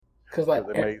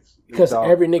Because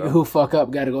every nigga who fuck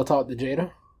up got to go talk to Jada.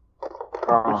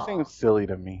 Which seems silly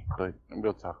to me, but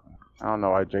we'll talk. I don't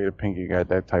know why Jada Pinkett got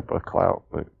that type of clout,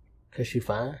 but because she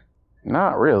fine.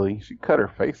 Not really. She cut her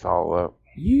face all up.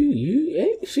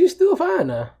 She's still fine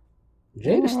now.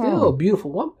 Jada's still a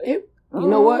beautiful woman. You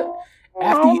know what?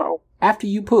 After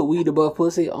you put weed above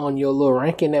pussy on your little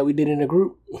ranking that we did in the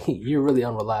group, you're really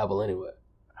unreliable anyway.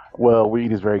 Well,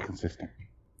 weed is very consistent.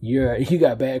 You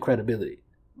got bad credibility.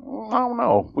 I don't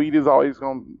know. Weed is always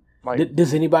gonna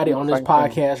Does anybody on this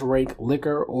podcast rank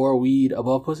liquor or weed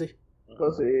above pussy?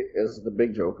 Pussy is the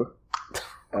big joker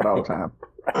at all times.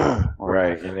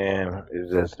 Right, and then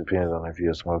it just depends on if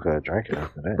you're a smoker or a drinker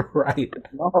after that. Right.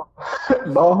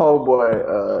 My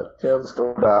homeboy tells a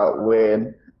story about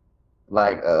when,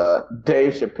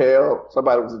 Dave Chappelle,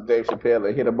 somebody was with Dave Chappelle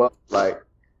and hit him up,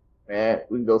 man,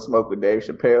 we can go smoke with Dave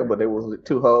Chappelle, but there was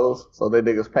 2 hoes, so they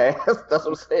niggas passed. That's what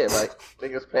I'm saying,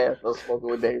 niggas passed on smoking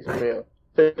with Dave Chappelle.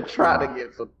 To try to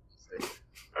get some.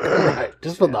 Right,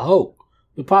 just for the hope,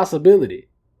 the possibility.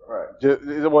 Right.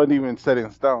 It wasn't even set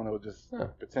in stone. It was just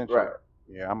potential. Right.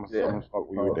 Yeah, I'm gonna smoke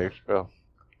weed with Dave Chappelle.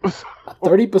 A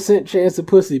 30% chance of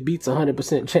pussy beats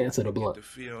 100% chance of the blunt.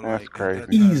 That's crazy.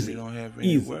 Easy. They don't have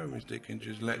any worries. They can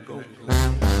just let go.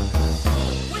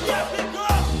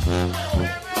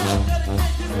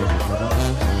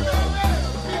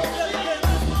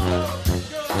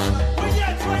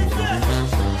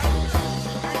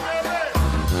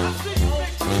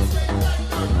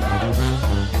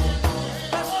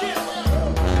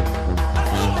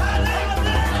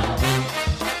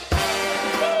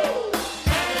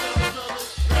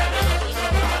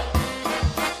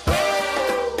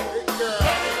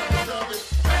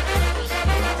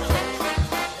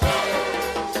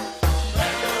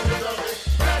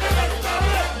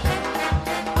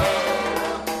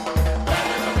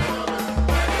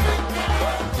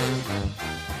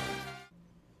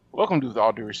 Welcome to With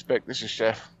All Due Respect. This is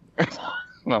Chef.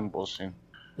 I'm bullshitting.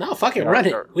 No, fucking run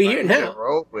it. We here now.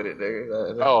 Roll with it,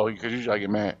 nigga. Oh, because usually I get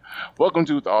mad. Welcome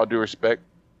to With All Due Respect.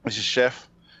 This is Chef.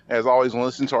 As always, when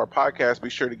listening to our podcast, be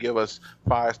sure to give us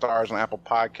 5 stars on Apple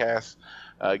Podcasts.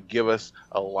 Give us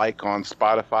a like on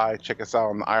Spotify. Check us out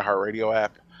on the iHeartRadio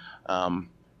app. And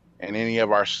any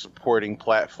of our supporting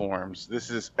platforms. This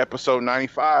is episode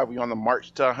 95. We on the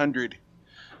march to 100.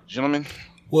 Gentlemen.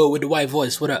 Well, with the white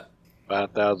voice, what up?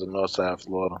 5,000 Northside,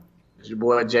 Florida. It's your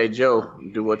boy J. Joe.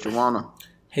 You do what you wanna.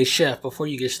 Hey, Chef, before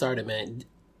you get started, man,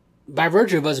 by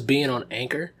virtue of us being on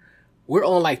Anchor, we're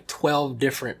on 12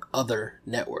 different other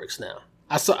networks now.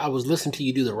 I was listening to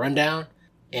you do the rundown,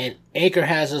 and Anchor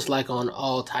has us on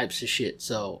all types of shit.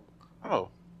 So,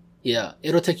 yeah,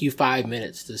 it'll take you 5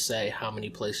 minutes to say how many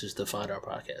places to find our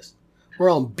podcast. We're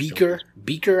on Beaker.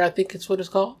 Beaker, I think it's what it's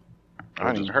called. I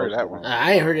ain't even heard that one.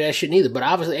 I ain't heard of that shit neither. But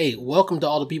obviously, hey, welcome to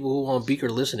all the people who are on Beaker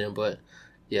listening. But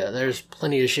yeah, there's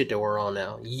plenty of shit that we're on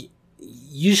now.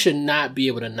 You should not be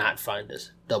able to not find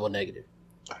us. Double negative.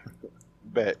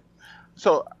 Bet.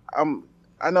 So I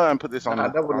know I put this on.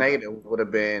 Double negative would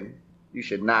have been you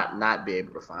should not be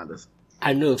able to find us.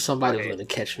 I knew if somebody was going to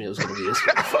catch me, it was going to be this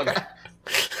motherfucker.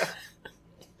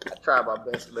 I tried my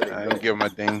best to let it go. I didn't give him a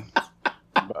ding.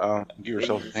 Give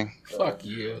yourself a ding. Fuck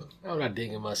you. I'm not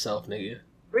dinging myself, nigga.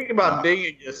 Think about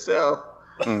dinging yourself.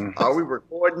 Are we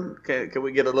recording? Can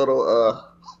we get a little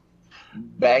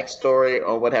backstory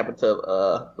on what happened to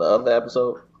the other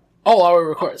episode? Oh, I will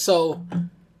record. So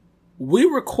we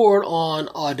record on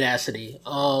Audacity.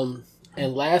 And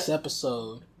last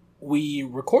episode we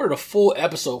recorded a full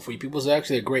episode for you people. It was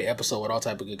actually a great episode with all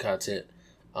type of good content.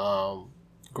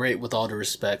 Great with all the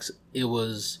respects. We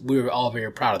were all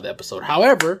very proud of the episode.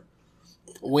 However,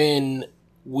 when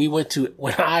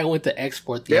I went to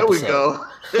export the episode. There we go.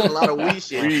 There's a lot of weed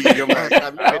shit.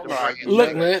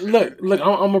 Look, man, look,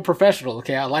 I'm a professional,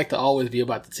 okay? I like to always be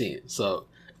about the team. So,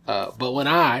 but when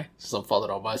I'm falling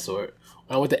on my sword,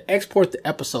 when I went to export the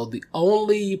episode, the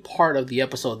only part of the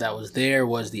episode that was there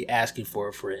was the asking for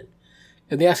a friend.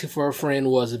 And the asking for a friend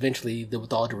was eventually the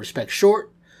With All Due Respect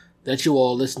short that you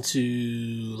all listened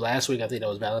to last week. I think that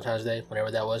was Valentine's Day,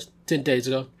 whenever that was, 10 days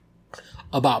ago,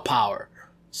 about power.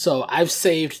 So I've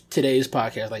saved today's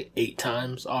podcast 8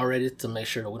 times already to make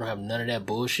sure that we don't have none of that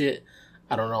bullshit.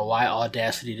 I don't know why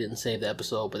Audacity didn't save the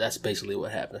episode, but that's basically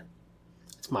what happened.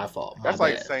 It's my fault. That's my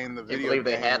like bad. saying the video. I believe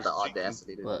they had the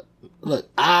audacity. Look,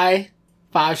 I,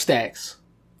 5 Stacks,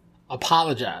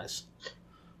 apologize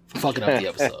for fucking up the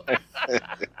episode.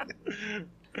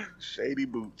 Shady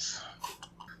boots.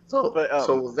 So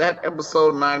was that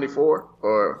episode 94,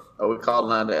 or are we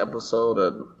calling that episode?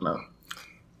 Or no?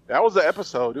 That was the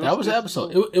episode. That was the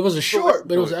episode. It was a short,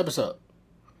 but it was an episode.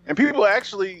 and people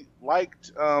actually liked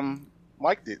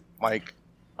it. Like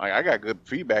I got good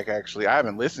feedback. Actually, I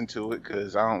haven't listened to it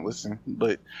because I don't listen,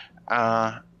 but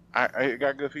I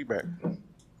got good feedback.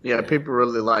 Yeah, people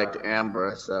really liked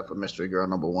Amber except for Mystery Girl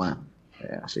number 1.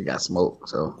 Yeah, she got smoked.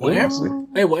 So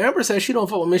Amber says she don't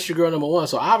fuck with Mystery Girl number 1.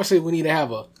 So obviously we need to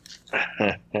have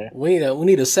we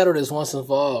need to settle this once and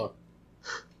for all.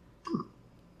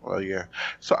 Well, yeah.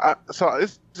 So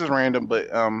this is random, but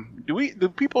do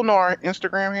people know our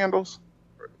Instagram handles?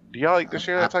 Do y'all like to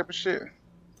share that type of shit?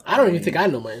 I don't even think I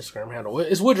know my Instagram handle.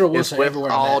 It's Woodrow Wilson with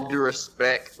everywhere. All due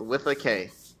respect, with a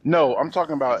K. No, I'm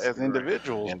talking about as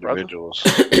individuals.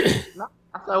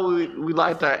 I thought we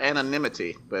liked our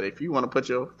anonymity, but if you want to put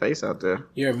your face out there,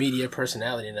 you're a media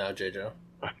personality now, JJ.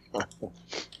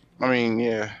 I mean,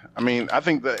 yeah. I mean, I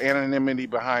think the anonymity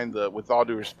behind the "with all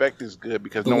due respect" is good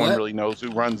because no one really knows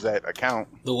who runs that account.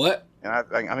 The what? And I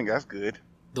think that's good.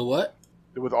 The what?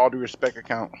 The "with all due respect"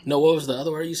 account. No, what was the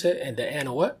other word you said? And the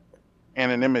Anna what?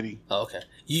 Anonymity. Oh, okay.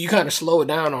 You kind of slow it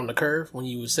down on the curve when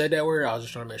you said that word. I was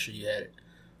just trying to make sure you had it.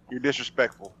 You're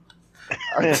disrespectful.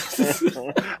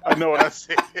 I know what I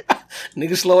said.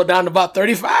 Nigga, slow it down to about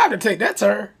 35 to take that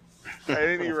turn. At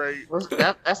any rate,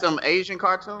 that's some Asian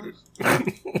cartoons.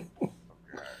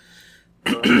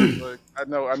 Look, I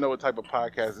know what type of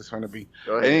podcast it's going to be.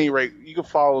 At any rate, you can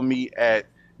follow me at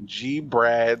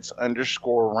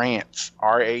gbrads_rants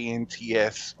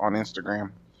RANTS on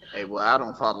Instagram. Hey, well, I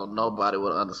don't follow nobody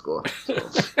with an underscore. So.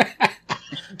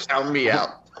 Count me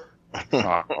out.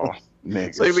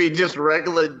 Niggas. So you mean just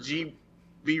regular GB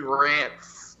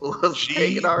rants was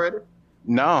taken already?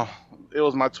 No, it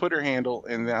was my Twitter handle,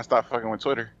 and then I stopped fucking with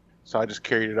Twitter, so I just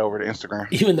carried it over to Instagram.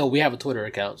 Even though we have a Twitter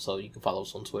account, so you can follow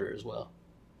us on Twitter as well.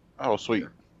 Oh, sweet.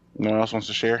 No one else wants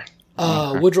to share?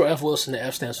 Woodrow F. Wilson, the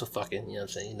F stands for fucking, you know what I'm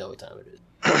saying? You know what time it is.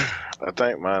 I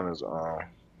think mine is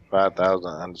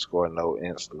 5,000_no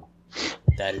Insta.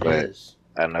 That it is.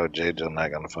 I know JJ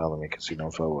not going to follow me because he don't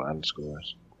follow with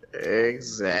underscores.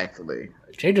 Exactly.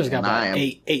 JJ's got about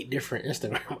eight different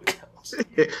Instagram accounts.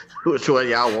 Which one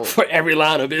y'all want? For every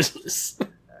line of business.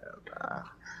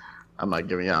 I'm not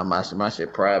giving y'all my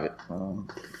shit private.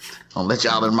 Don't let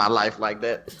y'all in my life like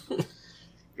that.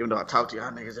 Even though I talk to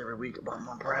y'all niggas every week about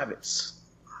my privates.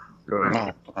 Go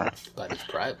ahead. About his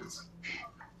privates.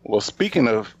 Well, speaking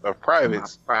of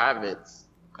privates. My privates.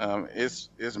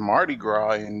 It's Mardi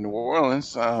Gras in New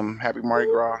Orleans. Happy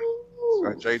Mardi Gras,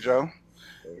 J. Joe.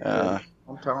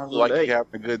 Like you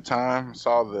having a good time.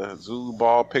 Saw the Zulu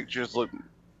ball pictures. Look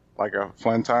like a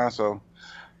fun time. So,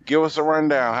 give us a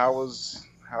rundown. How's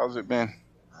it been?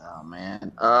 Oh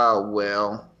man.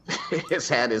 Well, it's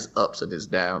had its ups and its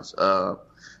downs. So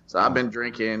I've been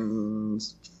drinking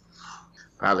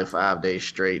probably 5 days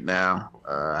straight now.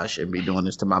 I shouldn't be doing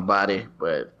this to my body,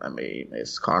 but I mean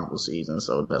it's carnival season,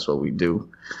 so that's what we do.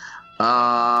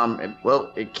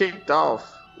 It kicked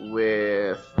off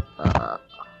with a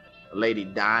lady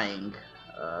dying.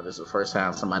 This is the first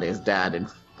time somebody has died in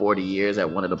 40 years at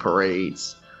one of the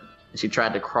parades. She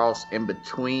tried to cross in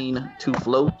between two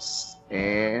floats,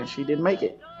 and she didn't make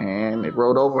it. And it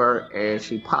rolled over her, and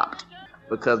she popped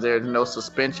because there's no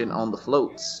suspension on the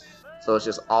floats. So it's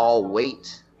just all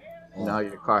weight. You know,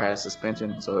 your car has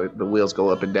suspension, so the wheels go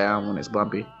up and down when it's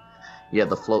bumpy. Yeah,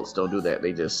 the floats don't do that.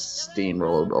 They just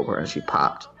steamrolled over her, and she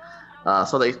popped.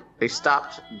 So they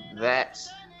stopped that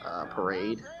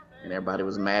parade, and everybody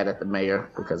was mad at the mayor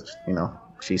because, you know,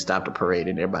 she stopped the parade,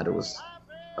 and everybody was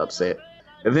upset.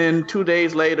 And then 2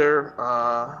 days later,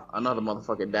 another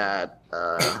motherfucker died,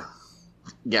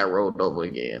 got rolled over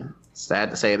again. Sad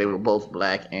to say they were both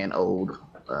black and old.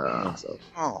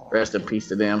 Rest in peace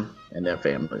to them and their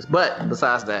families. But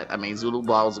besides that, I mean, Zulu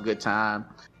Ball was a good time.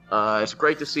 It's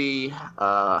great to see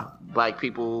black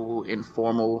people in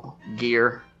formal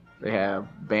gear. They have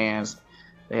bands.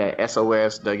 They had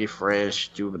SOS, Dougie Fresh,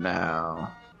 Juvenile,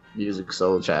 Music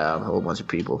Soul Child, a whole bunch of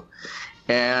people.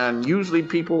 And usually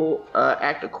people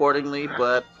act accordingly,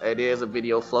 but it is a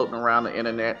video floating around the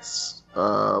internets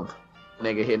of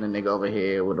nigga hitting a nigga over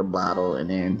here with a bottle, and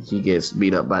then he gets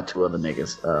beat up by two other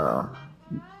niggas.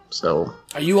 So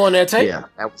are you on that tape? Yeah,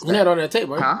 you're not on that tape,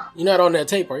 right? Huh? You're not on that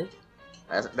tape, are you?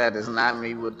 That is not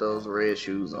me with those red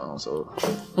shoes on. So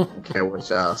I don't care what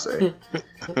y'all say.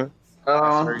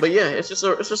 But yeah, it's just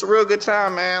a real good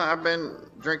time, man. I've been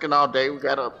drinking all day. We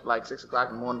got up like 6 o'clock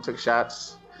in the morning, took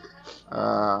shots,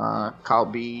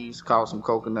 caught bees, caught some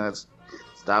coconuts,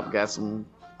 stopped, got some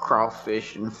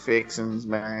crawfish and fixings,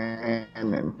 man,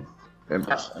 and then the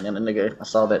nigga, I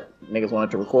saw that niggas wanted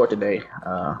to record today.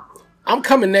 I'm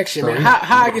coming next year, man.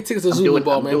 How I get tickets to Zulu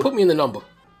Ball, man? Put me in the number.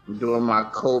 I'm doing my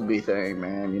Kobe thing,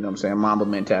 man. You know what I'm saying? Mamba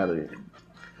mentality.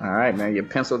 All right, man. You're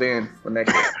penciled in for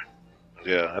next year.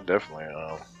 Yeah, I definitely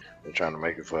been trying to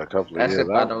make it for a couple of That's years.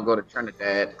 if I don't go to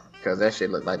Trinidad, because that shit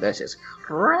look like that shit's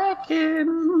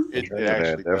cracking. It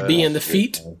actually does. Being the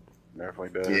feet.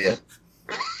 Definitely does.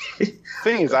 Yeah.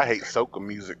 Thing is, I hate soca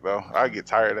music though. I get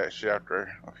tired of that shit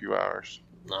after a few hours.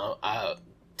 No,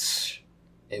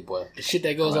 hey boy, the shit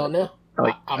that goes on now.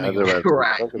 I mean,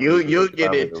 Right. You'll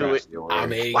get into it. I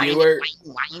mean, you work.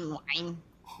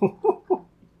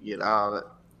 You know,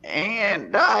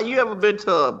 and you ever been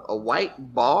to a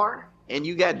white bar and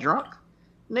you got drunk?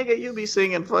 Nigga, you be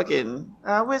singing fucking,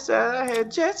 I wish I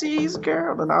had Jesse's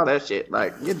girl and all that shit.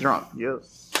 Like, you're drunk.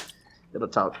 It'll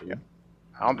talk to you.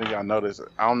 I don't think y'all noticed.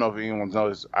 I don't know if anyone's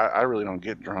noticed. I really don't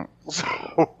get drunk. So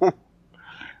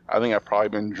I think I've probably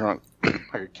been drunk.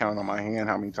 I could count on my hand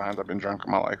how many times I've been drunk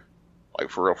in my life. Like,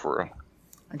 for real, for real.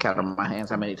 I count on my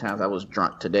hands how many times I was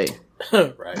drunk today.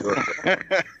 Right.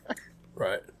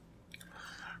 Right.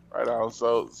 Right on.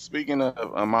 So, speaking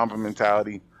of Mamba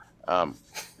mentality,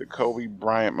 the Kobe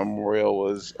Bryant Memorial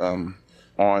was on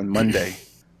Monday.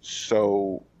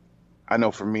 So, I know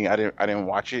for me, I didn't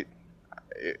watch it.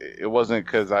 It wasn't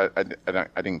because I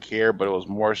didn't care, but it was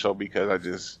more so because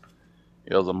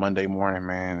it was a Monday morning,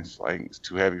 man. It's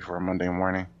too heavy for a Monday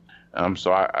morning.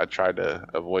 So I tried to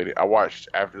avoid it. I watched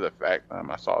after the fact.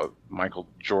 I saw Michael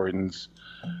Jordan's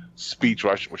speech,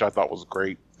 which I thought was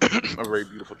great, a very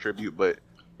beautiful tribute. But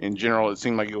in general, it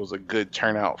seemed like it was a good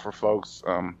turnout for folks.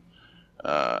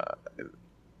 I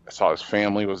saw his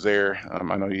family was there.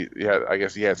 I know I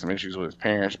guess he had some issues with his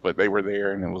parents, but they were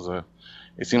there, and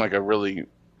it seemed like a really,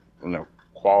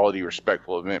 quality,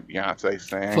 respectful event. Beyonce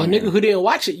sang. For a nigga who didn't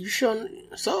watch it, you sure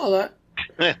saw that.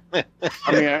 I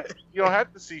mean, you don't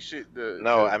have to see shit.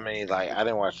 I mean, like, I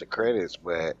didn't watch the credits,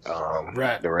 but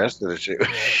right. The rest of the shit.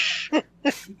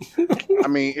 I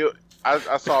mean,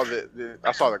 I saw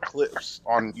the clips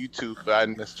on YouTube, but I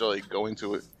didn't necessarily go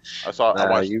into it. I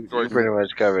watched. You pretty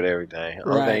much covered everything.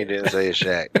 The only thing you didn't say is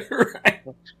Shaq. Right.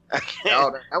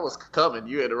 No, that was coming.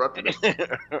 You interrupted me.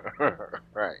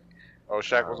 Right. Oh,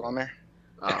 Shaq was on there.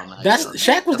 Oh, man.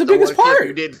 Shaq was the biggest part.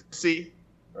 You didn't see.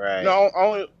 Right. No,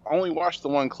 I only watched the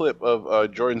one clip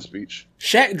of Jordan's speech.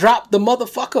 Shaq dropped the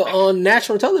motherfucker on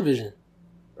national television.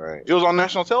 Right. It was on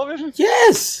national television?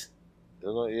 Yes. It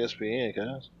was on ESPN,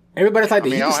 guys. Everybody's like, I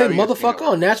mean, you I can say don't have motherfucker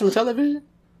ESPN. on national television?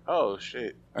 Oh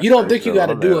shit. You don't think you got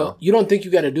to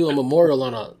do a memorial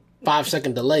on a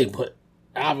 5-second delay, but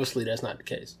obviously that's not the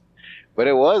case. But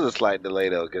it was a slight delay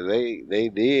though, because they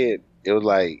did. It was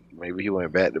like maybe he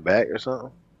went back to back or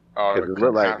something. Because it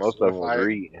looked like most of them were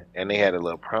reading, and they had a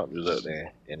little prompters up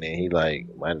there, and then he might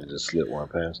have just slipped one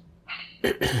past.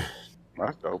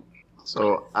 That's dope.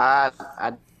 So I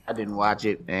didn't watch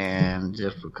it, and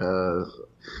just because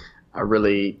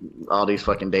all these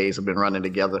fucking days have been running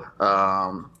together.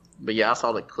 But yeah, I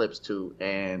saw the clips too,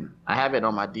 and I have it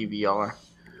on my DVR.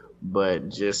 But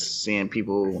just seeing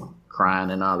people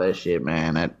crying and all that shit,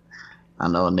 man, I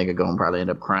know a nigga gonna probably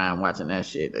end up crying watching that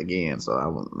shit again. So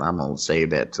I'm gonna save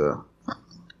that to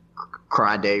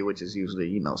Cry Day, which is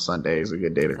usually, Sunday is a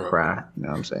good day to cry. You know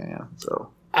what I'm saying? So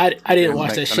I didn't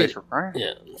watch that Sundays shit. For crying?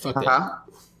 Yeah, fuck that.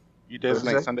 You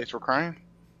designate Sundays for crying?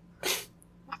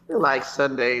 I feel like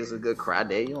Sunday is a good cry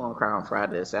day. You want to cry on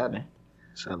Friday or Saturday.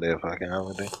 Sunday a fucking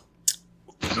holiday.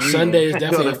 Sunday is You go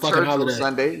definitely to a fucking church on holiday.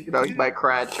 Sunday, you might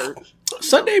cry at church.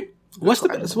 Sunday, what's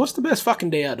the best fucking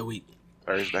day out of the week?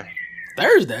 Thursday.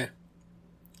 Thursday.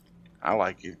 I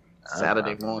like it.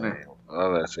 Saturday morning. I was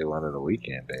about to say one of the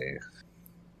weekend days.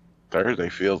 Thursday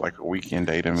feels like a weekend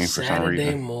day to me for some Saturday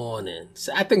reason. morning.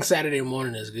 I think Saturday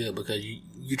morning is good because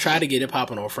you try to get it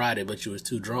popping on Friday, but you was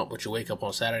too drunk. But you wake up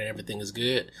on Saturday, everything is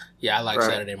good. Yeah, I like Right.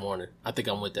 Saturday morning. I think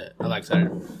I'm with that. I like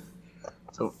Saturday.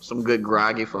 So some good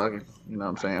groggy fucking, you know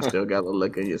what I'm saying? Still got a little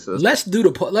liquor in your system. Let's do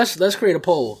let's create a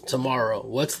poll tomorrow.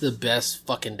 What's the best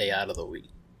fucking day out of the week?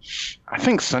 I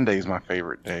think Sunday is my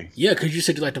favorite day. Yeah, because you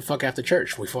said you like to fuck after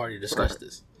church. We've already discussed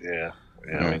this. Yeah.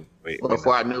 I mean, wait.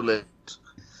 Before I knew it,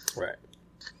 Right.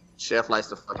 Chef likes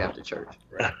to fuck after church.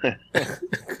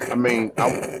 I mean,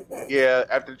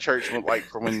 after church, for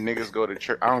when niggas go to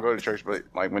church. I don't go to church, but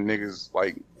like when niggas,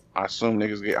 I assume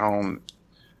niggas get home,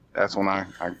 that's when I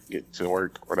get to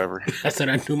work, whatever. I said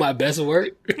I do my best work.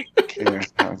 Yeah,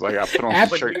 I was like, I put on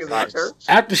After- some church socks.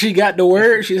 After she got the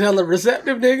word, she's hella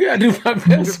receptive, nigga. I do my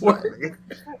best work.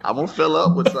 I'm gonna fill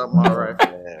up with something, all right.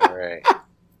 Yeah, right.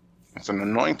 It's an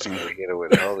anointing. We get it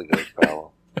with the Holy Ghost power.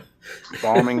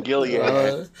 Balm in Gilead.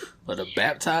 For the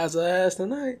baptize her ass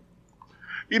tonight.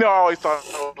 I always thought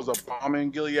it was a balm in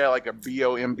Gilead, like a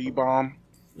BOMB bomb.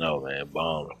 No, man,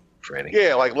 bomb, Freddie.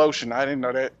 Yeah, like lotion. I didn't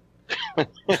know that.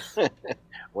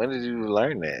 When did you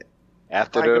learn that?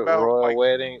 After the royal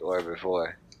wedding or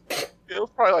before? It was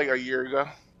probably like a year ago.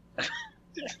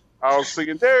 I was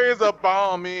singing, "There is a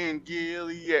bomb in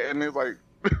Gilead," and it's like,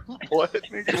 "What,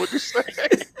 nigga? What you say?"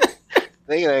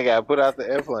 Nigga, they got put out the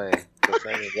airplane for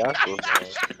singing gospel.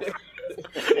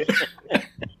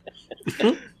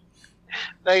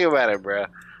 Think about it, bro.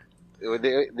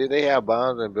 Did they have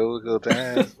bombs in biblical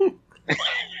times?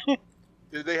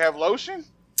 Did they have lotion?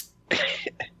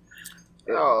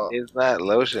 It's not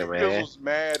lotion, man. Was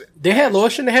mad. They had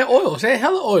lotion. They had oils. They had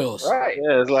hella oils. Right.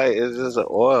 Yeah, it's just an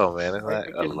oil, man. It's not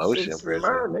a lotion,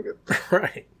 person.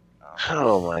 Right.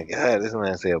 Oh my God, this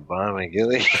man said bomb and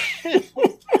Gilead.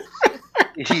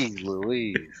 Jeez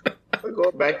Louise. We're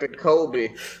going back to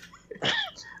Kobe.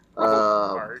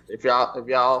 If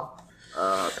y'all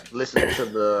listen to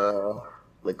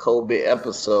the Kobe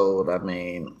episode, I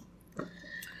mean,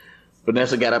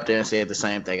 Vanessa got up there and said the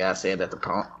same thing I said on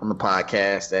the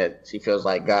podcast, that she feels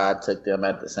like God took them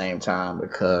at the same time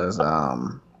because they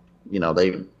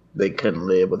couldn't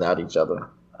live without each other,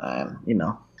 and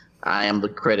I am the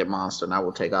credit monster and I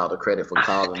will take all the credit for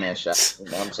calling that shot. You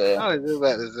know what I'm saying? I was just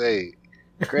about to say,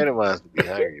 credit monster be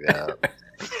hungry now.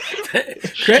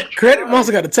 Credit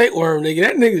monster got a tapeworm, nigga.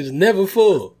 That nigga's never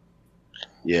full.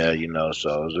 Yeah, so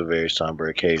it was a very somber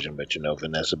occasion, but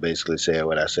Vanessa basically said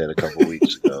what I said a couple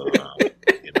weeks ago.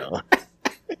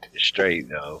 Straight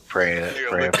though, praying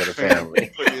for the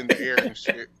family. Put it in the air and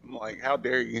shit. I'm like, how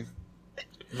dare you?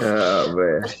 Oh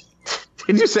man.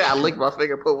 Did you say I licked my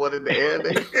finger, put one in the air,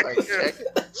 nigga? Like,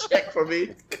 check for me.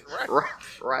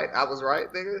 Right. I was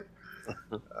right, nigga.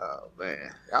 Oh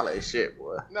man, y'all ain't shit,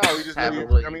 boy. No, we just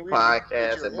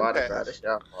podcast and body try to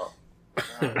shout off.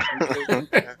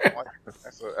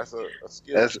 That's a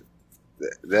skill.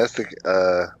 That's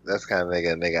kind of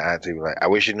nigga auntie like, I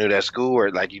wish you knew that school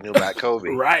or like you knew about Kobe.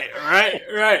 Right.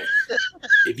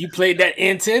 If you played that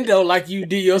Nintendo like you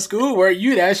did your schoolwork,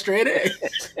 you that straight A.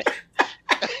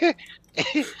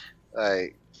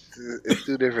 Like, it's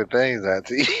two different things,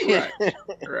 auntie.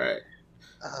 Right.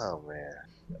 Oh man.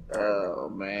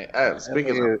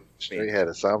 Speaking of, she had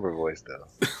a somber voice though.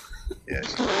 Yeah.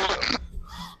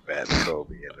 Bad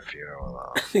Kobe at the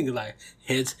funeral. I think like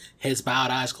heads bowed,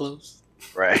 eyes closed.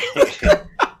 Right.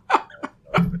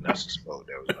 Vanessa spoke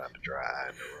that was about to dry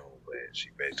in the room, but she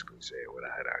basically said what I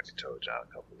had already told y'all a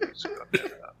couple weeks ago. That had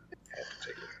to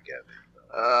take it together.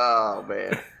 Oh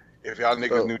man. If y'all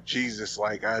niggas knew Jesus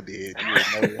like I did, you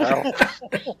would know how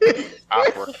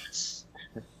operates.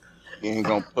 You ain't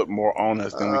gonna put more on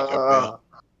us than we can.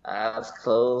 Eyes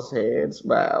closed, heads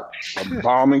bowed. A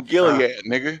bomb in Gilead,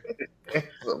 nigga. A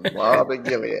bomb in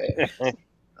Gilead.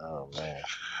 Oh man.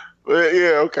 But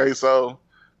yeah, okay, so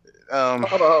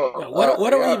hold on.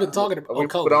 What are we even talking about? We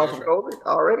put on from Kobe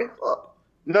already? Fuck.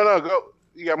 No, go.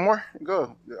 You got more?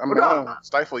 Go. I'm gonna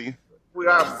stifle you. We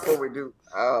are before we do.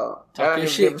 Talk your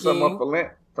shit, something up for Lent.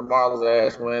 Tomorrow's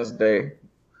Ash Wednesday.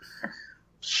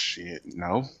 Shit,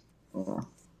 no.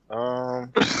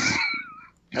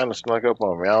 Kind of snuck up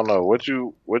on me. I don't know what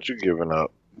you giving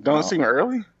up. Don't it seem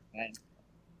early?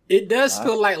 It does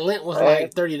feel like Lent was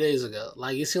like 30 days ago.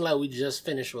 Like it seemed like we just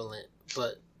finished with Lent,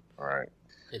 but right.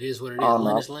 It is what it is.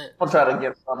 Lent is Lent. I'm gonna try to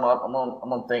get something up. I'm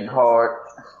gonna think hard.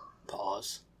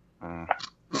 Pause.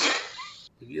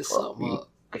 Get something up.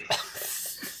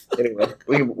 Anyway,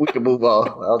 we can move on.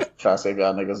 I'll try to save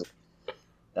y'all niggas.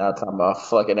 Y'all talking about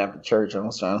fucking after church. I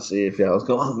was trying to see if y'all was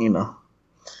going,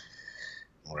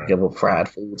 give up fried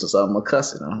foods or something or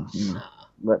cussing,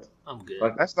 But I'm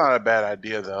good. That's not a bad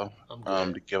idea though.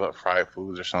 To give up fried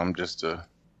foods or something that's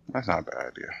not a bad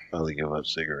idea. Probably give up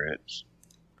cigarettes.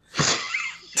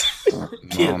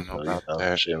 No,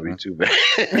 that shouldn't be too bad.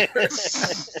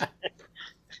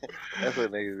 That's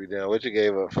what niggas be doing. What you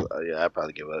gave up for? Yeah, I'd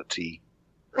probably give up tea.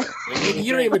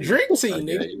 You don't even drink tea,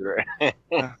 nigga. Right.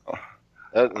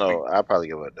 No, I'd probably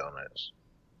give up donuts.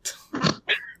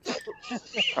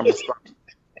 I'm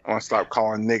gonna stop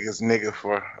calling niggas nigga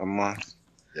for a month.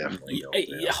 Definitely.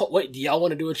 Wait, do y'all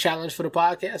want to do a challenge for the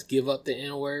podcast? Give up the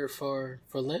N-word for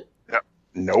Lent? Yep.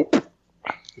 Nope.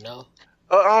 No.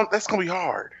 That's gonna be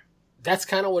hard. That's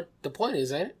kind of what the point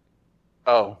is, ain't it?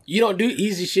 Oh. You don't do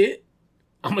easy shit.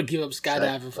 I'm gonna give up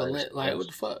skydiving for Lent. Like, what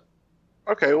the fuck?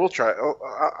 Okay, we'll try.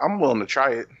 I'm willing to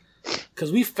try it.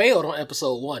 Because we failed on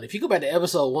episode 1. If you go back to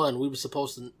episode 1, we were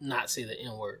supposed to not say the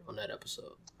N-word on that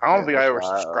episode. I don't think I ever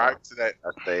subscribed to that. I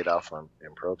stayed off in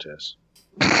protest.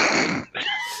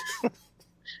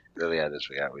 Really, I just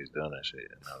forgot we was doing that shit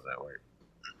and how that worked.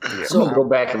 Yeah, so I'm gonna go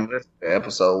back and listen to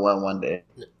episode one day.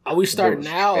 Are we starting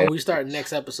now or are we starting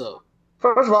next episode?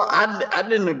 First of all, I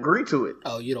didn't agree to it.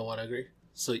 Oh, you don't want to agree?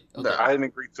 So okay. No, I didn't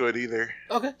agree to it either.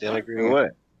 Okay. Didn't agree with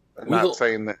what? Not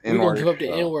saying the N-word. We're going to give up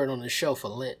the N-word on the show for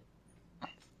Lent.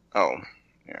 Oh,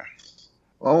 yeah.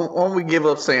 Why don't we give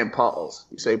up saying pause?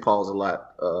 You say pause a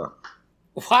lot. Why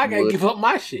I got to give up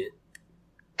my shit?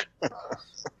 I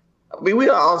mean, we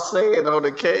all say it on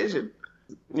occasion.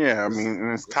 Yeah, I mean,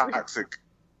 it's toxic.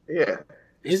 Yeah.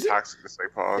 It's toxic to say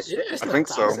pause. I think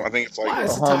toxic. so. I think it's like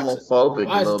homophobic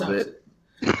a little bit.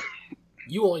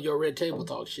 You on your Red Table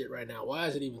Talk shit right now. Why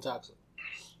is it even toxic?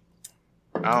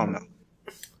 I don't know.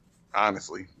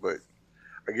 Honestly, but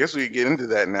I guess we could get into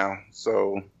that now.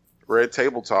 So, Red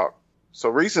Table Talk. So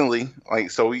recently,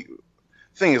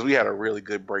 thing is, we had a really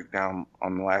good breakdown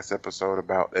on the last episode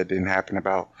about that didn't happen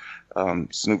about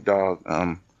Snoop Dogg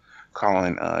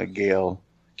calling Gayle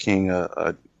King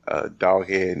a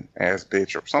doghead ass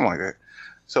bitch or something like that.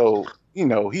 So he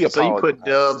apologized. So you put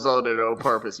dubs on it on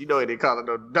purpose. You know he didn't call it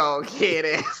no doghead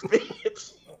ass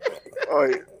bitch.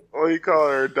 Oh, you call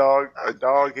her a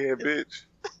doghead bitch?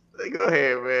 Go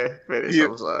ahead, man. Finish.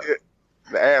 I'm sorry.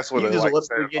 The ass would have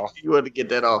you wanted to get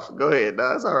that off. Go ahead.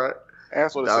 No, it's all right.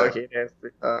 Ass would have said.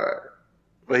 All right.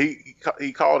 But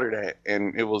he called her that,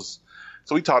 and it was.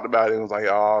 So we talked about it. It was like,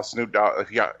 oh, Snoop Dogg.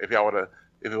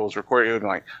 If it was recorded, it would be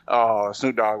like, oh,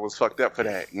 Snoop Dogg was fucked up for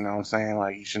that. You know what I'm saying?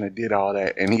 Like he shouldn't have did all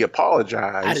that, and he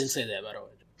apologized. I didn't say that, by the way.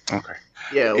 Okay.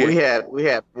 Yeah, we had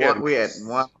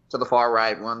one to the far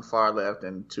right, one far left,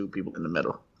 and two people in the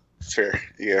middle. Fair.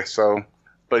 Yeah. So,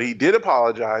 but he did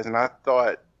apologize, and I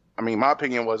thought, I mean, my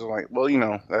opinion was like, well,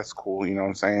 that's cool. You know what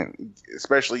I'm saying?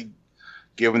 Especially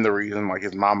given the reason, like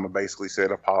his mama basically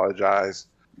said apologize.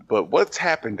 But what's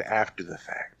happened after the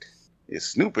fact is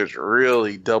Snoop has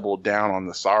really doubled down on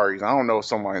the sorries. I don't know if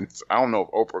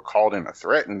Oprah called in a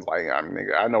threat and like, I mean,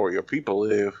 nigga, I know where your people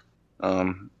live.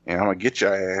 And I'm gonna get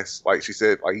your ass. Like she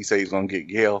said, like he said he's gonna get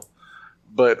Gayle.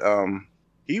 But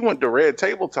he went to Red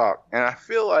Table Talk, and I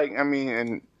feel like, I mean,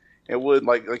 and it would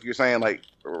like you're saying,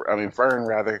 Fern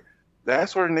rather,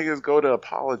 that's where niggas go to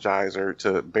apologize or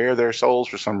to bare their souls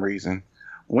for some reason.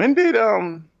 When did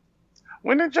Jada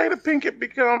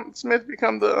Pinkett Smith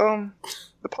become the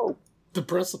Pope? The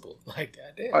principal, like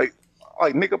goddamn,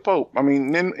 like nigga Pope. I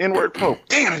mean, N-word Pope.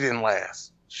 Damn, it didn't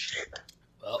last. Shit.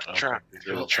 Well, try,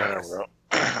 bro.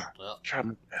 Try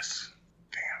my best.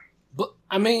 Damn. But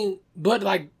I mean,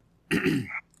 like,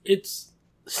 it's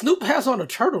Snoop has on a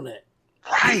turtleneck.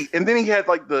 Right, and then he had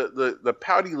like the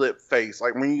pouty lip face,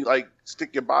 like when you like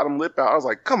stick your bottom lip out. I was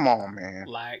like, come on, man.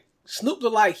 Like Snoop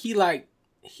looked like he looked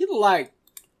like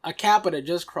a Kappa that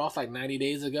just crossed like 90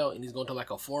 days ago, and he's going to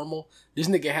like a formal. This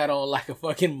nigga had on like a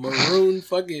fucking maroon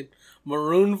fucking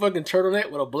turtleneck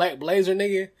with a black blazer,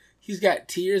 nigga. He's got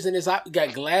tears in his eye,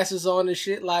 got glasses on and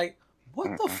shit. Like,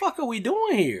 what the fuck are we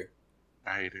doing here?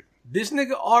 I hate it. This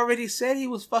nigga already said he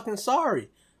was fucking sorry.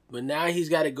 But now he's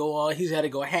got to go on. He's got to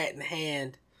go hat in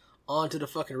hand onto the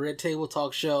fucking Red Table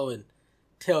Talk show and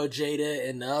tell Jada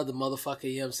and the other motherfucker,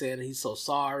 you know what I'm saying, he's so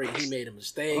sorry, he made a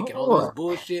mistake and all this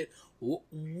bullshit. What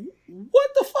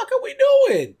the fuck are we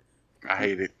doing? I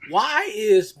hate it. Why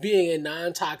is being a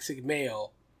non-toxic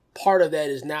male, part of that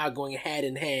is now going hand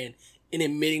in hand and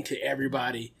admitting to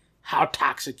everybody how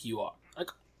toxic you are?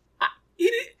 Like, I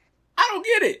don't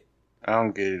get it. I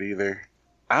don't get it either.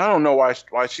 I don't know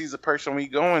why she's the person we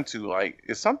going to. Like,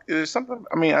 is something.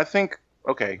 I mean, I think,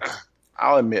 okay,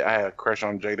 I'll admit I had a crush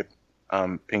on Jada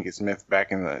Pinkett Smith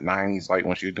back in the 90s, like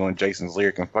when she was doing Jason's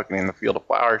Lyric and fucking in the Field of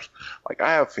Flowers. Like,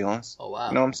 I have feelings. Oh, wow.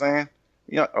 You know what I'm saying?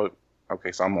 Yeah. Oh,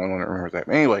 okay, so I'm the only one that remembers that.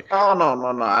 But anyway. Oh,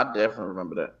 no. I definitely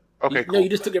remember that. Okay, cool. No, you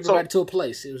just took everybody to a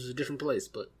place. It was a different place,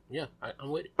 but yeah,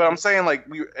 I'm with it. But I'm saying, like,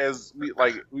 we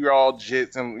were all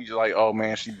jits and we just like, oh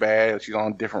man, she bad, she's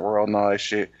on a different world and all that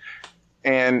shit.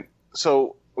 And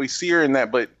so we see her in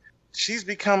that, but she's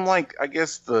become like, I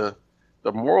guess the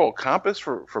moral compass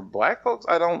for black folks.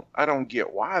 I don't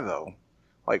get why though.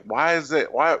 Like, why is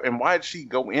it? Why did she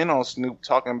go in on Snoop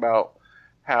talking about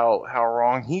how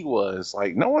wrong he was?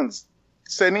 Like, no one's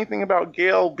said anything about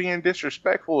Gayle being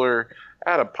disrespectful or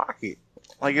out of pocket.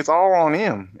 Like, it's all on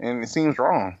him, and it seems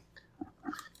wrong.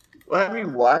 Well, have you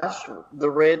watched the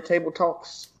Red Table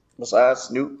Talks besides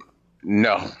Snoop?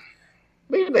 No.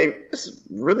 Maybe it's a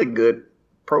really good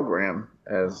program,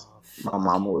 as my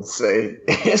mama would say.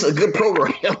 It's a good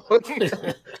program.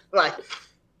 Like,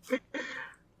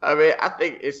 I mean, I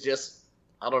think it's just,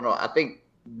 I don't know. I think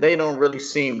they don't really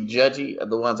seem judgy,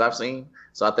 the ones I've seen.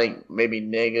 So I think maybe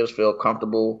niggas feel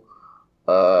comfortable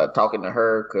talking to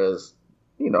her because,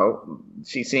 you know,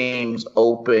 she seems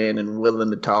open and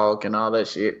willing to talk and all that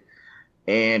shit.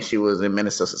 And she was in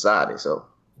Menace to Society, so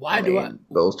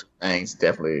those two things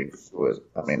definitely was.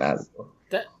 I mean,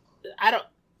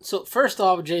 So first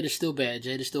off, Jada's still bad.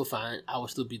 Jada's still fine. I would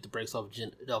still beat the brakes off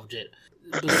Jada.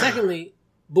 But secondly,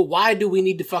 why do we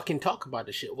need to fucking talk about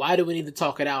this shit? Why do we need to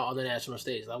talk it out on the national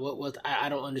stage? Like, I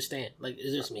don't understand. Like,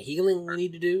 is there some healing we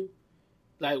need to do?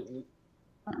 Like,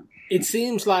 it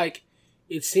seems like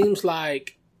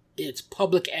it's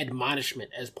public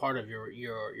admonishment as part of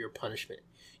your punishment.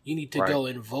 You need to go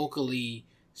and vocally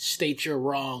state your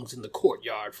wrongs in the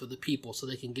courtyard for the people so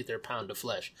they can get their pound of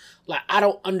flesh. Like, I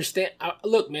don't understand.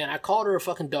 Look, man, I called her a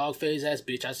fucking dog face ass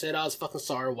bitch. I said I was fucking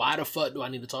sorry. Why the fuck do I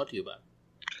need to talk to you about it?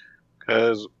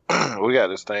 Because we got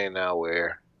this thing now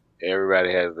where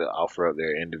everybody has to offer up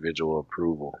their individual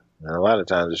approval. And a lot of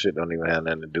times this shit don't even have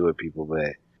nothing to do with people,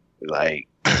 but like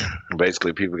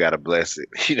basically people got to bless it.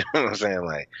 You know what I'm saying?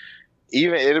 Like,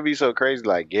 even it'll be so crazy.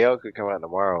 Like, Gayle could come out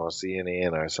tomorrow on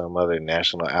CNN or some other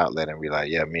national outlet and be like,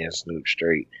 "Yeah, me and Snoop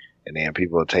straight," and then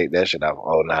people will take that shit off.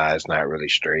 Oh, nah, it's not really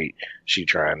straight. She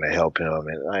trying to help him,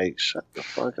 and like, shut the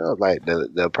fuck up. Like,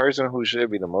 the person who should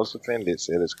be the most offended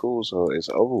said it's cool, so it's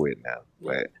over with now.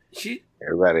 But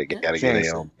everybody got to get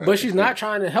it on. But she's not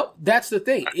trying to help. That's the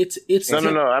thing. It's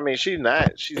no. I mean, she's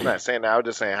not saying that. I was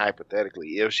just saying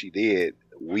hypothetically, if she did,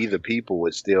 we the people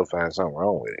would still find something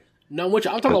wrong with it. No, I'm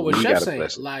talking about what Chef's saying.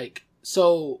 Like,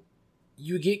 so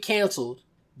you get canceled.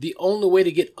 The only way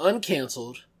to get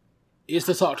uncanceled is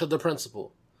to talk to the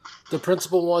principal. The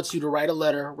principal wants you to write a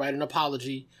letter, write an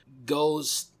apology, go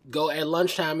at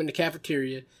lunchtime in the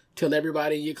cafeteria, tell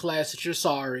everybody in your class that you're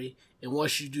sorry, and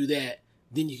once you do that,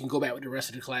 then you can go back with the rest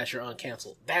of the class, you're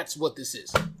uncanceled. That's what this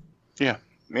is. Yeah,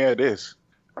 it is.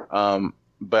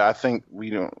 But I think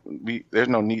there's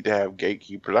no need to have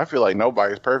gatekeepers. I feel like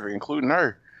nobody's perfect, including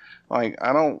her. Like,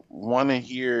 I don't want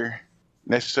to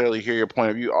necessarily hear your point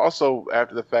of view. Also,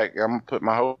 after the fact, I'm going to put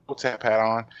my whole tap hat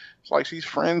on. It's like she's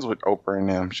friends with Oprah and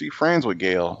them. She's friends with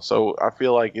Gayle. So I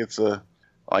feel like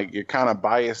you're kind of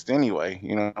biased anyway.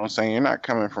 You know what I'm saying? You're not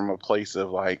coming from a place of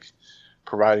like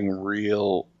providing a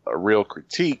real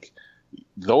critique.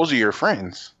 Those are your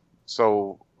friends.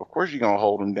 So of course you're going to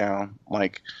hold them down.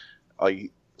 Like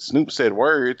Snoop said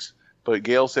words, but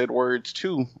Gayle said words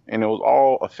too. And it was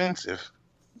all offensive.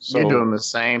 So, you're doing the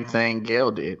same thing Gayle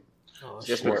did.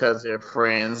 Just because they're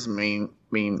friends mean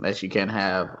that you can't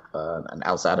have an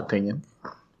outside opinion.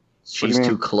 She's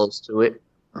too close to it.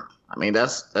 I mean,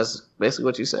 that's basically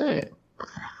what you said.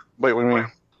 Wait, what do you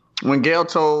mean? When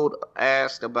Gayle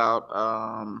asked about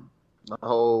the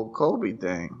whole Kobe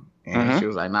thing, and she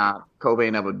was like, "Nah, Kobe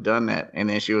ain't never done that." And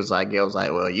then she was like, Gayle was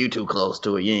like, "Well, you too close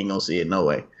to it. You ain't gonna see it no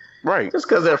way." Right. Just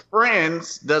because they're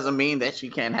friends doesn't mean that she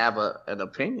can't have an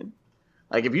opinion.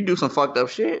 Like, if you do some fucked up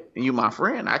shit and you my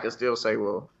friend, I can still say,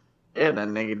 well, yeah, that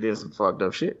nigga did some fucked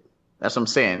up shit. That's what I'm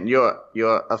saying. Your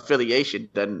affiliation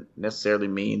doesn't necessarily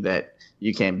mean that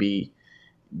you can't be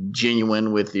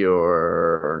genuine with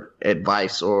your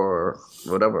advice or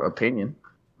whatever opinion.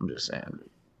 I'm just saying.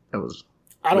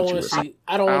 I don't want to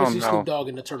see Snoop Dogg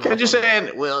in the tournament. Because you're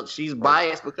saying, well, she's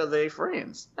biased because they're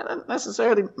friends. That doesn't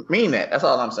necessarily mean that. That's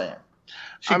all I'm saying.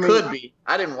 She could be.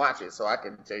 I didn't watch it, so I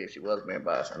couldn't tell you if she was being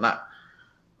biased or not.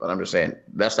 But I'm just saying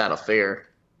that's not a fair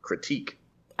critique.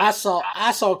 I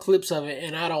saw clips of it,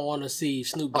 and I don't want to see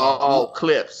Snoop Dogg.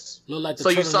 Clips. Look like so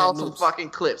you saw some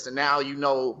fucking clips, and now you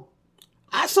know.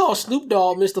 I saw Snoop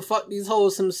Dogg, Mr. Fuck These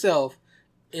Hoes himself,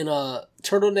 in a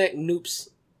turtleneck Noops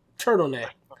turtleneck.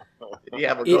 Did he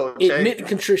have a gold chain? Admit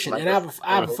contrition, and I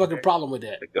have a fucking problem with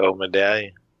that. The gold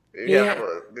medallion. Did he have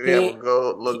a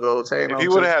gold chain on? If he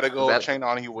would have had a gold chain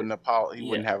on, he wouldn't have apologized.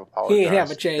 He didn't have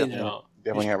a chain on.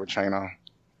 Definitely have a chain on.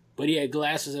 But he had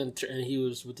glasses and he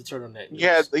was with the turtleneck. He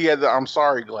had the I'm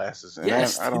sorry glasses. And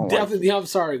yes, I don't definitely the I'm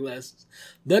sorry glasses.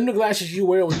 None of the glasses you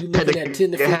wear when you're looking at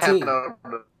 10 to 15.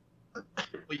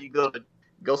 When you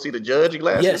go see the judge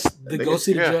glasses? Yes, go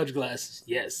see the judge glasses.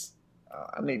 Yes.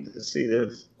 I need to see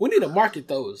this. We need to market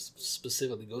those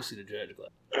specifically. Go see the judge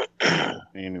glasses. I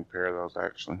need a new pair of those,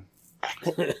 actually.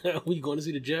 We going to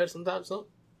see the judge sometime soon?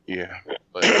 Yeah,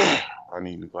 but I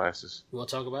need new glasses. You want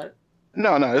to talk about it?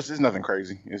 No, this is nothing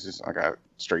crazy. It's just I got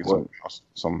straight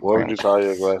some. What would you call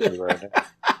your glasses right now?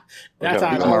 That's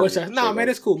how I wish. Nah, man,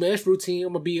 it's cool, man. It's routine.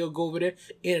 I'm gonna go over there,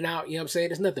 in and out. You know what I'm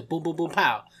saying? It's nothing. Boom, boom, boom,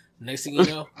 pow. Next thing you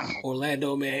know,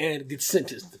 Orlando man gets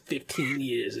sentenced to 15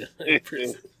 years in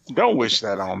prison. Don't wish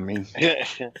that on me.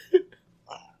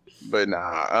 But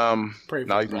nah, these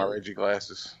my Reggie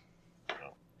glasses.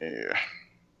 Yeah.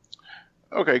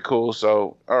 Okay, cool.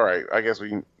 So, all right. I guess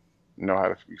we know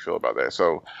how we feel about that.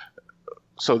 So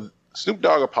Snoop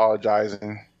Dogg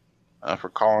apologizing for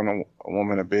calling a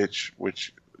woman a bitch,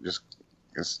 which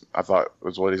I thought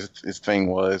was what his thing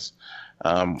was.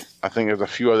 I think there's a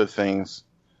few other things.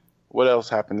 What else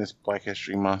happened this Black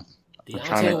History Month?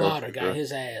 Deontay Wilder got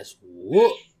his ass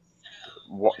whooped.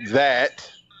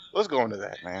 Let's go into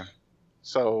that, man.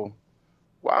 So,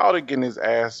 Wilder getting his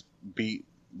ass beat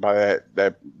by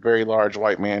that very large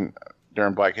white man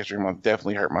during Black History Month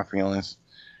definitely hurt my feelings.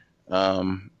 I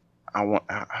don't want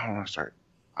to start.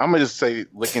 I'm gonna just say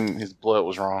licking his blood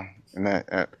was wrong, and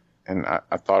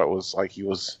I thought it was like he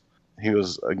was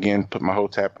again, put my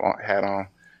Hotep hat on.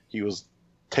 He was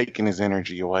taking his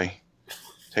energy away,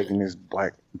 taking his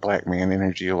black man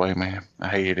energy away, man. I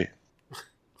hated it.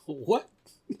 What?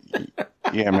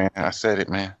 Yeah, man. I said it,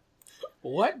 man.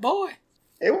 What, boy?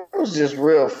 It was just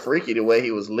real freaky the way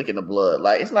he was licking the blood.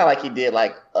 Like, it's not like he did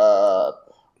like a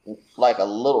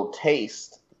little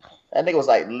taste. That nigga was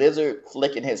like lizard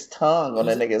flicking his tongue on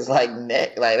that nigga's like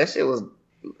neck. Like, that shit was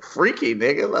freaky,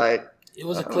 nigga. Like, it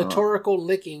was a clitorical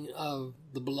licking of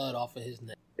the blood off of his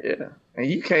neck. Yeah, and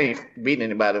you can't beat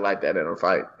anybody like that in a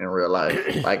fight in real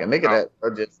life. Like a nigga that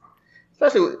are just,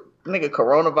 especially with nigga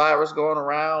coronavirus going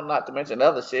around, not to mention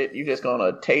other shit. You just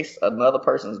gonna taste another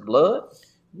person's blood?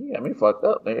 You got me fucked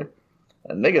up, nigga.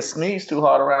 A nigga sneeze too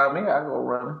hard around me, I go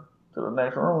running to the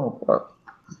next room. Fuck.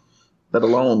 Let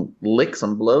alone lick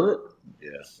some blood.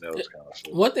 Yeah, that was kind of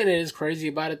shit. One thing that is crazy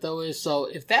about it though is, so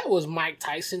if that was Mike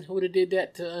Tyson who would have did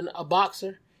that to a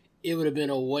boxer, it would have been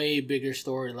a way bigger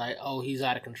story. Like, oh, he's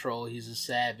out of control, he's a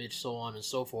savage, so on and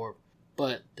so forth.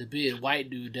 But the big white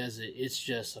dude does it. It's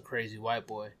just a crazy white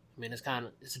boy. I mean,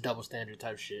 it's a double standard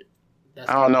type shit.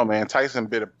 I don't know, man. Tyson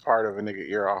bit a part of a nigga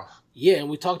ear off. Yeah, and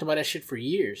we talked about that shit for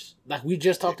years. Like, we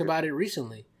just talked about it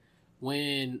recently.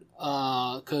 When,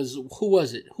 because who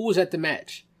was it? Who was at the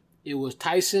match? It was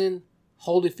Tyson,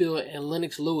 Holyfield, and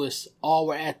Lennox Lewis all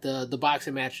were at the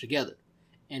boxing match together.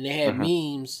 And they had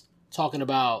memes talking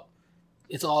about,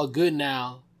 it's all good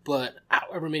now, but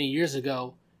however many years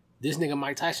ago, this nigga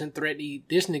Mike Tyson threatened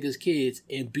this nigga's kids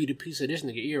and beat a piece of this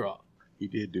nigga ear off. He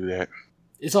did do that.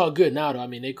 It's all good now, though. I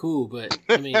mean, they cool, but,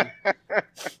 I mean...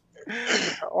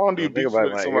 How do you think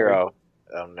about my ear off?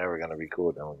 I'm never going to be cool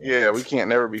with them. Yeah, we can't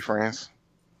never be friends.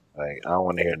 Like, I don't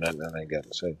want to hear nothing I ain't got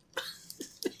to say.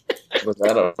 Was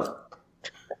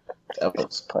that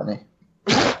was funny.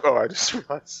 Oh, I just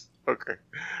realized. Okay.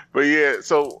 But yeah,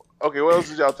 so, okay, what else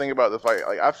did y'all think about the fight?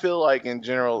 Like, I feel like in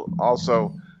general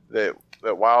also that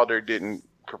Wilder didn't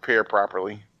prepare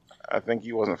properly. I think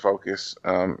he wasn't focused.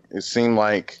 It seemed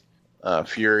like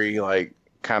Fury like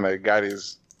kind of got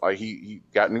his, like he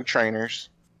got new trainers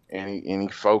and he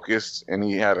focused and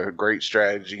he had a great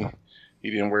strategy. He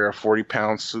didn't wear a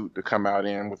 40-pound suit to come out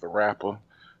in with a rapper.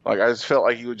 Like, I just felt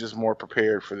like he was just more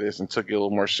prepared for this and took it a little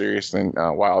more serious than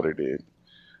Wilder did,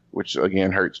 which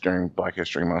again hurts during Black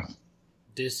History Month.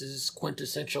 This is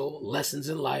quintessential lessons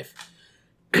in life.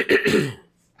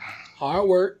 Hard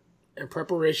work and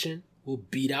preparation will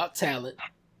beat out talent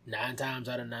 9 times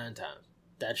out of 9 times.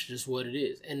 That's just what it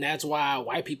is. And that's why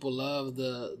white people love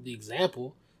the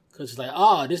example. Because it's like,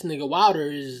 oh, this nigga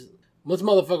Wilder is... This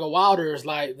motherfucker Wilder is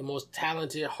like the most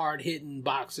talented, hard-hitting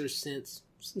boxer since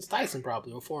Tyson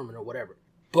probably, or Foreman, or whatever.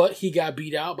 But he got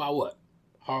beat out by what?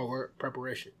 Hard work,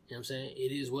 preparation. You know what I'm saying?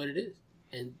 It is what it is.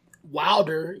 And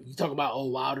Wilder, you talk about, oh,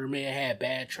 Wilder may have had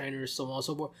bad trainers, so on and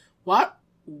so forth.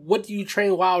 What do you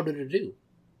train Wilder to do?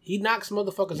 He knocks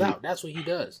motherfuckers out. That's what he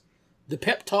does. The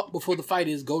pep talk before the fight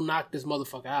is, go knock this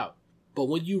motherfucker out. But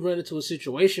when you run into a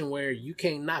situation where you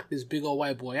can't knock this big old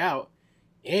white boy out,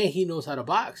 and he knows how to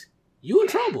box, you in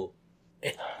trouble.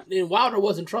 And Wilder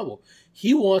was in trouble.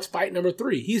 He wants fight number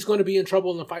 3. He's going to be in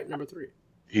trouble in fight number 3.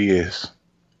 He is.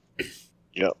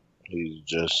 Yep.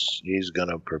 He's going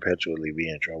to perpetually be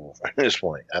in trouble from this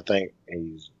point. I think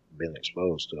he's been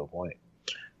exposed to a point.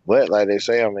 But like they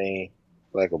say, I mean,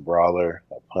 like a brawler,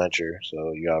 a puncher,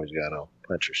 so you always got a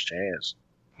puncher's chance.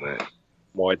 But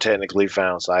more technically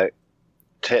sound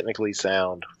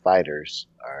fighters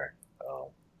are going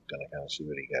to kind of see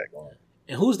what he got going.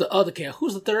 And who's the other cat?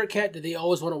 Who's the third cat that they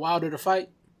always want a Wilder to fight?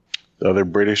 The other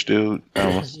British dude.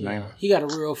 What's his name? He got a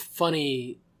real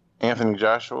funny... Anthony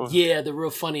Joshua? Yeah, the real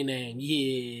funny name.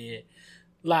 Yeah.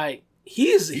 Like, he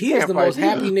is the most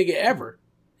happy nigga ever.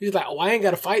 He's like, oh, I ain't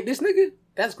got to fight this nigga?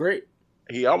 That's great.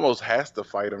 He almost has to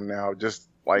fight him now, just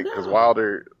like, because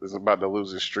Wilder is about to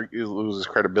lose his streak, lose his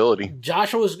credibility. If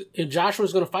Joshua's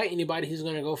going to fight anybody, he's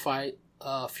going to go fight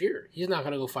Fury. He's not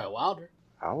going to go fight Wilder.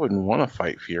 I wouldn't want to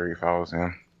fight Fury if I was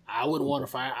him. I wouldn't want to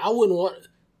fight.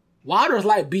 Wilder's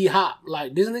like B-Hop.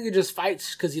 Like, this nigga just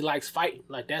fights because he likes fighting.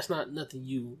 Like, that's not nothing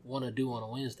you want to do on a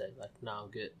Wednesday. Like, no, I'm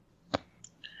good.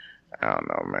 I don't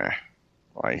know, man.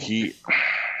 Like,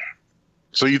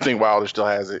 So you think Wilder still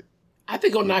has it? I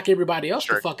think he'll knock everybody else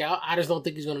the fuck out. I just don't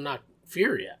think he's going to knock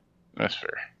Fury out. That's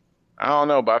fair. I don't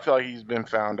know, but I feel like he's been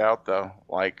found out, though.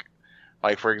 Like,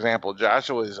 Like, for example,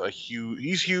 Joshua is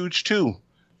he's huge too.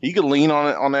 He could lean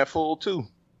on that fool too,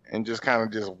 and just kind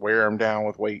of just wear him down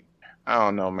with weight. I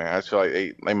don't know, man. I just feel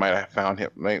like they might have found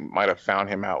him. They might have found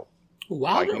him out.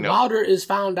 Wilder, like, Wilder is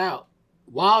found out.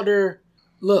 Wilder,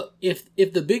 look, if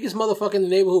the biggest motherfucker in the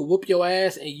neighborhood whoop your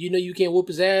ass and you know you can't whoop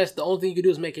his ass, the only thing you can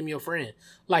do is make him your friend.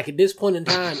 Like, at this point in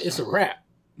time, it's a wrap.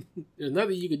 There's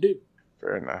nothing you can do.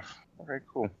 Fair enough. Okay,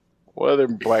 cool. What other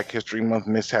Black History Month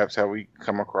mishaps have we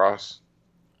come across?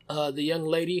 The young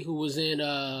lady who was in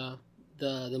the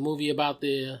movie about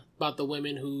the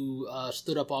women who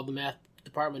stood up all the math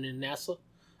department in NASA.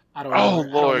 I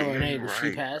don't know her name, but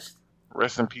she passed.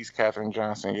 Rest in peace, Katherine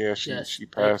Johnson. Yeah, she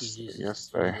passed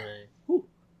yesterday.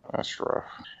 That's rough.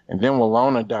 And then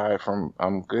Walona died from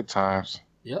Good Times.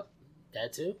 Yep,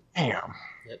 that too. Damn.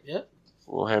 Yep.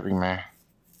 A little heavy, man.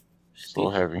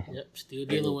 Still heavy. Yep, still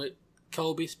dealing with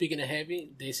Kobe. Speaking of heavy,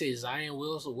 they say Zion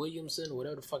Williamson,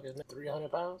 whatever the fuck is that,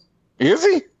 300 pounds? Is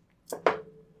he?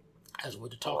 That's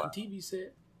what the Talking TV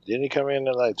said. Didn't he come in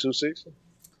at like 260?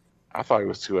 I thought he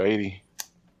was 280.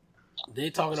 They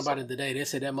talking about it today. They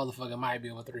said that motherfucker might be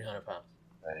over 300 pounds.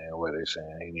 Man, what they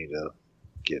saying? He need to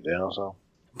get down some?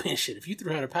 Man, shit, if you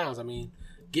 300 pounds, I mean,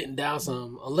 getting down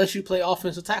some, unless you play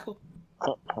offensive tackle.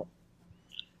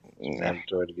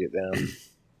 Mandatory to get down.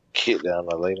 Get down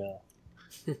or lay down.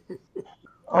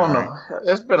 I don't know.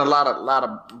 There's been a lot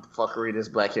of fuckery this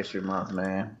Black History Month,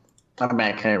 man. I mean,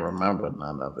 I can't remember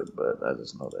none of it, but I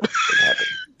just know that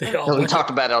it happened. We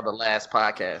talked about it on the last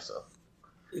podcast, so.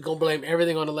 You're going to blame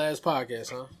everything on the last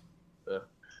podcast, huh? Yeah.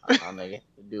 All nigga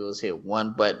you do is hit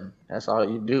one button. That's all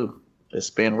you do. Just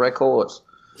spin records.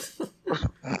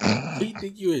 Who you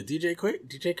think you is?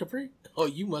 DJ Capri? Oh,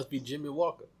 you must be Jimmy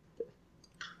Walker.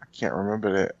 I can't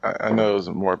remember that. I know it was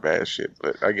more bad shit,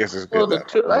 but I guess it's good. Well,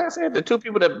 like I said, the two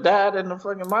people that died in the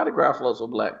fucking Mardi Gras floats were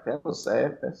black. That was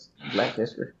sad. That's Black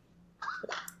history.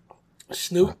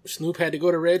 Snoop had to go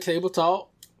to Red Table Talk.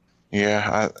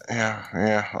 Yeah.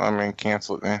 I mean,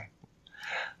 cancel it, man.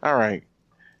 All right.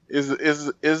 Is the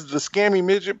scammy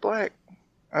midget black?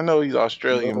 I know he's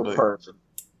Australian, but person.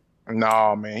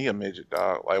 No, man, he a midget,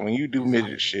 dog. Like when you do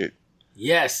midget shit.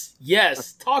 Yes.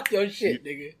 Talk your shit,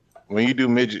 nigga. When you do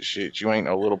midget shit, you ain't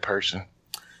a little person.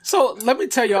 So let me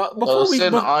tell y'all before we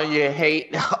send all your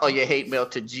hate mail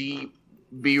to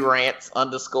GBRants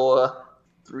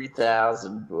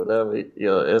 _3000 whatever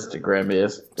your Instagram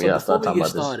is. So before we get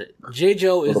started,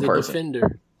 J-Joe is the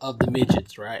defender of the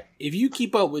midgets, right? If you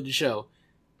keep up with the show,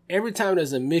 every time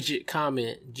there's a midget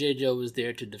comment, J-Joe is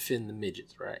there to defend the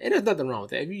midgets, right? And there's nothing wrong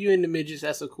with that. If you're into midgets,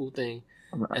 that's a cool thing.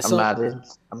 I'm not in.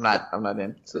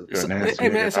 Hey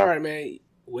man, it's all right, man.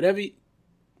 Whatever.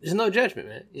 There's no judgment,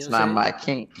 man. You know it's not my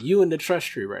kink. You in the trust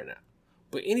tree right now.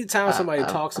 But anytime somebody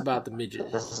talks about the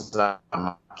midget, this is not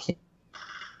my kink.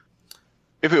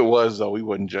 If it was though, we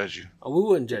wouldn't judge you. Oh, we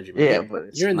wouldn't judge you. Man. Yeah,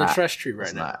 but you're in the trust tree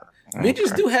right now.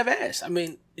 Midgets do have ass. I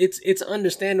mean, it's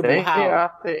understandable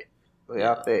how. They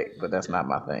are thick, but that's not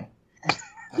my thing.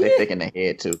 They thick in the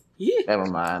head too. Yeah. Never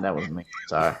mind. That was me.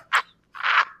 Sorry.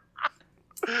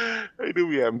 They do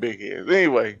be having big heads.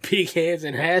 Anyway. Big heads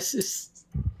and asses.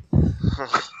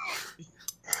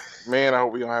 Man, I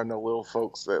hope we don't have no little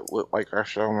folks that look like our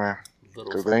show, man.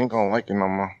 Because they ain't going to like it no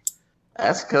more.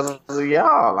 That's because of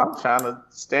y'all. I'm trying to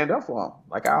stand up for them,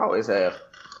 like I always have.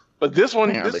 But this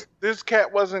one, this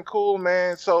cat wasn't cool,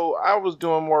 man. So I was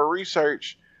doing more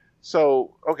research.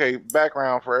 So, okay,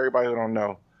 background for everybody who don't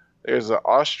know. There's an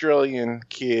Australian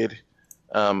kid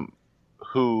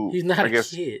who... He's not a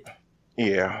kid.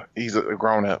 Yeah, he's a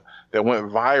grown-up that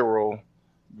went viral.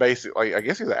 Basically, I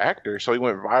guess he's an actor, so he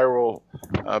went viral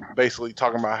basically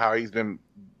talking about how he's been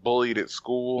bullied at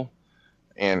school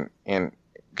and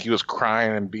he was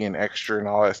crying and being extra and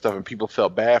all that stuff, and people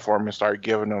felt bad for him and started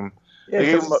giving him...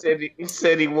 Yeah, he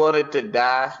said he wanted to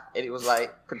die, and he was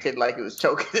like, pretend like he was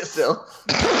choking himself.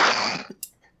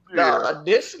 No,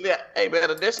 initially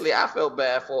I felt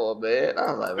bad for him, man.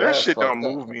 I was like, that shit don't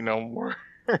move me no more.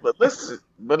 But listen,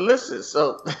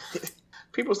 so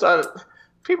people started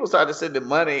sending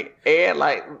money, and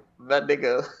like that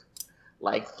nigga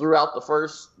like threw out the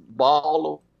first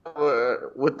ball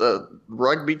with the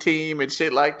rugby team and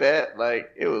shit like that.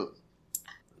 Like it was.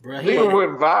 Bro, he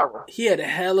went viral. He had a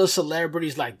hella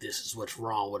celebrities like, this is what's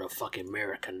wrong with a fucking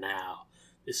America now.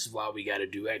 This is why we got to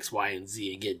do X, Y, and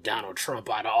Z and get Donald Trump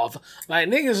out of office. Like,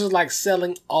 niggas was like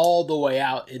selling all the way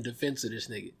out in defense of this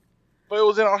nigga. But it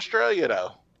was in Australia,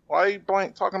 though. Why are you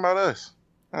talking about us?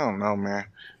 I don't know, man.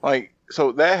 Like,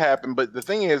 so that happened. But the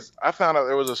thing is, I found out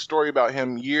there was a story about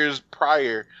him years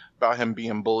prior about him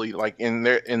being bullied, like in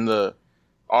the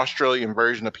Australian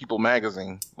version of People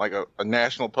magazine, like a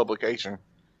national publication.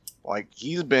 Like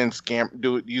he's been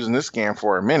using this scam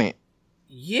for a minute.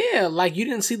 Yeah, like you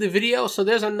didn't see the video. So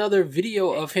there's another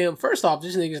video of him. First off,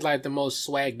 this nigga's like the most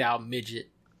swagged out midget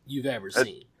you've ever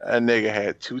seen. A nigga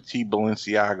had 2T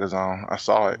Balenciagas on. I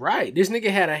saw it. Right. This nigga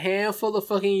had a handful of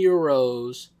fucking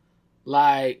euros.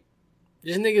 Like,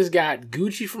 this nigga's got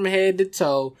Gucci from head to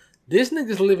toe. This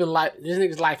nigga's living life. This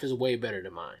nigga's life is way better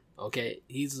than mine. Okay,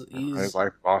 his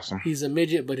life awesome. He's a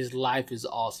midget, but his life is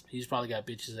awesome. He's probably got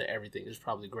bitches and everything. It's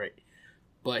probably great.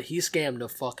 But he scammed the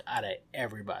fuck out of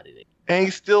everybody. And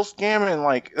he's still scamming.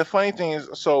 Like, the funny thing is,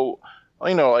 so,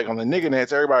 you know, like on the nigga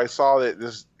nets, everybody saw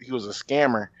that he was a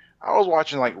scammer. I was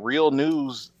watching like real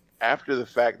news after the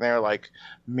fact, and they were like,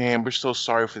 man, we're so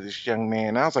sorry for this young man.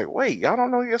 And I was like, wait, y'all don't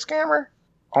know he's a scammer?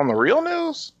 On the real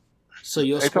news? So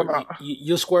you'll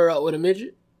square up with a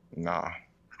midget? Nah.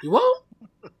 You won't?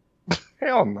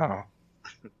 Hell no.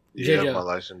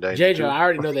 JJ, I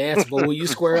already know the answer, but will you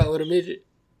square up with a midget?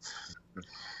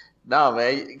 No,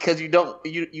 man, because you don't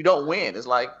win. It's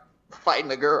like fighting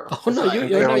a girl. Oh no,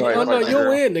 you'll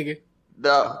win, nigga.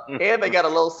 And they got a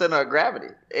low center of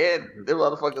gravity, and them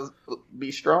motherfuckers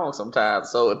be strong sometimes.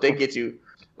 So if they get you,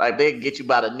 like they get you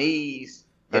by the knees,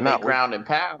 and they ground and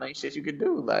pound, ain't shit you can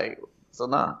do. Like, so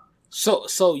nah.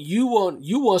 So you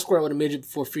won't square with a midget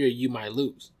for fear you might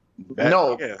lose.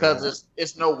 No, because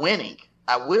it's no winning.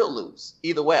 I will lose.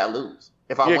 Either way, I lose.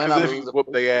 If I win, I lose. If you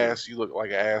whoop their ass, you look like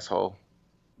an asshole.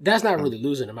 That's not really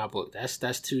losing in my book.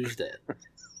 That's Tuesday.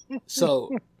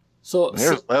 So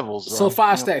there's levels. So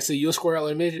 5 stacks. So you'll square out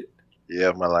with a midget?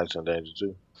 Yeah, my life's in danger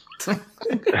too.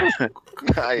 Yeah,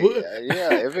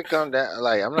 if it comes down,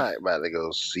 like I'm not about to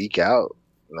go seek out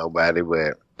nobody,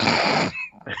 but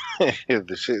if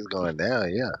the shit's going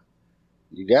down, yeah,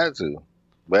 you got to.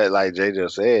 But like Jay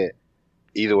just said,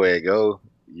 either way it go,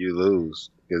 you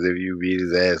lose. Because if you beat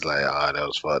his ass, like, oh, that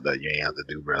was fucked up, you ain't have to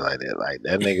do bro like that. Like,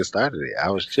 that nigga started it. I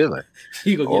was chilling.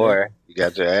 You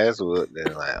got your ass whooped,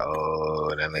 then like, oh,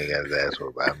 that nigga got his ass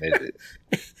whooped by a midget.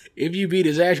 If you beat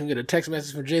his ass, you get a text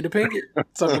message from Jada Pinkett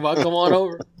talking about come on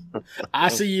over. I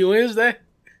see you Wednesday.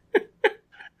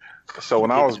 So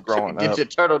when I was growing up, get your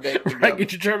turtleneck. Right,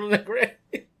 get your turtleneck ready.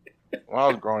 When I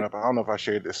was growing up, I don't know if I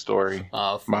shared this story.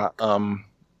 My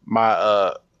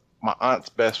aunt's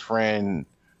best friend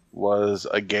was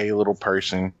a gay little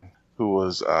person who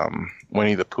was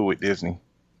Winnie the Pooh at Disney.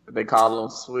 They call him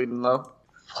Sweet and Low.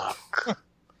 Fuck.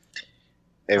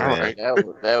 Hey, man. That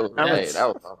was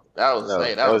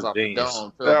off the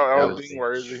dome. That was being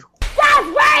worthy.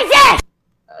 That's crazy!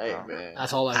 Hey, man.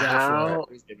 That's all I got for it.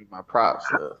 Please give me my props.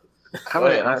 How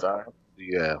many aunts do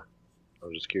you have?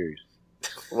 I'm just curious.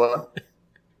 What?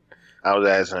 I was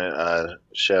asking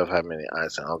Chef how many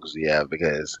aunts and uncles you have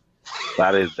because a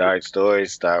lot of his dark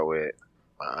stories start with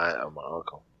my aunt or my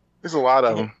uncle. There's a lot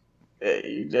of them. Yeah,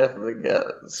 you definitely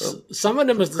got some of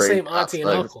them is the same auntie and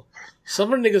uncle.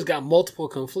 Some of the niggas got multiple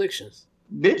conflictions.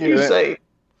 Did you say?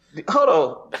 Hold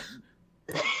on.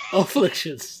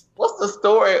 Afflictions. What's the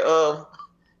story of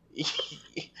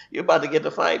you about to get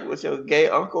the fight with your gay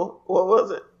uncle? What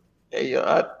was it? And your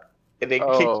aunt, and they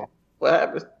kicked you. What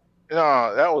happened?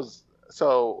 No, that was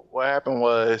so. What happened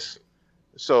was,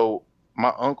 so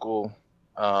my uncle,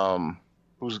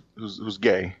 who's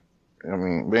gay. I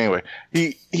mean, but anyway,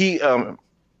 he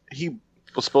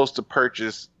was supposed to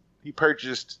purchase. He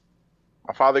purchased.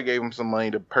 My father gave him some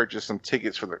money to purchase some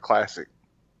tickets for the classic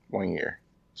one year.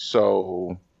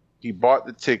 So he bought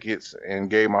the tickets and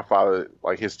gave my father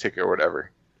like his ticket or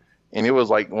whatever. And it was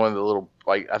like one of the little,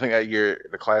 like, I think that year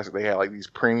the classic they had like these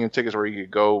premium tickets where you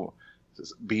could go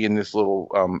be in this little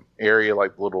area,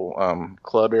 like little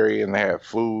club area, and they have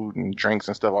food and drinks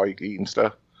and stuff, all you could eat and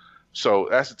stuff. So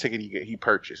that's the ticket he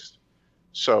purchased.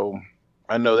 So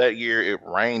I know that year it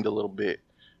rained a little bit,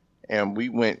 and we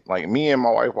went, like, me and my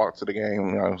wife walked to the game.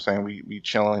 You know what I'm saying? We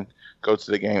chilling, go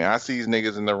to the game. And I see these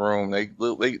niggas in the room.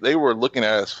 They were looking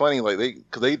at us funny, like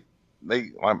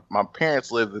my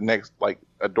parents lived the next, like,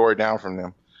 a door down from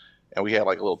them, and we had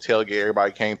like a little tailgate.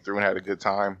 Everybody came through and had a good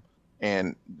time.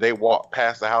 And they walked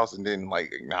past the house and didn't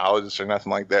like acknowledge us or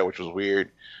nothing like that, which was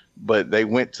weird. But they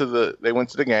went to the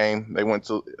game. It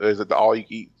was at the all you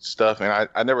eat stuff, and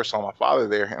I never saw my father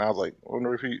there. And I was like, I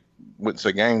wonder if he went to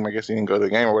the game. I guess he didn't go to the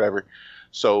game or whatever.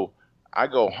 So I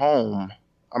go home.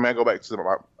 I mean, I go back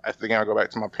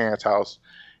to my parents' house,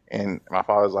 and my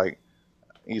father's like,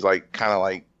 he's like kind of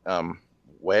like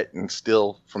wet and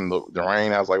still from the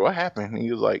rain. I was like, what happened? And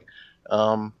he was like,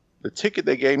 the ticket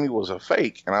they gave me was a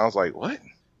fake. And I was like, what?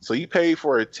 So you paid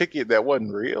for a ticket that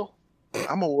wasn't real?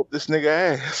 I'm going to whoop this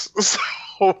nigga ass.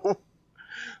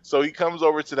 So he comes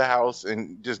over to the house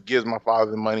and just gives my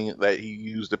father the money that he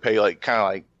used to pay, like,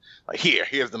 kind of like,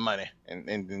 here's the money, and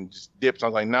then just dips. I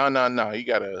was like, no, you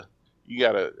gotta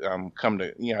come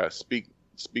to, you gotta speak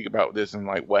about this and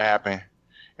like what happened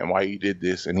and why you did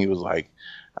this. And he was like,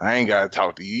 I ain't gotta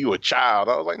talk to you. You a child.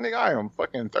 I was like, nigga, I am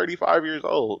fucking 35 years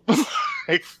old. I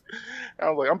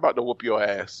was like, I'm about to whoop your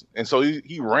ass. And so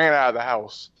he ran out of the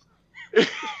house.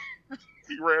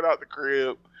 He ran out the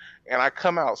crib, and I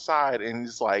come outside, and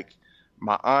it's like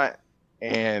my aunt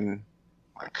and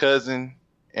my cousin,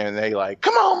 and they like,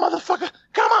 come on, motherfucker,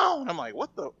 come on. I'm like,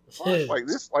 what the fuck? Like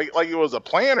this, like it was a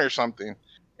plan or something.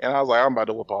 And I was like, I'm about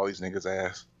to whoop all these niggas'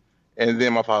 ass. And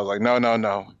then my father was like,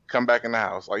 no, come back in the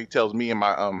house. Like he tells me and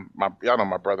my y'all know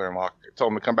my brother-in-law,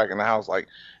 told him to come back in the house. Like,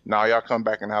 nah, y'all come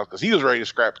back in the house, because he was ready to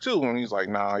scrap too. And he's like,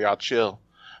 nah, y'all chill.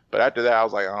 But after that, I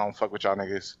was like, I don't fuck with y'all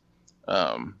niggas.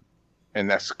 And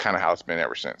that's kind of how it's been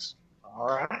ever since. All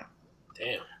right.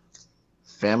 Damn.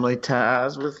 Family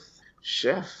ties with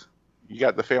Chef. You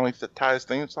got the family ties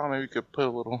theme song? Maybe you could put a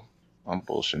little. I'm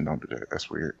bullshitting. Don't do that. That's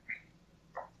weird.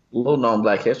 Little known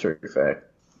Black History fact.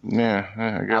 Yeah,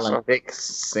 I guess Alan so. Thicke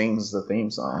sings the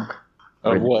theme song.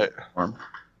 Of what?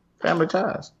 Family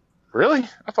Ties. Really?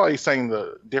 I thought he sang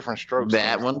the Different Strokes.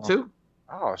 That one too.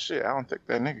 Oh shit! I don't think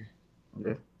that nigga.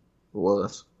 Yeah,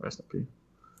 was. Rest in peace.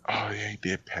 Oh yeah, he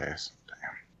did pass.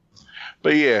 Damn.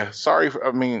 But yeah, sorry.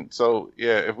 So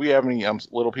yeah, if we have any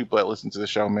little people that listen to the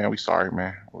show, man, we sorry,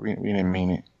 man. We didn't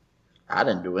mean it. I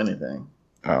didn't do anything.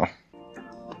 Oh.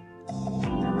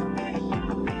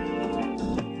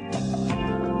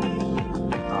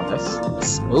 Oh, that's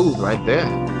smooth right there.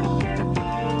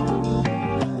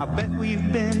 I bet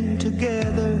we've been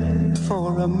together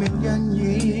for a million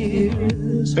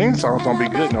years. Theme songs don't be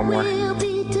good no more. We'll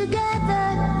be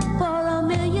together for a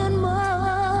million more.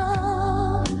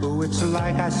 Oh, it's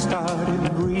like I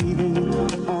started breathing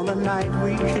on the night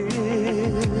we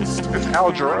kissed. It's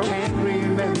Al Jarreau. Can't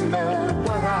remember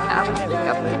what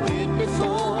I did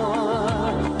before.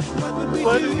 What would we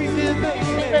do,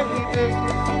 baby,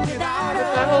 without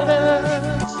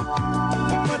us?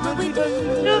 What would we do, baby,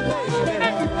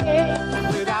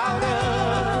 without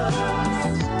us?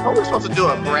 Are we supposed to do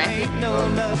a bracket? Ain't no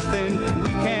nothing we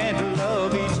can't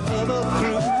love each other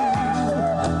through.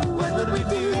 What would we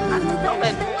do? I don't know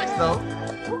that voice though.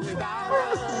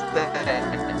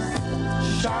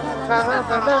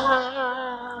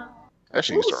 That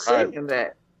shit used Who's to ride. singing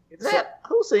that? Is that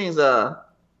who sings?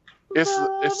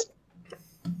 It's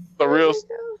the real.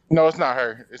 No, it's not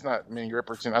her. It's not Minnie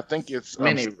Riperton. I think it's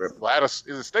Minnie Riperton. Gladys.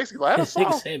 Is it Stacey Gladys?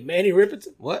 Nigga said Manny Riperton.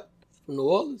 What? From New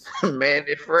Orleans?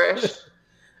 Mandy Fresh.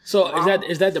 So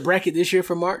is that the bracket this year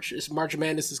for March? It's March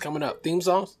Madness is coming up. Theme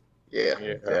songs? Yeah,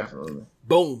 Yeah. definitely.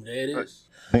 Boom, there it is.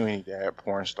 I think we need to add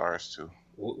porn stars too.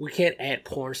 We can't add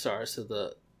porn stars to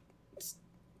the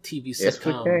TV Yes,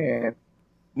 we sitcom. can.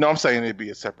 No, I'm saying it'd be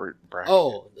a separate bracket.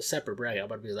 Oh, the separate bracket. I'm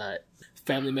about to be like,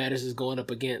 Family Matters is going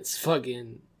up against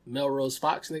fucking Melrose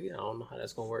Fox, nigga. I don't know how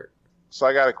that's gonna work. So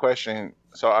I got a question.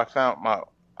 So I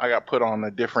got put on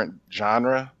a different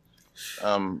genre. Because I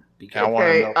want to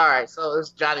Okay, know. all right. So it's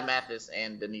Johnny Mathis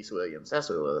and Denise Williams. That's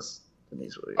who it was.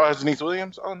 Denise Williams. Oh, it's Denise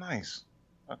Williams. Oh, nice.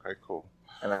 Okay, cool.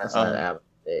 And that's not Alan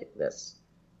Thicke. That's.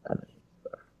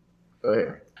 Go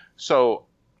ahead. So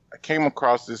I came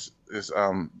across this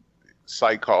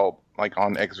site called, like,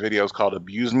 on X videos called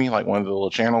Abuse Me, like one of the little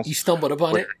channels. you stumbled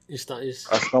upon Where-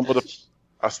 it.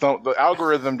 I stumbled. The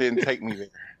algorithm didn't take me there.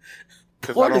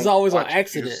 'Cause I Porn is don't always on watch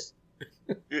accident.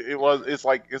 abuse. It's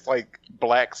like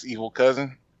Black's evil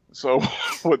cousin. So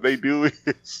what they do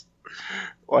is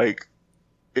like,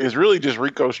 it's really just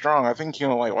Rico Strong. I think he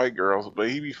don't like white girls, but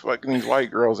he be fucking these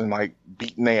white girls and like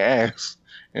beating their ass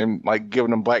and like giving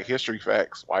them Black history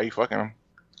facts. Why he fucking them?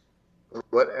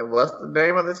 What's the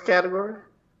name of this category?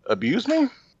 Abuse Me?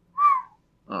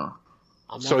 Oh.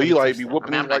 I'm not So he gonna like touch be that.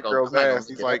 whooping I'm these not white gonna- girls' I'm not gonna ass.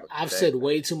 He's get like, up. I've said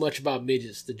way too much about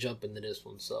midgets to jump into this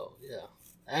one, so yeah.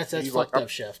 That's He's fucked like, up,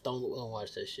 Chef. Don't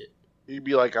watch that shit. he'd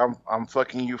be like, I'm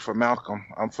fucking you for Malcolm.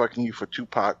 I'm fucking you for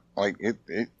Tupac. Like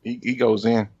he goes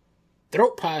in.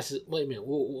 Throat pies. Wait a minute.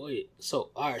 Wait.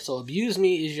 So all right. So Abuse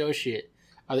Me is your shit.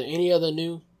 Are there any other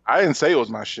new? I didn't say it was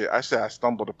my shit. I said I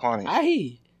stumbled upon it. I hear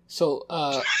you. So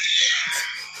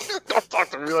Don't talk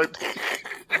to me like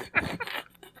that.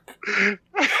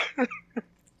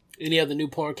 any other new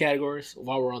porn categories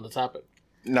while we're on the topic?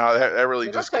 No, that really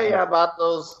Did I just tell you about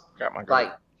those got my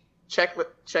like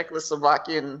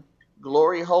Czechoslovakian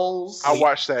glory holes? I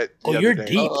watched that. Oh, the you're other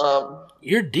day. deep.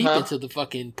 You're deep Huh? into the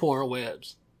fucking porn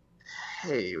webs.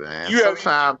 Hey man, You have-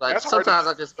 sometimes that's hard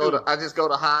I to just do. go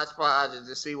to Hodgepodge and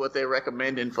just see what they're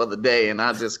recommending for the day, and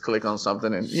I just click on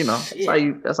something, and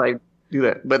that's how you do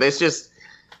that. But it's just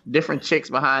different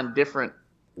chicks behind different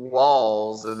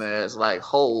walls and there's like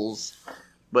holes,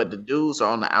 but the dudes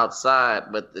are on the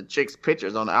outside, but the chick's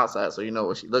picture's on the outside, so you know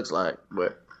what she looks like.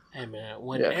 But hey man,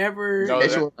 whenever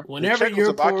whenever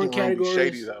your porn category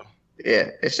shady though.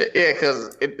 Yeah,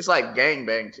 because it's like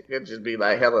gangbang. It'd just be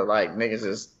like hella like niggas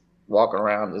just walking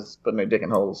around just putting their dick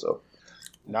in holes. So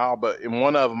no, but in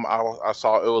one of them I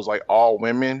saw it was like all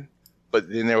women,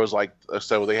 but then there was like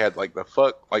so they had like the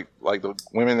fuck like the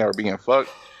women that were being fucked,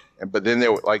 but then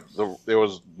there were like there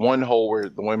was one hole where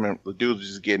the dudes was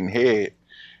just getting head,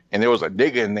 and there was a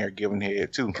nigga in there giving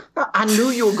head too. I knew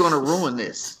you were gonna ruin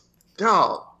this,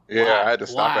 dog. Yeah, wow. I had to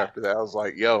stop after that. I was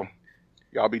like, yo.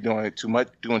 Y'all be doing too much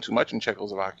in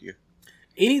Czechoslovakia.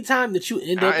 Anytime that you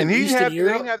end up in Eastern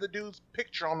Europe, they didn't have the dude's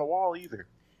picture on the wall either.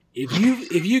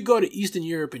 If you go to Eastern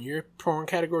Europe in your porn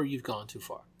category, you've gone too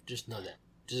far. Just know that.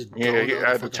 I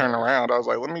had to turn around. I was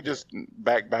like, let me just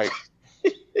back. Fuck.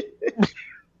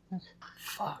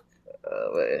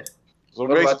 Man. So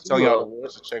basically, telling y'all to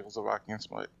watch the Czechoslovakian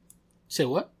smut. Say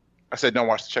what? I said don't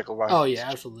watch the Czechoslovakian. Oh yeah,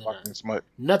 absolutely not. Smut.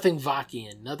 Nothing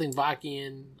Vakian,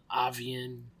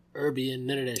 Avian. Urbian,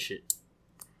 none of that shit.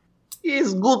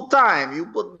 It's good time. You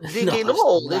put dick in the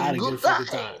hole. It's good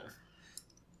time.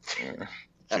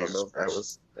 I don't know if that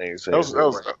was. That was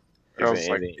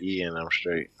like Ian. I'm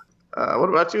straight. What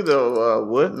about you though?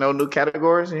 Wood? No new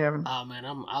categories you haven't? Oh man,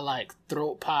 I like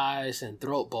throat pies and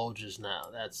throat bulges now.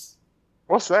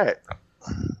 What's that?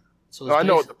 So I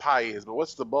know what the pie is, but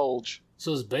what's the bulge?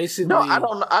 So it's basically no. I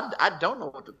don't know. I don't know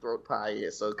what the throat pie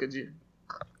is. So could you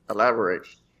elaborate?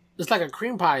 It's like a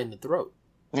cream pie in the throat.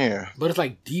 Yeah. But it's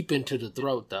like deep into the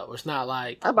throat, though. It's not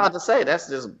like... I'm about to say, that's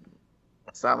just...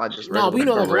 Sound like just regular. No,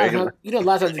 but you know, a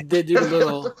lot of times they do the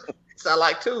little... Sound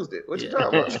like Tuesday. What you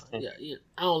talking about? Yeah,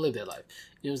 I don't live that life.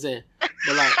 You know what I'm saying?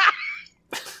 But like...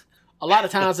 a lot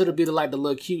of times it'll be the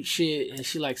little cute shit, and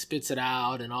she like spits it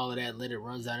out and all of that, and let it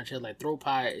runs down her chest. Like, throat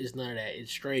pie is none of that. It's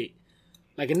straight.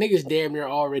 Like, a nigga's damn near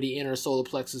already in her solar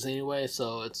plexus anyway,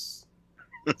 so it's...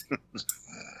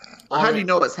 How do you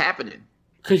know what's happening?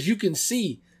 Because you can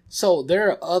see. So there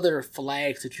are other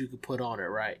flags that you could put on it,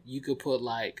 right? You could put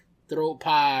like throat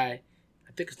pie.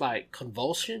 I think it's like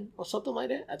convulsion or something like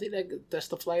that. I think that's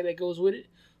the flag that goes with it.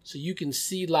 So you can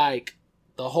see like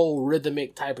the whole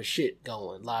rhythmic type of shit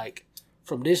going. Like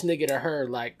from this nigga to her,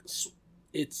 like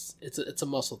it's a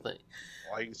muscle thing.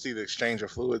 Well, you can see the exchange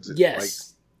of fluids.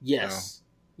 Yes. Yes.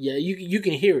 You know. Yeah, you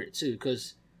can hear it too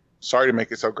because. Sorry to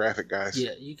make it so graphic, guys.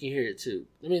 Yeah, you can hear it too.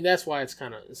 I mean, that's why it's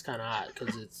kind of odd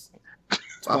because it's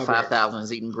about 5,000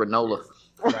 is eating granola.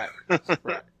 Right.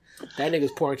 That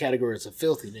nigga's porn category is a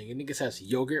filthy nigga. Niggas has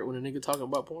yogurt when a nigga talking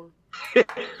about porn.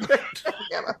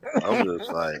 I'm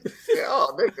just like,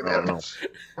 oh, nigga, that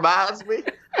reminds me.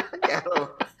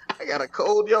 I got a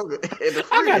cold yogurt in the fridge.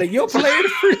 I got a yogurt play in the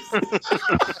fridge.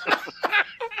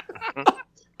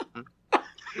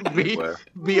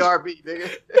 BRB, nigga.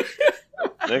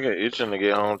 Nigga itching to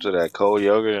get home to that cold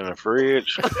yogurt in the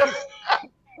fridge.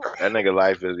 That nigga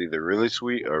life is either really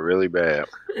sweet or really bad.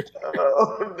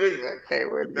 Oh, nigga, I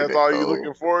can't wait. That's all you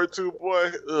looking forward to,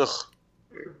 boy? Ugh.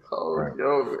 Cold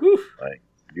yogurt. Like,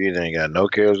 you either ain't got no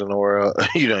cares in the world,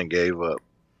 you done gave up.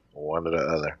 One or the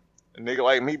other. A nigga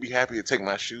like me be happy to take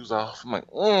my shoes off. I'm like,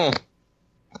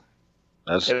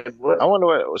 I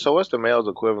wonder what's the male's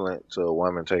equivalent to a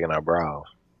woman taking her bra off?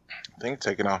 I think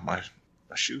taking off my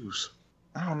shoes.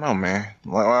 I don't know, man.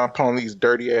 Like, when I put on these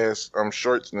dirty ass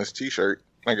shorts and this t-shirt,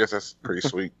 I guess that's pretty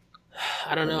sweet.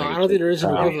 I don't know. I don't think there is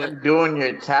an equivalent. Doing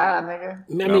your tie, nigga.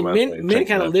 I mean, men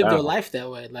kind of live their life that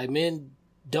way. Like, men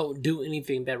don't do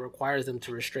anything that requires them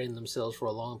to restrain themselves for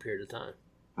a long period of time.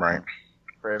 Right.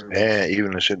 And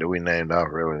even the shit that we named off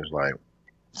really is like...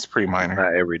 It's pretty minor.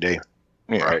 Not every day.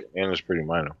 Yeah. Right? And it's pretty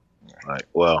minor. Like,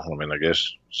 well, I mean, I guess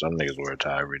some niggas wear a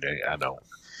tie every day. I don't.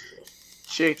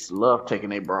 Chicks love taking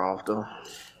their bra off, though.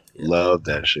 Love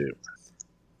that shit.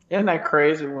 Isn't that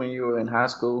crazy when you were in high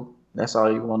school? That's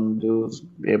all you wanted to do is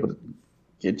be able to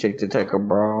get chick to take her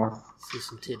bra off. See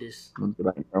some titties.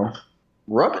 Like,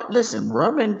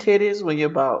 rubbing titties when you're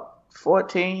about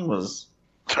 14 was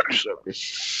the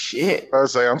shit. I would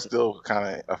say I'm still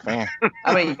kind of a fan.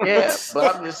 I mean, yeah,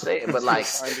 but I'm just saying, but like,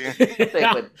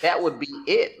 but that would be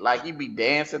it. Like, you'd be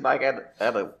dancing like at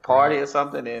a party or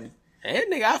something, and hey,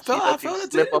 nigga, I felt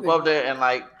it. Slip up there and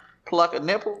like pluck a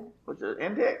nipple with your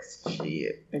index.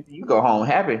 Shit, you go home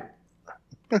happy.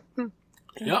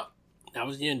 Yep, that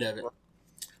was the end of it.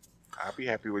 I'd be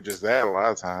happy with just that a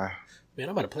lot of time. Man,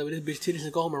 I'm about to play with this bitch titties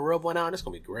and go home and rub one out. That's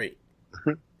gonna be great.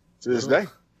 To this day.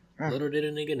 Little did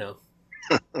a nigga know.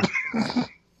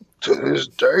 To this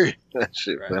day. That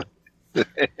shit, right. man.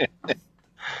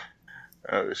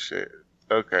 Oh, shit.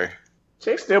 Okay.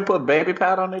 Chicks still put baby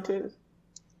powder on their titties?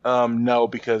 No,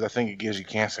 because I think it gives you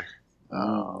cancer.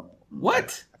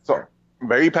 What? So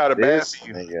baby powder bad for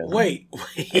you. Wait.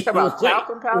 You talking about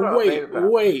talcum powder or baby powder?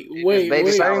 Wait.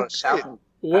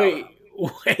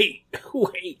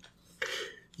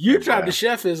 You tried to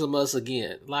chefism us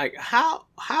again. Like, how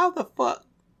the fuck?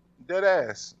 Dead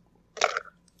ass.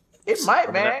 It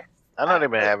might, man. I know they've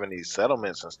been having these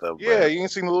settlements and stuff. Yeah, you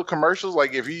ain't seen the little commercials?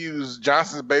 Like, if you use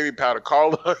Johnson's baby powder,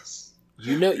 call us.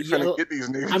 You know, trying to get these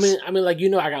niggas. I mean, like, you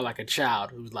know, I got like a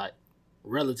child who's like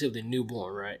relatively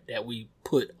newborn, right? That we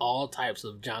put all types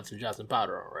of Johnson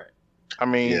powder on, right? I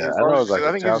mean, yeah, I know. Like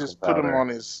I think you just put them on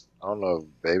his. I don't know if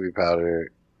baby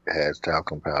powder has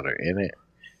talcum powder in it.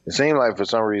 It seemed like for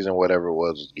some reason whatever it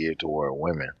was geared toward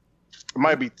women. It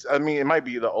might be. I mean, it might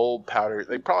be the old powder.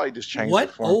 They probably just changed.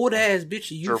 What old ass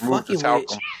bitch are you fucking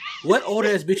with? What old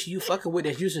ass bitch are you fucking with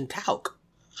that's using talc?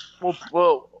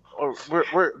 Well,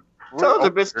 we're told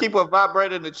the bitch keep a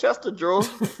vibrator in the chest of drawers.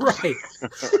 Right.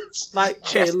 Like,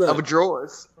 chest of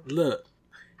drawers. Look,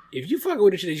 if you fucking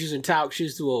with a shit that's using talc,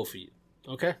 she's too old for you.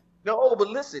 Okay? No, but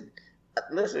listen.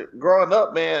 Growing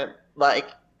up, man, like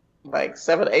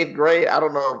 7th, 8th grade, I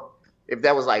don't know if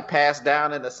that was like passed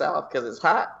down in the South because it's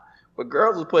hot, but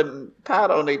girls was putting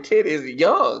powder on their titties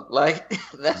young. Like,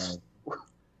 that's...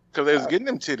 Because they was getting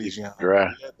them titties young.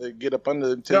 Right. You had to get up under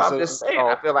them titties. No, I'm just saying,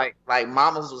 I feel like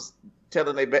mamas was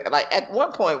telling they like at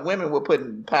one point women were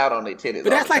putting powder on their titties.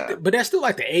 But that's still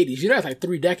like the 80s. You know, that's like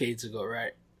 3 decades ago,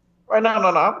 right? Right,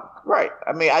 no. Right.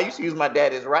 I mean, I used to use my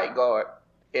daddy's right guard,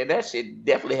 and that shit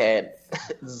definitely had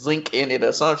zinc in it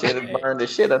or some shit. It burned the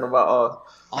shit under my arm.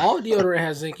 All deodorant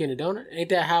has zinc in it, don't it? Ain't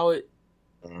that how it?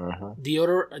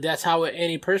 Deodorant. That's how it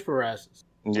antiperspirizes.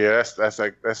 Yeah,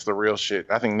 that's the real shit.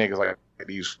 I think niggas like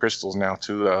to use crystals now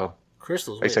too, though.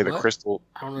 Crystals. They say the crystal.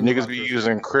 Niggas be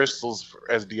using crystals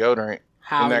as deodorant.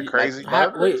 Isn't that crazy? How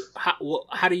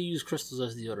do you use crystals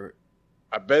as deodorant?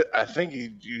 I think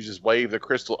you just wave the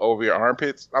crystal over your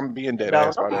armpits. I'm being dead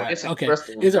ass by that. Okay,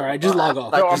 it's all right. Just log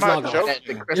off. No, I'm not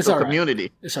joking. The crystal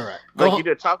community. It's all right. Like you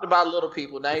just talked about little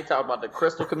people. Now you talking about the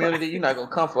crystal community. You're not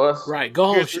gonna come for us, right?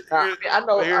 Go home.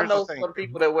 I know some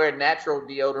people that wear natural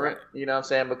deodorant. You know what I'm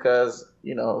saying? Because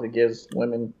it gives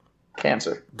women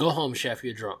cancer. Go home, chef.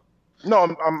 You're drunk.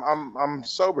 No, I'm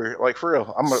sober. Like for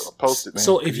real. I'm gonna post it. Man,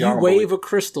 so if you wave a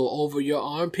crystal over your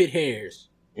armpit hairs,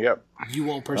 yep, you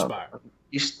won't perspire.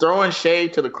 You're throwing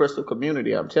shade to the crystal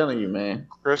community. I'm telling you, man.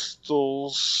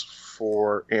 Crystals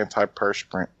for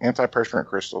antiperspirant. Antiperspirant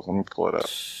crystals. Let me pull it up.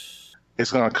 It's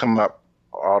gonna come up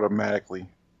automatically.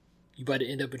 You about to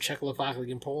end up in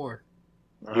Czechoslovakian porn.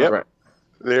 Yep. Right.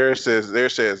 There it says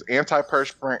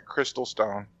antiperspirant crystal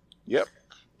stone. Yep.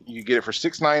 You get it for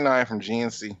 $6.99 from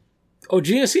GNC. Oh,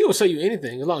 GNC will sell you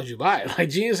anything as long as you buy it. Like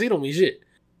GNC don't mean shit.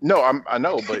 No, I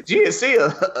know, but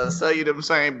GNC will sell you them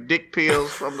same dick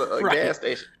pills from the gas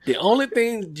station. The only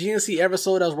thing GNC ever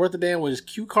sold that was worth a damn was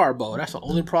Q Carbo. That's the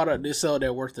only product they sell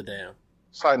that worth a damn.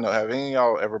 Side note: have any of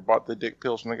y'all ever bought the dick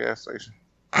pills from the gas station?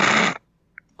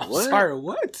 Sorry,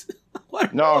 what?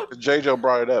 What? No, J. Joe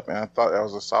brought it up, and I thought that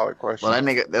was a solid question. Well, that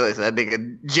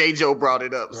nigga J. Joe brought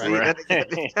it up. Right.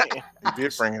 He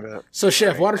did bring it up. So,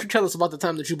 Chef, why don't you tell us about the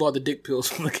time that you bought the dick pills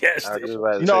from the gas station?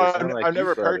 I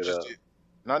never purchased it.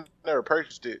 I never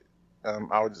purchased it.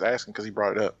 I was just asking because he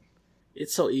brought it up.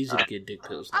 It's so easy to get dick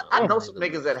pills now. I know some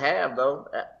niggas that have, though.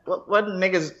 Wasn't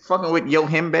niggas fucking with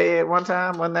Yohimbe at one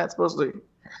time? Wasn't that supposed to?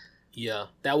 Yeah,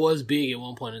 that was big at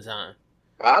one point in time.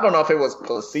 I don't know if it was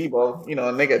placebo. A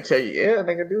nigga tell you, yeah,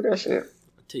 nigga do that shit.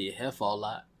 Till your hair fall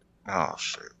out. Oh,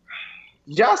 shit.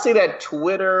 Did y'all see that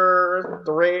Twitter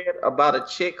thread about a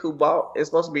chick who bought, it's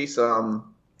supposed to be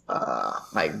some,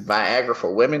 like Viagra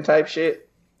for women type shit?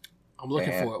 I'm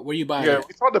looking for it. Where you buying it? Yeah,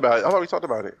 we talked about it. I thought we talked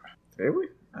about it. Did we?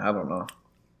 I don't know.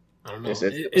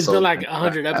 It's been like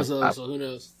 100 episodes, so who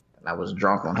knows? I was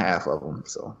drunk on half of them,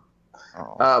 so.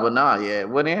 But no, yeah, it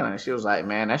went in and she was like,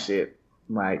 man, that shit,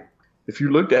 like, if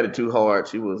you looked at it too hard,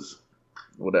 she was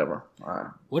whatever.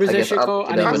 What is that shit called?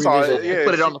 I saw it. Yeah,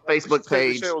 put it on the Facebook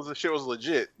page. The shit was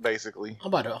legit, basically. I'm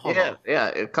about to hold on. Yeah,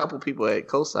 a couple people had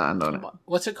co-signed on it.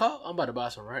 What's it called? I'm about to buy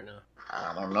some right now.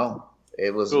 I don't know.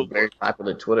 It was a very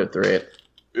popular Twitter thread.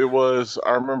 It was.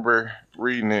 I remember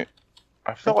reading it.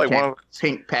 I felt like one of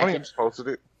pink package posted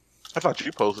it. I thought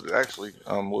you posted it actually.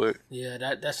 Would. Yeah,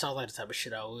 that sounds like the type of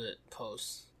shit I would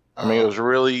post. I mean, it was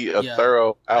really a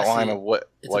thorough outline of what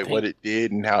it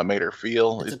did and how it made her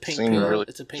feel. It's a pink pill. Really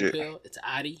it's a pink pill. It's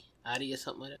Adi or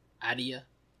something like that.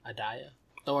 Adaya.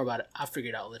 Don't worry about it. I'll figure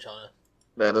it out. I'll let y'all know.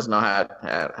 Let us know how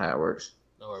it works.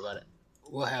 Don't worry about it.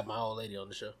 We'll have my old lady on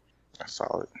the show. That's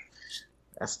solid.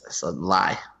 That's a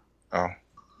lie. Oh.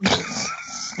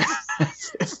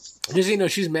 Just you know,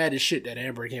 she's mad as shit that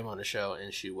Amber came on the show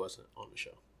and she wasn't on the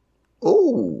show.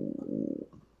 Ooh.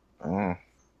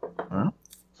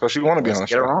 So she want to be on the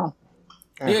show. Wrong.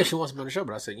 Yeah, she wants to be on the show,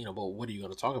 but I said, but what are you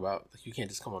going to talk about? Like, you can't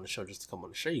just come on the show just to come on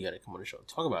the show. You got to come on the show and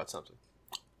talk about something.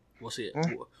 We'll see it.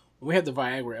 When we have the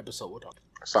Viagra episode, we'll talk.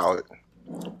 Solid.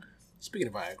 Speaking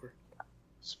of Viagra,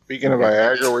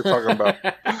 we're talking about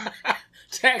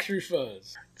tax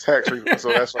refunds. Tax refund.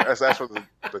 So that's where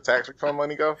the tax refund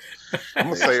money go. I'm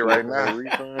gonna say it right now.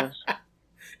 Refunds.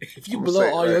 If you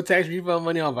blow all your tax refund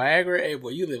money on Viagra, hey boy,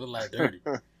 you living like dirty.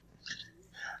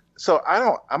 So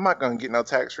I'm not gonna get no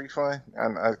tax refund,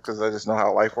 because I just know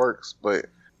how life works. But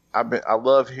I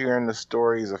love hearing the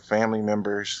stories of family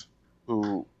members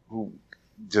who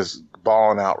just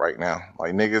balling out right now.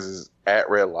 Like niggas is at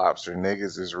Red Lobster.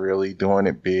 Niggas is really doing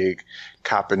it big,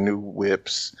 copping new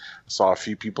whips. I saw a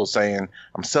few people saying,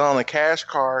 I'm selling a cash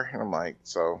car. And I'm like,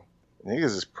 so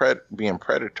niggas is being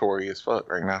predatory as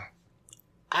fuck right now.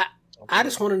 I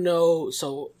just want to know,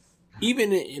 so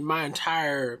even in my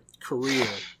entire career,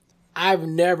 I've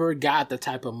never got the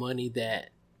type of money that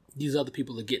these other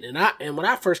people are getting. And when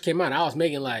I first came out, I was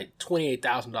making like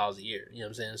 $28,000 a year. You know what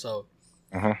I'm saying? So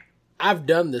I've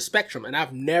done the spectrum, and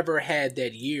I've never had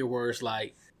that year where it's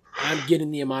like I'm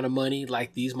getting the amount of money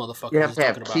like these motherfuckers. You have to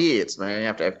have kids, man. You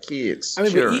have to have kids. I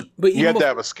mean, sure. but you have to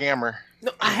have a scammer.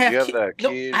 No, I have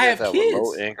kids. I have kids.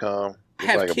 Low income. I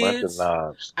have like kids. A bunch of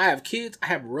knobs. I have kids. I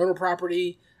have rental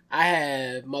property. I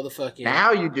have motherfucking.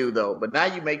 Now you do though, but now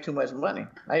you make too much money.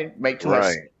 Now you make too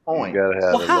much coin.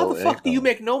 Well, how the fuck do you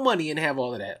make no money and have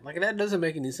all of that? Like that doesn't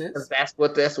make any sense. That's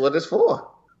what it's for.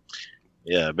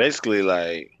 Yeah, basically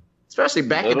like. Especially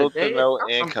back in the day.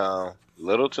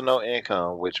 Little to no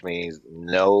income, which means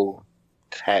no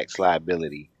tax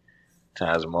liability,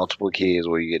 times multiple kids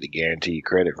where you get the guaranteed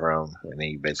credit from, and then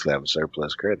you basically have a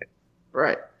surplus credit.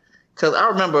 Right. Because I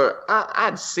remember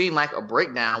I'd seen like a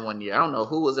breakdown one year. I don't know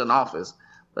who was in office,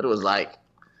 but it was like,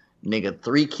 nigga,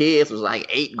 3 kids was like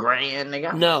 $8 grand.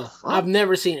 Nigga, no, I've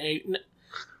never seen 8.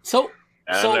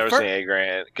 I've never seen $8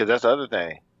 grand, because that's the other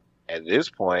thing. At this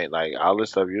point, like all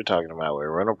this stuff you're talking about with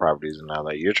rental properties and all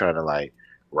that, you're trying to like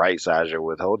right size your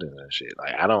withholdings and shit.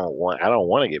 Like I don't want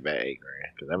to get back $8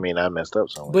 grand, because I mean I messed up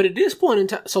somewhere. But at this point in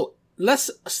time, so let's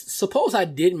suppose I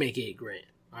did make $8 grand.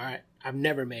 All right, I've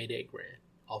never made $8 grand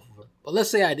off of it, but let's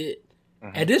say I did.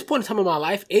 At this point in time in my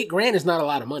life, $8 grand is not a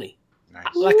lot of money. Nice.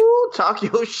 Like, ooh, talk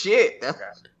your shit.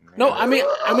 No, I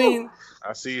mean.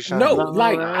 I see you. No,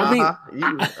 like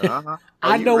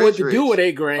I know what to do with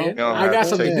 $8 grand. I got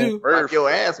something to do. Fuck your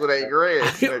ass with $8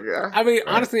 grand. I mean,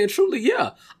 honestly and truly,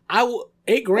 yeah.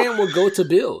 $8 grand will go to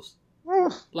bills.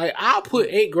 Like I'll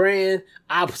put $8 grand.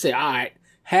 I'll say, all right,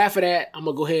 half of that I'm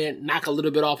gonna go ahead and knock a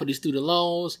little bit off of these student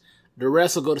loans. The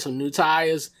rest will go to some new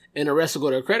tires, and the rest will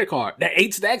go to a credit card. That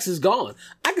 8 stacks is gone.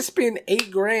 I can spend $8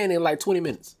 grand in like 20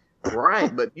 minutes.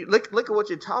 Right, but look at what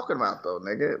you're talking about, though,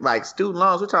 nigga. Like student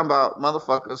loans, we're talking about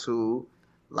motherfuckers who,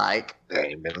 like, they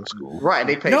ain't been in school. Right,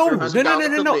 they pay no.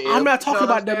 I'm not talking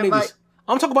about them niggas. Like,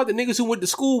 I'm talking about the niggas who went to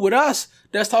school with us.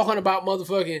 That's talking about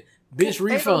motherfucking bitch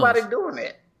refunds. Ain't nobody doing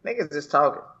that. Niggas just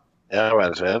talking. Yeah, I'm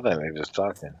about to say, I think they just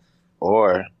talking,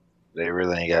 or they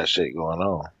really ain't got shit going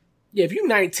on. Yeah, if you're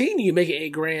 19 and you make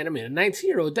 $8 grand, I mean, a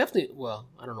 19-year-old definitely. Well,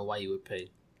 I don't know why you would pay.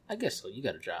 I guess so. You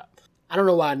got a job. I don't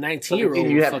know why a 19-year-old.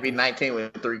 You have to be 19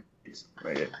 with 3 kids.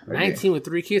 19 with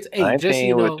 3 kids. Hey, 19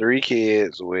 just, with 3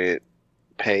 kids with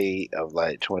pay of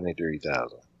like $23,000.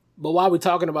 But while we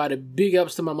talking about it, big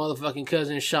ups to my motherfucking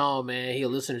cousin Sean, man. He a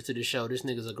listener to the show. This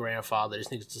nigga's a grandfather. This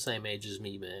nigga's the same age as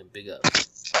me, man. Big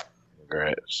ups.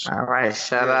 Congrats. All right,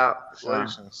 shout out.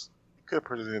 Congratulations. Could have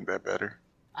presented that better.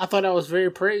 I thought that was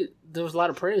very praise. There was a lot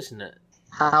of praise in that.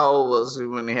 How old was he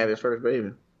when he had his first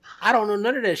baby? I don't know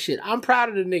none of that shit. I'm proud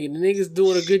of the nigga. The nigga's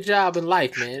doing a good job in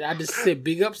life, man. I just said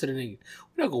big ups to the nigga.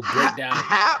 We're not gonna break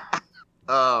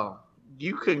down.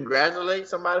 You congratulate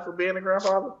somebody for being a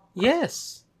grandfather?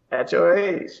 Yes. At your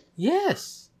age?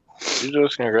 Yes. You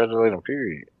just congratulate him,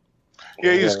 period.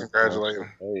 Yeah, you just congratulate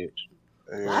him.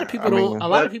 A lot of people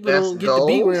don't get to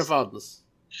be grandfathers.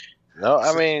 No,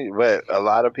 I mean, but a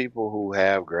lot of people who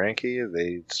have grandkids,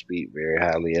 they speak very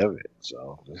highly of it.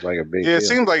 So it's like a big deal. It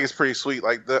seems like it's pretty sweet.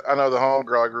 Like I know the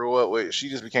homegirl I grew up with, she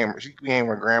became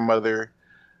a grandmother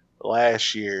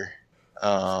last year.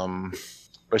 But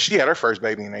she had her first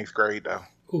baby in 8th grade though.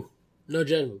 Ooh, no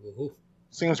judgment. Ooh.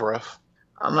 Seems rough.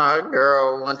 I know a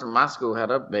girl went to my school,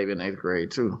 had a baby in 8th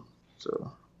grade too.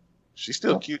 So she's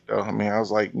still cute though. I mean, I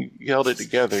was like, you held it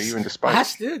together even despite. I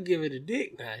still give it a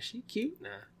dick now. She cute now.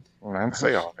 Well, I didn't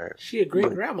say all that. She a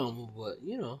great grandmama, but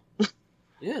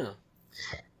yeah.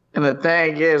 And the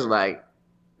thing is, like,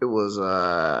 it was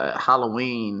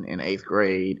Halloween in 8th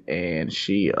grade, and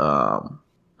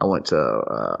I went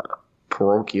to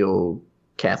parochial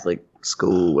Catholic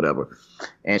school, whatever,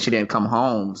 and she didn't come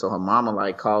home, so her mama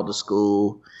like called the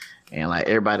school, and like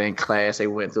everybody in class, they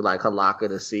went through like her locker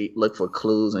to look for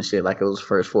clues and shit, like it was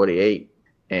first 48,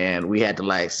 and we had to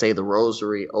like say the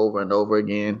rosary over and over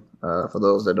again. For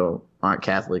those that aren't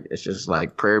Catholic, it's just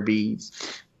like prayer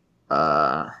beads.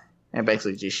 And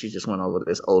basically, she just went over to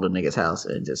this older nigga's house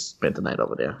and just spent the night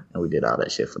over there, and we did all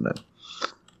that shit for nothing.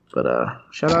 But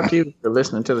shout out to you for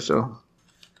listening to the show.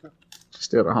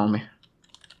 Still the homie.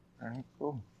 All right,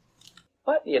 cool.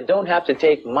 But you don't have to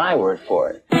take my word for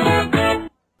it.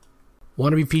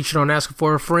 Want to be featured on Asking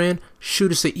for a Friend?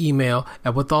 Shoot us an email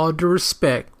at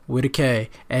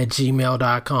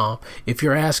withallduerespect@gmail.com. If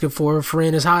your Asking for a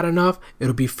Friend is hot enough,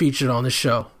 it'll be featured on the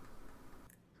show.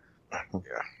 Yeah.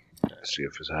 Let's see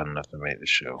if it's hot enough to make the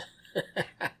show.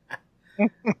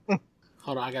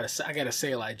 Hold on, I gotta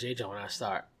say it like JJ when I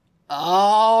start.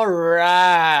 All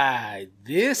right,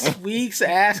 this week's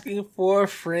Asking for a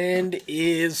Friend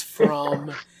is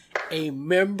from a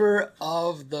member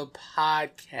of the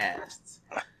podcast.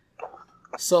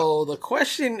 So the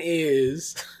question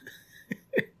is,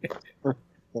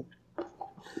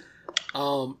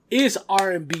 is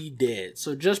R&B dead?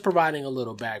 So just providing a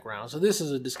little background. So this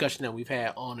is a discussion that we've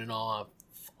had on and off,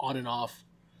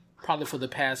 probably for the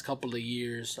past couple of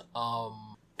years.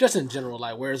 Just in general,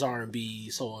 like where's R&B,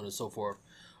 so on and so forth.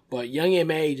 But Young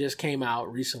M.A. just came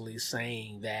out recently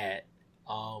saying that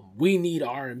we need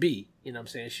R&B. You know what I'm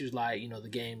saying? She was like, the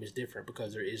game is different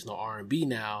because there is no R&B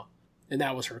now. And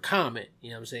that was her comment. You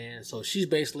know what I'm saying? So she's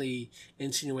basically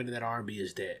insinuating that R&B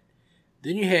is dead.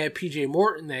 Then you had PJ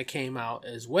Morton that came out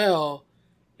as well,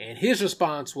 and his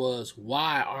response was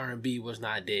why R&B was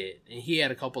not dead. And he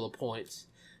had a couple of points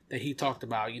that he talked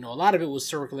about. A lot of it was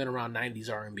circling around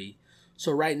 90s R&B.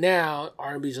 So right now,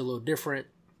 R&B is a little different.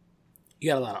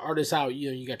 You got a lot of artists out.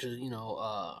 You got your,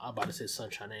 I'm about to say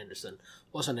Sunshine Anderson.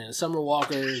 What's her name? Summer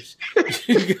Walkers.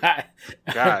 You got...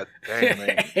 God damn,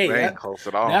 man. Hey, they ain't close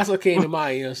at all. That's what came to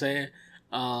mind, you know what I'm saying?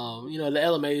 The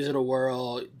LMAs of the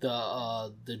world,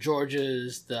 the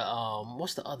Georgias,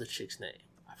 what's the other chick's name?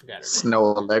 I forgot her name.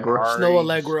 Snow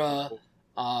Allegra.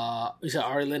 You said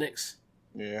Ari Lennox?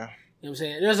 Yeah. You know what I'm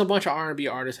saying? There's a bunch of R&B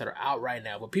artists that are out right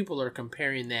now, but people are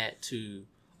comparing that to,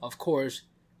 of course,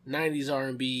 90s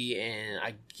R&B and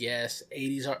I guess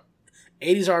 80s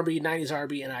R&B, 90s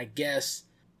R&B, and I guess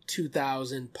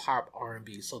 2000 pop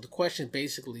R&B. So the question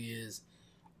basically is,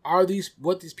 are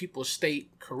what these people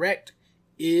state correct?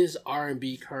 Is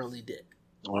R&B currently dead?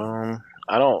 I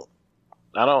don't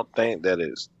think that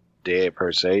it's dead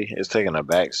per se. It's taking a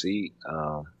back seat,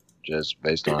 just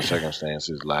based on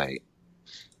circumstances. Like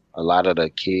a lot of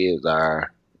the kids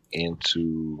are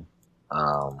into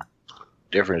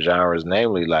different genres,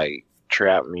 namely like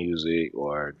trap music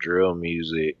or drill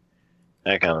music,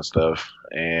 that kind of stuff,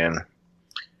 and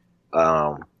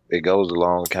it goes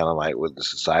along kind of like with the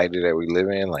society that we live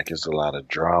in. Like it's a lot of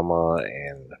drama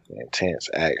and intense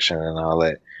action and all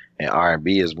that. And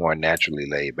R&B is more naturally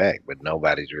laid back, but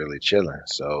nobody's really chilling.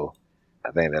 So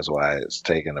I think that's why it's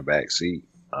taking a back seat.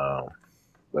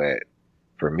 But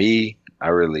for me,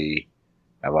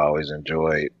 I've always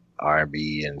enjoyed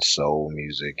R&B and soul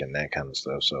music and that kind of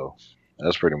stuff. So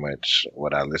that's pretty much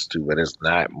what I listen to, but it's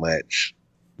not much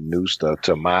new stuff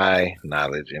to my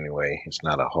knowledge anyway. It's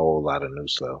not a whole lot of new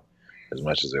stuff as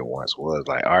much as it once was.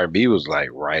 Like R&B was like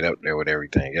right up there with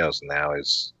everything else. Now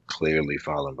it's clearly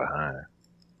falling behind,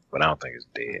 but I don't think it's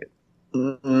dead.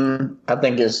 I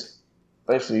think it's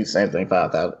basically the same thing.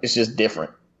 5,000. It's just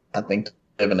different. I think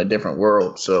they live in a different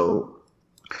world. So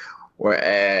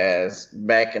whereas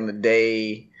back in the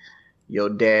day, your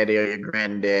daddy or your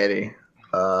granddaddy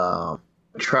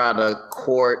try to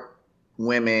court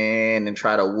women and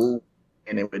try to woo,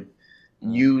 and it would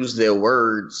use their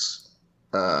words,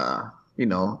 and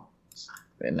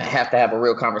have to have a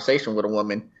real conversation with a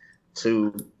woman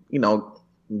to,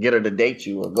 get her to date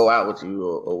you or go out with you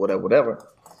or whatever.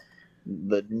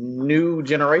 The new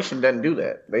generation doesn't do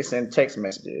that. They send text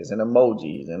messages and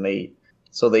emojis, and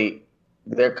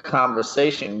their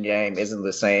conversation game isn't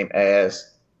the same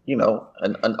as,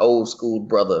 an old school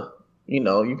brother.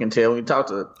 You can tell when you talk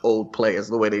to old players,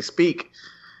 the way they speak,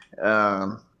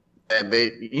 and they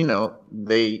know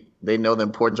the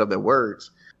importance of their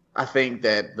words. I think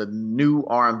that the new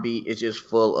R&B is just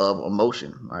full of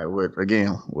emotion. Like what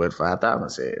 5,000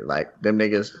 said, like them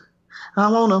niggas,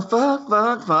 I wanna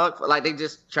fuck. Like they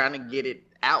just trying to get it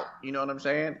out. You know what I'm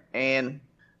saying? And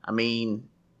I mean,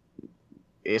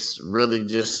 it's really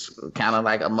just kind of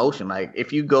like emotion. Like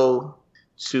if you go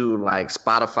to like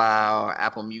Spotify or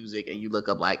Apple Music and you look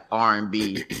up like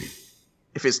R&B,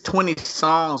 if it's 20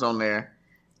 songs on there,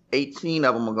 18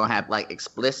 of them are gonna have like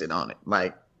explicit on it.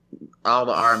 Like all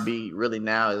the R&B really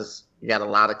now is you got a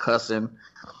lot of cussing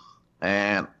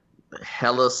and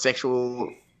hella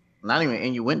sexual, not even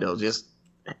innuendo, just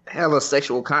hella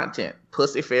sexual content,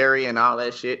 pussy fairy and all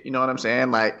that shit. You know what I'm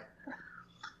saying? Like,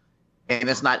 and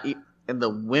it's not, and the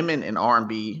women in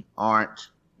R&B aren't,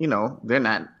 you know, they're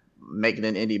not making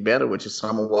it any better, which is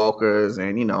Summer Walker's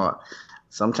and, you know,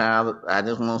 sometimes I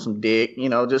just want some dick, you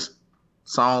know, just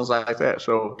songs like that.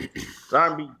 So is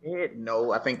R&B dead?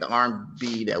 No, I think the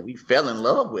R&B that we fell in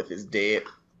love with is dead,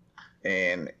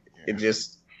 and it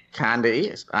just kind of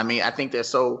is. I mean, I think they're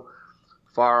so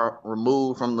far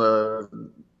removed from the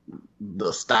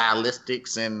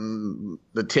stylistics and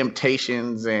the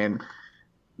temptations and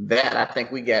that. I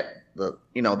think we got the,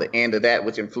 you know, the end of that,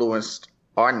 which influenced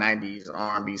our 90s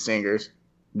R&B singers.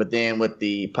 But then with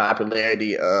the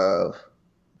popularity of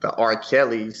the R.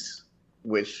 Kellys,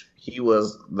 which he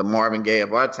was the Marvin Gaye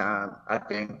of our time, I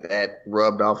think that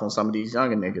rubbed off on some of these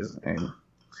younger niggas.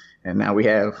 And now we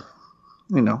have,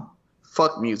 you know,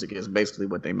 fuck music is basically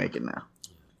what they make it now.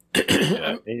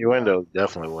 Yeah, innuendo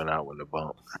definitely went out with the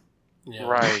bump. Yeah.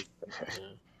 Right.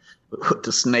 With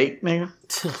the snake, nigga.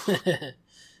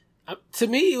 To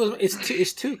me,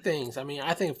 it's two things. I mean,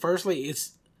 I think firstly,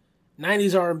 it's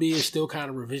 90s R&B is still kind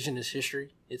of revisionist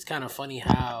history. It's kind of funny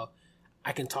how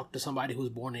I can talk to somebody who was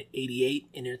born in 88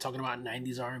 and they're talking about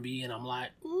 90s R&B, and I'm like,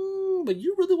 but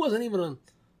you really wasn't even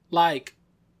like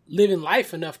living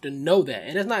life enough to know that.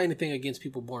 And it's not anything against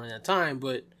people born in that time,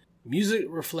 but music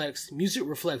reflects mood. You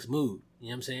know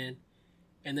what I'm saying?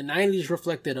 And the 90s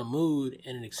reflected a mood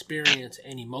and an experience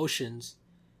and emotions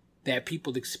that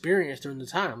people experienced during the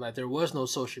time. Like, there was no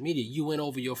social media. You went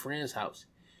over your friend's house.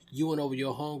 You went over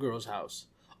your homegirl's house.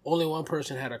 Only one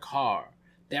person had a car.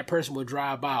 That person would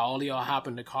drive by. All of y'all hop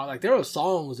in the car. Like, there are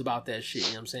songs about that shit. You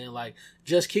know what I'm saying? Like,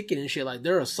 Just Kicking and shit. Like,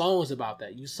 there are songs about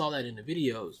that. You saw that in the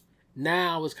videos.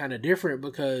 Now it's kind of different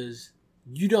because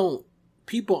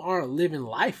people aren't living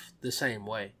life the same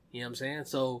way. You know what I'm saying?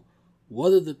 So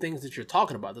what are the things that you're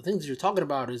talking about? The things that you're talking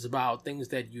about is about things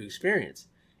that you experience.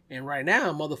 And right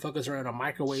now, motherfuckers are in a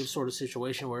microwave sort of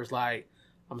situation where it's like,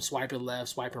 I'm swiping left,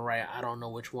 swiping right. I don't know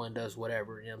which one does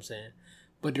whatever. You know what I'm saying?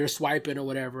 But they're swiping or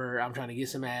whatever. I'm trying to get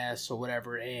some ass or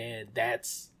whatever. And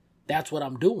that's what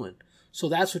I'm doing. So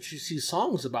that's what you see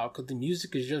songs about, because the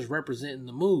music is just representing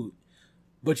the mood.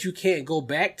 But you can't go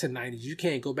back to 90s. You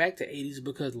can't go back to 80s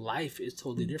because life is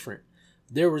totally different.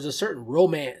 There was a certain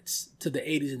romance to the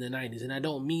 80s and the 90s. And I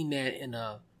don't mean that in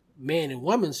a man and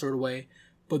woman sort of way,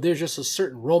 but there's just a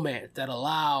certain romance that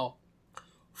allow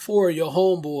 5 of your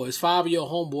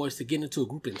homeboys to get into a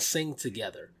group and sing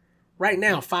together. Right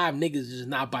now, 5 niggas is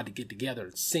not about to get together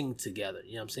and sing together.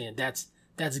 You know what I'm saying?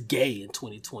 That's gay in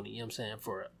 2020, you know what I'm saying,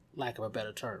 for lack of a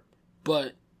better term.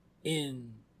 But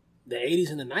in the 80s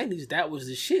and the 90s, that was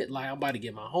the shit. Like, I'm about to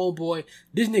get my homeboy.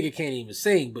 This nigga can't even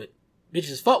sing, but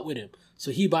bitches fuck with him.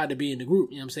 So he about to be in the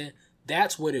group, you know what I'm saying?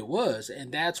 That's what it was,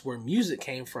 and that's where music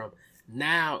came from.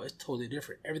 Now it's totally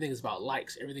different. Everything is about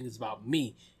likes. Everything is about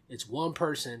me. It's one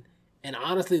person, and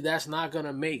honestly, that's not going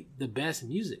to make the best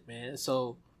music, man.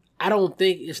 So I don't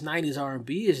think it's 90s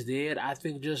R&B is dead. I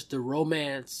think just the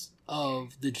romance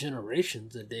of the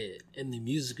generations are dead, and the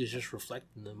music is just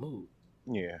reflecting the mood.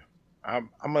 Yeah. I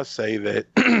must say that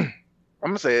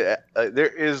there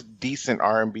is decent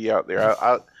R&B out there.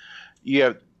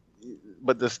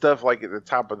 But the stuff like at the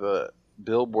top of the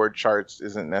Billboard charts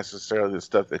isn't necessarily the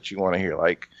stuff that you want to hear.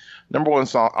 Like, number one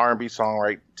song, R&B song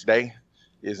right today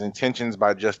is "Intentions"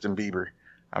 by Justin Bieber.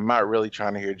 I'm not really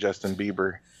trying to hear Justin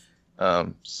Bieber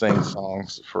sing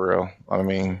songs for real. I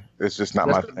mean, it's just not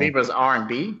my thing. Bieber's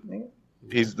R&B.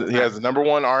 He has the number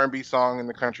one R&B song in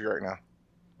the country right now.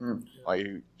 Like,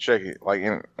 check it. Like,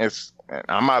 and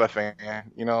I'm not a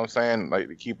fan. You know what I'm saying? Like,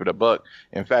 to keep it a buck.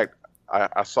 In fact,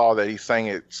 I saw that he sang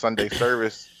at Sunday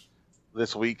service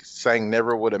this week. Sang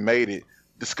 "Never Would Have Made It."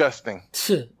 Disgusting.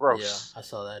 Gross. Yeah, I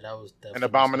saw that. That was an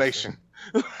abomination.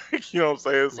 You know what I'm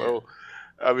saying? Yeah. So,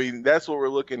 I mean, that's what we're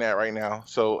looking at right now.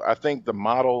 So I think the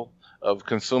model of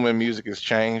consuming music has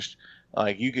changed.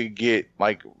 Like, you could get,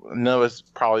 like, none of us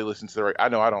probably listen to the radio. I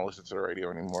know I don't listen to the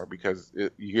radio anymore because you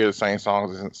hear the same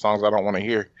songs and songs I don't want to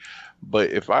hear.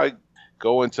 But if I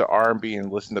go into R&B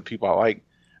and listen to people I like,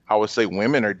 I would say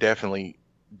women are definitely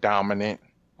dominant.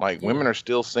 Like, women are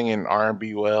still singing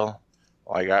R&B well.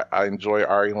 Like, I enjoy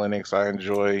Ari Lennox. I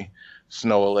enjoy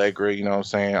Snow Allegra. You know what I'm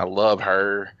saying? I love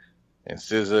her. And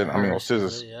SZA.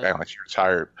 SZA's acting like she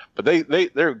retired. But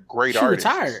they're great artists.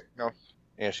 She retired. You know?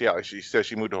 And she said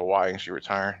she moved to Hawaii and she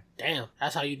retired. Damn,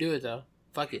 that's how you do it though.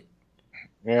 Fuck it.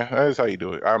 Yeah, that's how you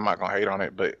do it. I'm not gonna hate on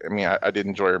it, but I mean, I did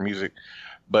enjoy her music.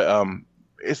 But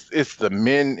it's the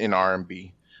men in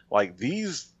R&B, like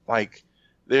these, like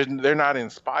they're not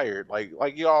inspired. Like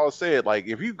y'all said, like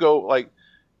if you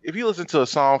listen to a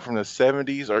song from the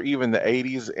 70s or even the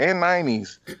 80s and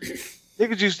 90s,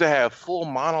 niggas used to have full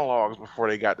monologues before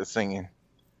they got to singing,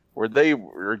 where they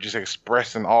were just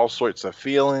expressing all sorts of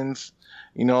feelings.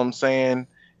 You know what I'm saying?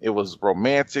 It was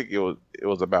romantic. It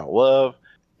was about love.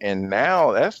 And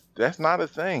now that's not a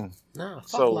thing. No,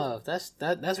 fuck love.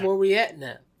 That's where we at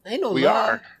now. Ain't no we love.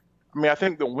 Are. I mean, I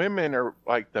think the women are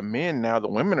like the men now. The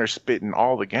women are spitting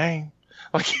all the game.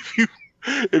 Like if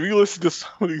you listen to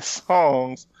some of these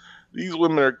songs, these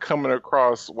women are coming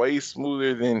across way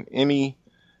smoother than any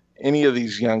of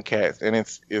these young cats, and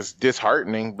it's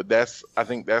disheartening. But I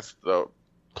think that's the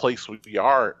place we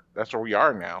are. That's where we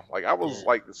are now. Like I was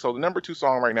so the number 2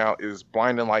 song right now is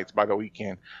 "Blinding Lights" by The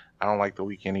Weeknd. I don't like The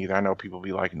Weeknd either. I know people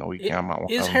be liking The Weeknd. I'm not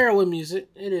one It's of them. heroin music.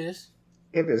 It is.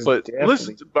 It is. But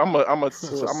listen, I'm gonna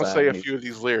say a music. few of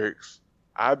these lyrics.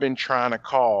 I've been trying to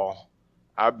call.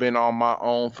 I've been on my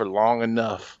own for long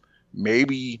enough.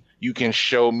 Maybe you can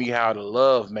show me how to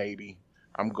love. Maybe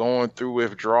I'm going through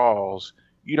withdrawals.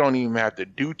 You don't even have to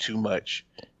do too much.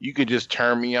 You could just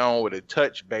turn me on with a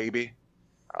touch, baby.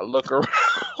 I look around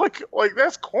like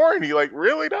that's corny. Like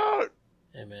really, dog?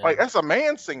 Hey, man. Like that's a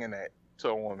man singing that to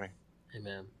a woman. Hey,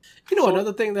 man. You know,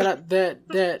 another thing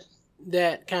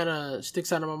that kind of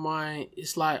sticks out of my mind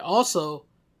is like also,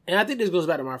 and I think this goes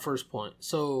back to my first point.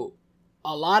 So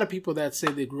a lot of people that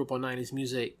say they grew up on 90s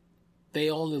music, they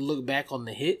only look back on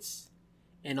the hits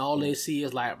and all they see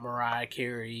is like Mariah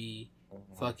Carey,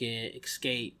 fucking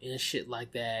Escape and shit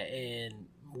like that, and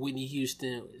Whitney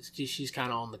Houston. She's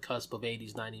kind of on the cusp of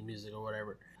 80s, 90s music or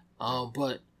whatever.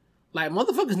 But like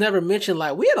motherfuckers never mentioned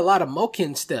like we had a lot of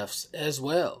Mokin Stephs as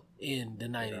well in the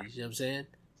 90s. You know what I'm saying?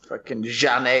 Fucking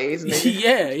Jeanne's.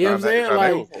 Yeah, you know what I'm saying?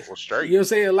 Like, was straight. you know what I'm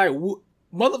saying? Like,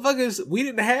 motherfuckers, we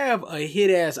didn't have a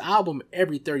hit-ass album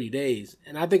every 30 days.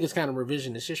 And I think it's kind of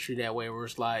revisionist history that way, where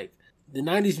it's like, the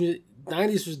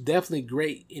 90s was definitely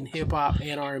great in hip-hop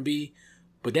and R&B,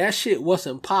 but that shit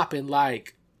wasn't popping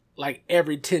like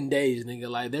every 10 days, nigga.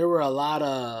 Like, there were a lot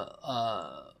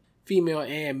of female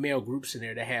and male groups in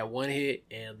there that had one hit,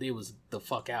 and they was the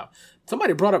fuck out.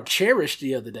 Somebody brought up Cherish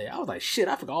the other day. I was like, shit,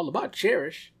 I forgot all about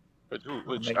Cherish. But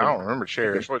I don't remember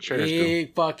Cherish. What Cherish do?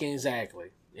 Fucking exactly.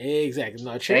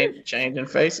 No, Changing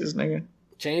faces, nigga.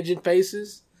 Changing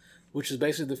Faces, which is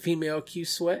basically the female Q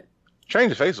Sweat.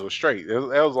 Changing Faces was straight. That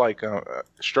was like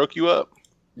Stroke You Up.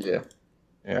 Yeah.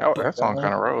 Yeah, that song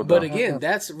kind of rolled. But again,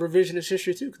 that's revisionist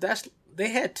history too. Cause they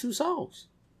had 2 songs.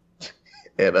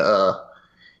 And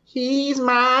he's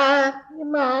mine. You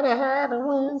might have had a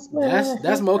once.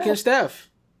 That's Mokin Steph.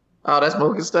 Oh, that's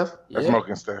Mokin Steph. That's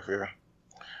Mokin Steph, yeah.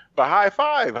 But High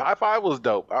Five was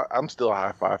dope. I'm still a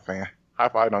High Five fan. High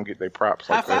Five don't get their props.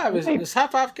 High Five is High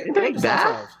Five. Did they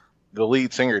die? The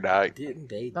lead singer died. Didn't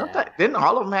they die? Didn't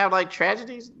all of them have like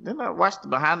tragedies? Didn't I watch the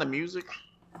behind the music?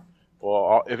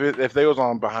 Well, if they was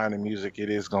on Behind the Music, it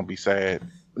is gonna be sad.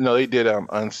 No, they did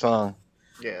Unsung.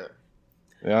 Yeah.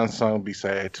 The Unsung would be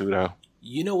sad too, though.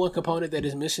 You know one component that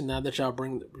is missing now that y'all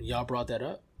brought that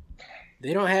up?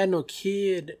 They don't have no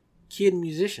kid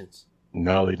musicians.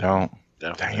 No, they don't.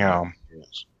 Damn.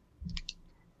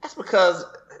 That's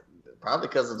probably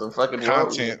because of the fucking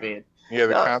content. Yeah,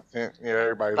 the content. Yeah,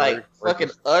 everybody like fucking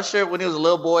Usher when he was a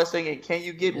little boy singing "Can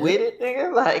You Get With It,"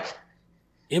 nigga? Like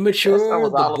Immature,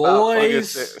 The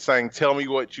Boys saying "Tell me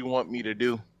what you want me to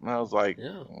do." And I was like,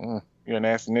 "You're a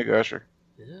nasty nigga, Usher."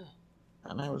 Yeah.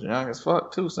 And I was young as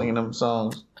fuck too, singing them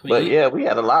songs. But yeah, we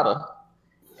had a lot of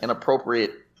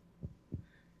inappropriate,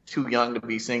 too young to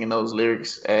be singing those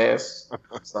lyrics ass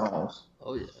songs.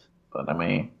 Oh yeah. But I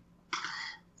mean,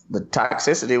 the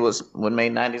toxicity was what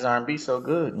made 90s R&B so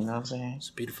good. You know what I'm saying? It's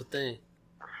a beautiful thing.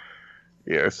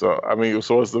 Yeah. So I mean,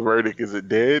 so what's the verdict? Is it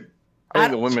dead? I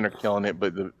think the women are killing it,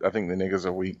 but I think the niggas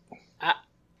are weak.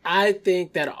 I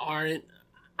think that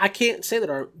I can't say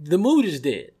that the mood is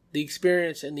dead. The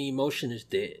experience and the emotion is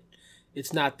dead.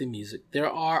 It's not the music.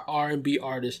 There are R&B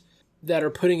artists that are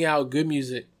putting out good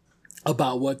music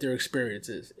about what their experience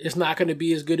is. It's not going to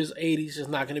be as good as 80s. It's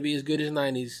not going to be as good as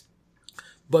 90s.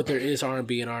 But there is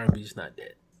R&B, and R&B is not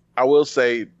dead. I will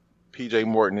say PJ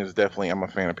Morton is definitely, I'm a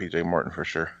fan of PJ Morton for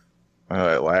sure.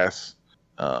 At last,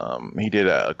 he did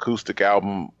an acoustic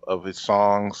album of his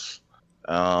songs,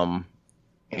 and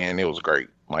it was great.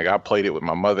 Like, I played it with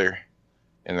my mother,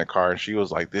 in the car, and she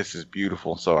was like, "This is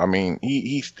beautiful." So I mean,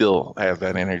 he still has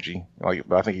that energy. Like,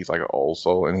 but I think he's like an old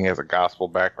soul, and he has a gospel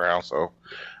background. So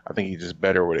I think he's just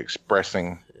better with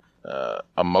expressing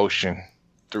emotion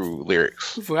through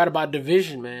lyrics. You forgot about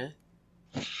Division, man.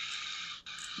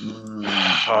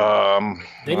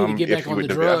 They need to get back on the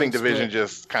drugs. I think Division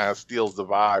just kind of steals the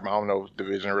vibe. I don't know if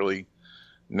Division really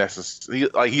necessarily,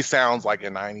 like, he sounds like a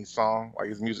 90s song. Like,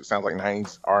 his music sounds like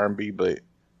 90s R&B, but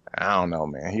I don't know,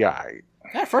 man. He all right.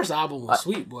 That first album was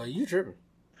sweet, boy. You tripping.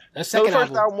 That second the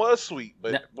first album was sweet,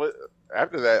 but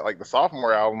after that, like the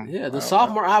sophomore album. Yeah, the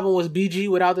sophomore album was BG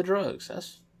without the drugs.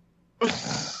 That's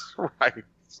right.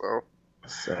 So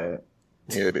sad.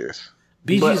 Yeah, it is.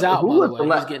 BG's out, by the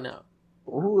way. He's getting out.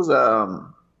 What was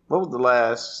the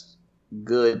last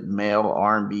good male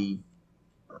R&B?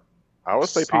 I would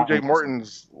say PJ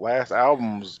Morton's last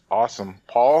album was awesome.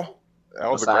 Paul,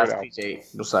 that was a great album.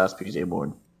 Besides PJ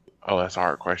Morton. Oh, that's a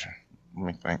hard question. Let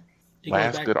me think.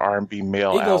 Last good R&B male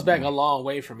album. It goes back a long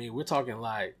way for me. We're talking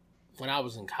like when I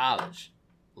was in college.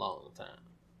 Long time.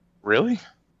 Really?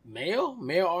 Male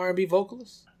R&B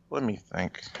vocalist? Let me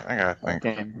think. I gotta think.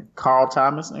 Okay. Carl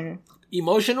Thomas, nigga.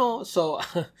 Emotional. So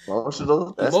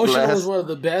Emotional was one of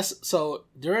the best. So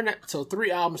during that,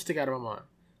 3 albums stick out of my mind.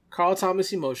 Carl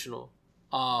Thomas, Emotional.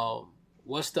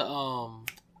 What's the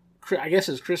I guess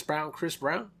it's Chris Brown.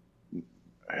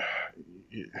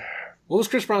 Yeah. What was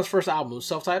Chris Brown's first album?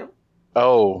 Self-titled?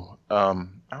 Oh, I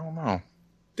don't know. I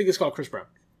think it's called Chris Brown.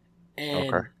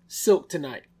 And Silk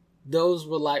Tonight. Those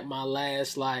were like my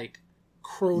last like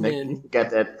crooning. You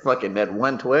got that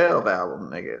 112 album,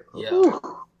 nigga. Yeah. Ooh.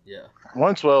 Yeah.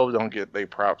 112 don't get they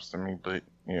props to me, but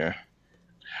yeah.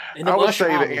 I would say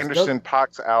the Anderson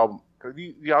 .Paak's album.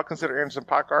 Y'all consider Anderson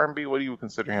 .Paak R&B? What do you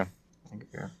consider him?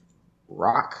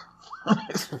 Rock.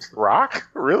 Rock?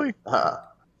 Really?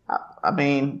 I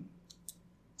mean,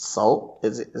 soul.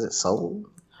 Is it soul?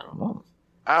 I don't know.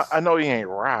 I know he ain't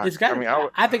rock. It's got.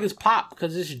 I think it's pop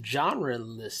because it's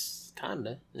genre-less,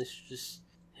 kinda. It's just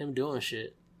him doing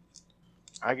shit.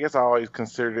 I guess I always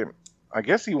considered him. I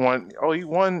guess he won. Oh, he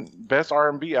won best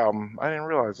R&B album. I didn't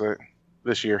realize that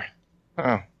this year.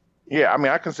 Huh. Yeah, I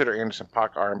mean, I consider Anderson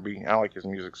 .Paak R&B. I like his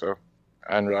music, so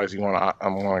I didn't realize he won a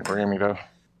Grammy though.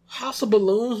 House of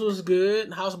Balloons was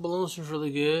good. House of Balloons was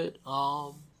really good.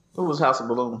 Who was House of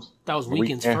Balloons? That was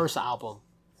Weeknd's first album.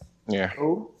 Yeah.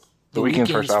 Who? The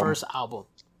Weeknd's first album.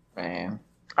 Man,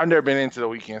 I've never been into The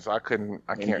Weeknd, so I can't.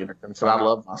 But I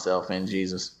love myself in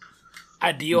Jesus.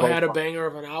 Ideal had a banger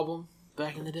of an album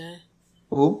back in the day.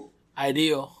 Who?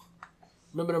 Ideal.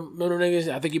 Remember them niggas?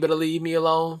 I think you better leave me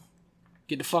alone.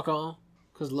 Get the fuck on.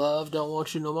 Cause love don't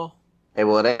want you no more. Hey,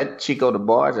 well, that Chico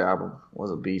DeBarge album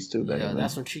was a beast too. Yeah,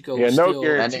 that's when Chico was still...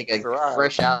 That nigga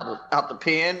fresh out the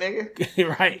pen,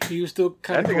 nigga. Right. He was still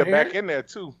kind of That nigga coherent. Back in there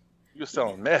too. He was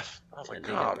selling meth. I was like,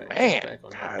 oh man,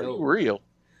 God, real.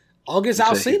 August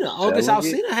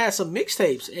Alsina had some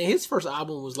mixtapes, and his first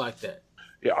album was like that.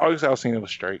 Yeah, August Alsina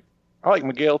was straight. I like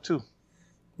Miguel too.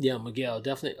 Yeah, Miguel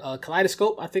definitely.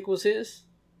 Kaleidoscope, I think was his.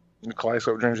 The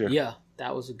Kaleidoscope Dreams. Yeah,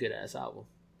 that was a good ass album.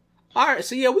 All right,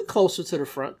 so yeah, we closer to the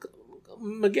front.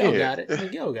 Miguel got it.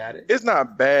 It's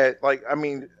not bad. Like, I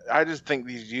mean, I just think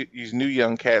these new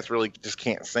young cats really just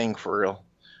can't sing for real.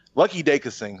 Lucky Day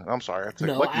could sing. I'm sorry.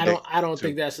 I don't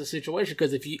think that's the situation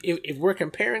because if we're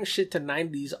comparing shit to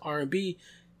 90s R&B,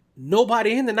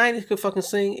 nobody in the 90s could fucking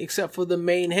sing except for the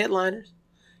main headliners.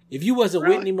 If you wasn't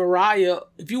Whitney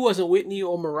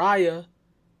or Mariah,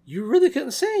 you really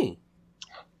couldn't sing.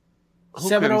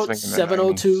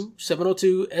 702,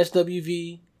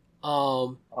 SWV.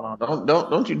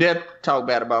 Don't you dare talk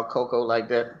bad about Coco like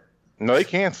that. No, they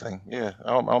can sing. Yeah,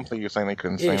 I don't think you're saying they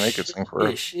couldn't sing. They could sing for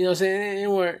real. You know what I'm saying? They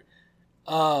weren't.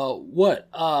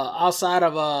 Outside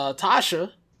of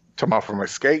Tasha. Talking about from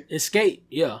Escape. Escape,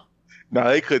 yeah. No,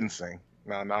 they couldn't sing.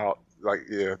 No, like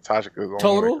yeah, Tasha could.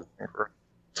 Total.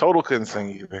 Total couldn't sing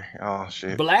either. Oh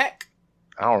shit. Black.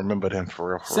 I don't remember them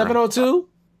for real. 702.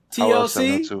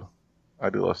 TLC. I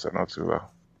do love 702 though.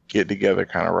 Get Together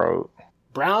kind of road.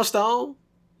 Brownstone.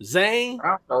 Zane.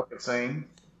 Brownstone can sing.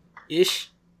 Ish.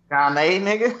 Kanye,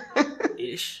 nigga.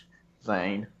 Ish.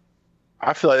 Zane.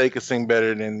 I feel like they could sing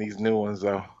better than these new ones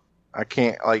though. I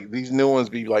can't, like, these new ones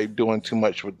be like doing too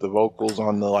much with the vocals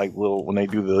on the like little when they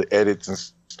do the edits and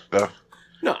stuff.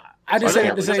 No, I just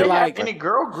have to say like any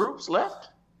girl groups left.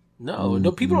 No,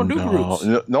 people don't do groups.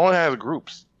 No one has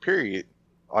groups. Period.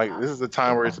 Like this is the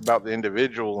time where it's about the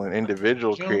individual and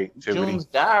individual creativity. June's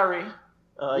Diary.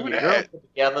 Your girls put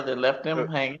together that left them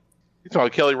hanging. You talking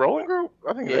about Kelly Rowland group?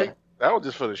 I think that was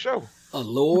just for the show.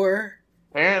 Allure.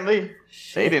 Apparently,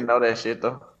 they didn't know that shit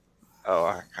though. Oh,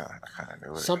 I kind of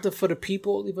knew it. Something for the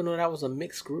People, even though that was a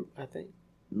mixed group, I think.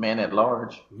 Men at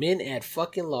Large. Men at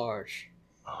fucking Large.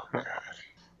 Oh, God.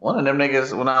 One of them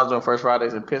niggas, when I was doing First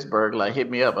Fridays in Pittsburgh, like,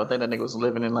 hit me up. I think that nigga was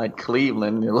living in, like,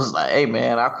 Cleveland. It was like, hey,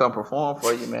 man, I'll come perform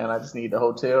for you, man. I just need the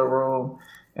hotel room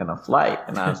and a flight.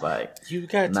 And I was like, you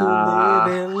got to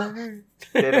live and learn.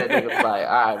 Then that nigga was like,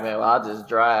 all right, man, well, I'll just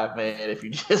drive, man. If you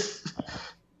just,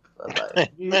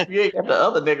 like, you ain't got the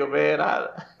other nigga, man.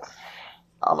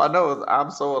 All I know is I'm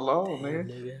so alone,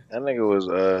 man. That nigga was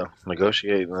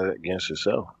negotiating against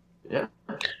himself. Yeah.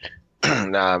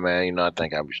 Nah, man, I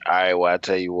think all right, well, I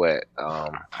tell you what,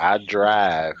 I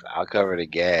drive, I'll cover the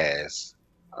gas.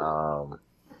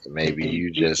 Maybe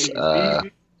you just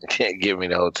can't give me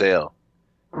the hotel.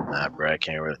 Nah, bro, I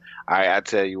can't really. All right, I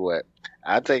tell you what,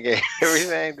 I'll take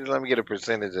everything, just let me get a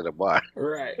percentage of the bar.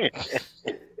 Right.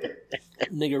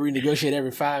 Nigga renegotiate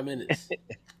every 5 minutes.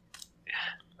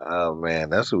 Oh, man,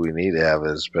 that's what we need to have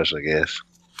as a special guest.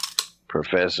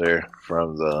 Professor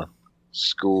from the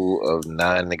School of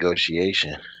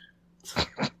Non-Negotiation.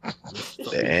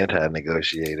 The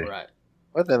anti-negotiator. Right.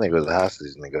 What that nigga was a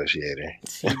hostage negotiator.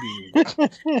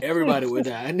 Everybody would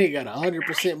die. That nigga got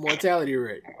 100% mortality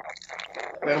rate.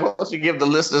 Man, why don't you give the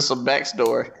listeners some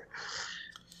backstory?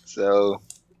 So,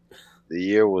 the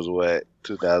year was what,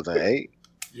 2008?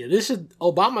 Yeah, this is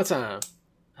Obama time.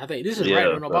 I think this is right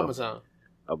around Obama time.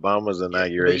 Obama's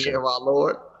inauguration. The year of our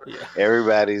Lord. Yeah.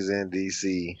 Everybody's in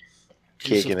D.C.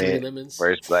 kicking it. Lemons.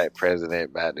 First black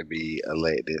president about to be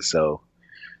elected. So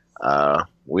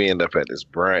we end up at this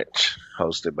brunch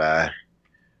hosted by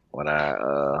one of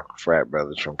our frat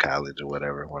brothers from college or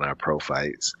whatever, one of our pro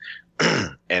fights.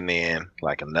 And then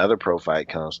like another pro fight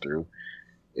comes through.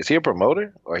 Is he a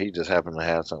promoter or he just happened to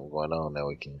have something going on that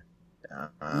weekend?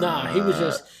 Nah, he was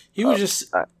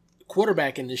just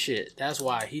quarterbacking the shit. That's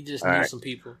why he just knew some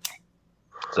people.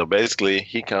 So basically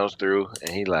he comes through and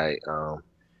he like,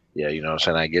 yeah, you know what I'm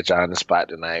saying? I get y'all in the spot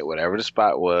tonight. Whatever the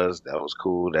spot was, that was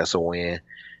cool. That's a win.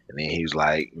 And then he's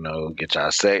like, get y'all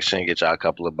a section, get y'all a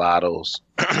couple of bottles,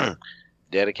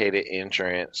 dedicated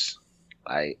entrance.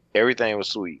 Like, everything was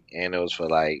sweet. And it was for,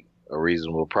 like, a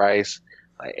reasonable price.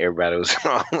 Like, everybody was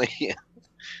only...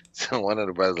 So one of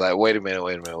the brothers was like, wait a minute.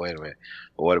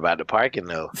 But what about the parking,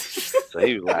 though? So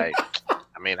he was like,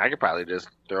 I mean, I could probably just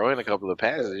throw in a couple of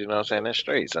passes, you know what I'm saying? That's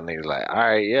straight. So he was like, all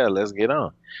right, yeah, let's get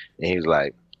on. And he was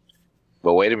like,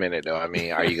 but wait a minute, though. I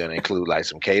mean, are you going to include, like,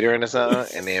 some catering or something?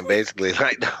 And then basically,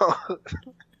 like, the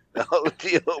whole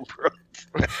deal, bro.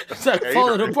 It's like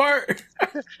falling apart.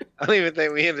 I don't even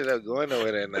think we ended up going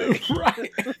nowhere that night. Right.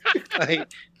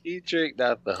 Like, he tricked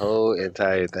out the whole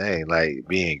entire thing, like,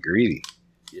 being greedy.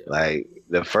 Yeah. Like,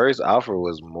 the first offer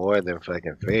was more than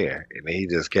fucking fair. And then he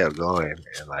just kept going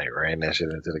and, like, ran that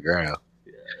shit into the ground.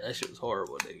 Yeah, that shit was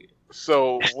horrible, nigga.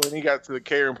 So when he got to the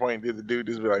catering point, did the dude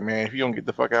just be like, "Man, if you don't get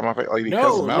the fuck out of my face," like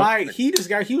no, like he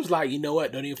was like, you know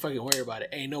what? Don't even fucking worry about it.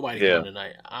 Ain't nobody going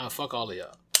tonight. Fuck all of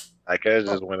y'all. Like I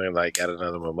just went in, like, got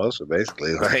another mimosa,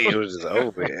 basically. Like it was just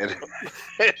over.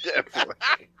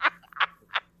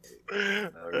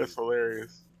 That's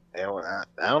hilarious. And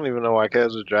I don't even know why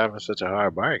Cuz was driving such a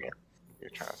hard bargain. You're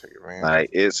trying to take advantage. Like,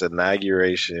 it's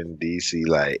inauguration, DC.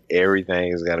 Like,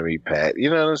 everything is gonna be packed.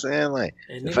 You know what I'm saying? Like,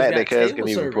 the fact that Cuz can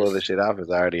even pull this shit off is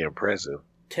already impressive.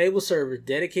 Table service,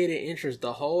 dedicated entrance,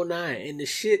 the whole nine. And the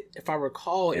shit, if I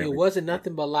recall, it wasn't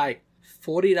nothing but like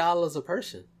 $40 a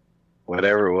person.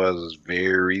 Whatever it was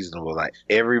very reasonable. Like,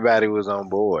 everybody was on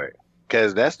board.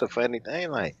 Cause that's the funny thing.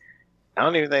 Like, I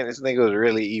don't even think this nigga was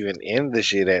really even in the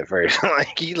shit at first.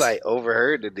 Like, he like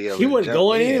overheard the deal. He wasn't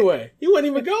going anyway. He wasn't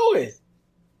even going.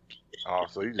 Oh,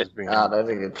 so you just being... that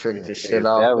nigga tricked the shit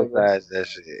off. Sabotage that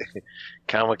shit.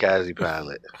 Kamikaze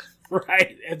pilot.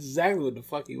 Right. That's exactly what the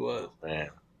fuck he was.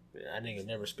 Man. That nigga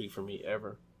never speak for me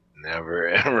ever. Never,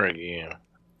 ever again.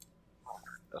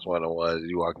 That's what it was.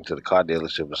 You walk into the car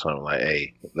dealership or something like,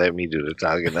 hey, let me do the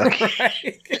talking.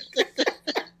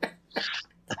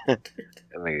 That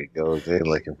nigga goes in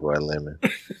looking for a lemon.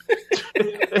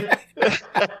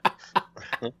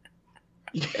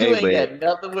 You ain't got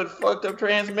nothing with fucked up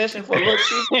transmission for little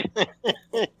people.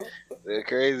 The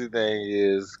crazy thing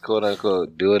is, quote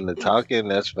unquote, doing the talking,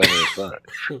 that's funny as fuck.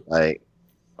 Like,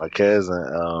 my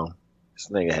cousin, this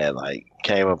nigga had like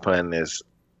came upon this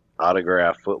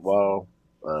autographed football.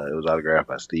 It was autographed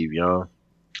by Steve Young,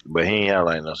 but he ain't have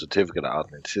like no certificate of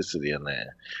authenticity in that.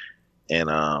 And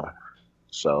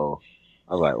so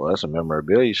I was like, well, that's a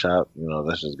memorabilia shop. You know,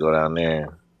 let's just go down there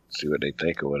and see what they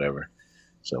think or whatever.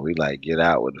 So we like get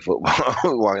out with the football.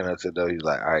 Walking up to the door, he's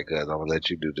like, all right, cuz I'm gonna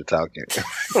let you do the talking.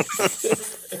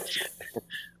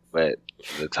 But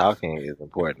the talking is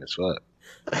important as fuck.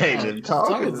 Hey, the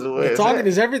talking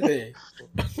is everything.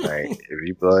 Right. If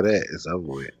you blow that, it's over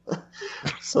with.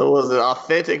 So was it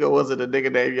authentic or was it a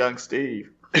nigga named Young Steve?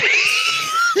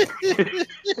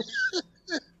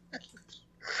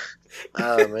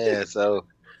 Oh man, so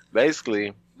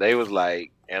basically they was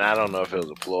like, and I don't know if it was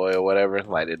a ploy or whatever,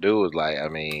 like the dude was like, I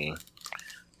mean,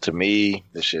 to me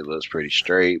this shit looks pretty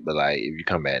straight, but like if you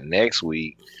come back next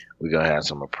week, we're gonna have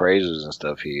some appraisers and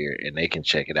stuff here and they can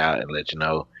check it out and let you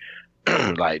know.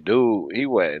 Like dude, he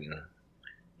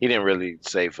didn't really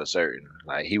say for certain,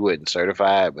 like he wasn't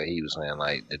certified, but he was saying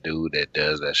like the dude that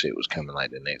does that shit was coming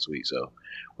like the next week, so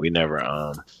we never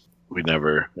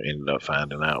ended up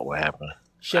finding out what happened.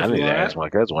 Chef, I need to ask my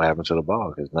cousin what happened to the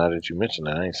ball, because now that you mentioned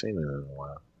it, I ain't seen it in a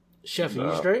while. Chef, are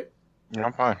you straight? Yeah,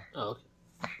 I'm fine. Oh, okay.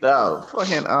 No,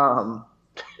 fucking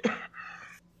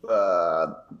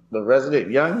the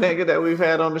resident young nigga that we've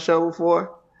had on the show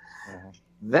before.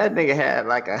 That nigga had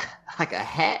like a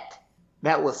hat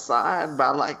that was signed by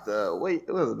like what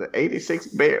was it, the 86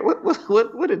 Bears?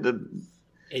 What did the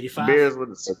 85 Bears with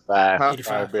the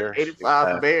 85 Bears?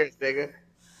 85 Bears, nigga.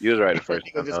 You was right the first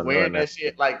time. Just wearing that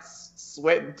shit like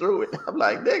sweating through it. I'm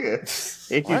like, nigga.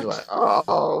 And he's like,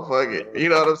 oh, fuck it. You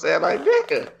know what I'm saying? Like,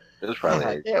 nigga. It's probably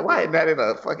like, yeah, why isn't that in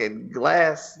a fucking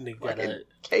glass fucking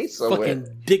case somewhere? Fucking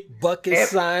Dick Bucket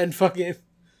signed fucking.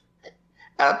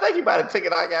 I think he might have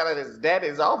taken it out of his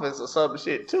daddy's office or some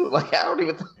shit too. Like, I don't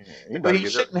even but he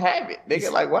shouldn't have it.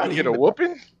 Nigga, like, why you get a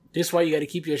whooping? This is why you got to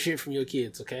keep your shit from your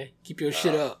kids, okay? Keep your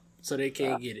shit up so they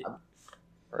can't get it.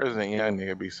 Resident young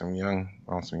nigga be some young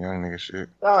nigga shit.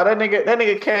 Oh, that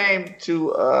nigga came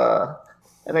to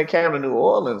New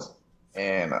Orleans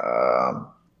and I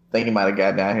think he might have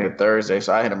got down here Thursday,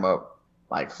 so I hit him up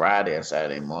like Friday or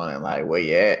Saturday morning, like, where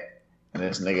you at? And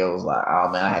this nigga was like, oh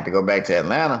man, I had to go back to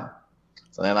Atlanta.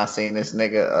 So then I seen this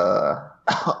nigga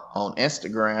on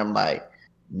Instagram, like,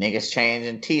 niggas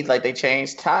changing teeth like they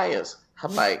changed tires.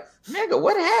 I'm like, nigga,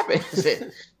 what happened? He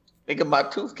said, nigga, my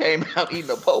tooth came out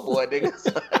eating a po' boy, nigga.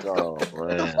 Oh,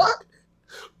 man.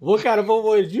 What kind of po'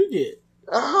 boy did you get?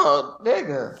 Oh,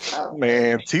 nigga.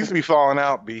 Man, teeth be falling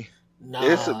out, B. Nah.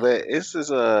 It's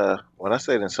when I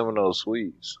said in some of those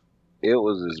suites, it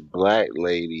was this black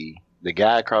lady. The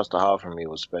guy across the hall from me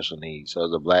was special needs. So it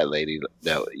was a black lady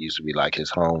that used to be like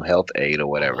his home health aide or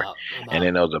whatever. And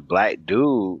then there was a black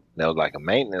dude that was like a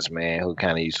maintenance man who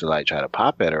kind of used to like try to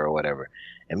pop at her or whatever.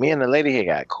 And me and the lady had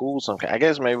got cool. I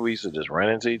guess maybe we used to just run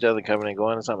into each other coming and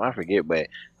going or something. I forget, but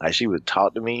like she would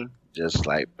talk to me just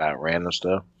like about random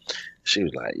stuff. She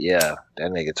was like, yeah, that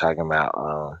nigga talking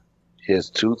about his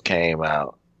tooth came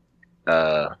out.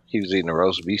 He was eating a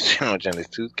roast beef sandwich and his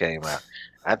tooth came out.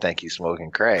 I think he's smoking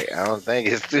crack. I don't think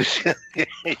it's tooth.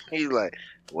 He's like,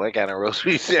 what kind of roast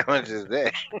beef sandwich is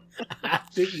that? I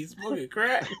think he's smoking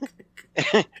crack.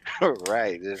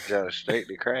 Right, just jump straight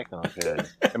to crack on that.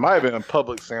 It might have been a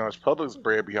Publix sandwich. Publix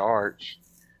bread be hard.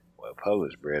 Well,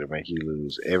 Publix bread will make you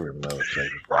lose every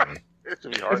milkshake. Right. It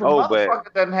should be hard. If a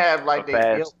motherfucker doesn't have like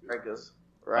their deal breakers,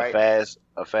 right? A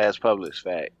fast Publix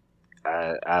fact.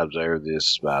 I observed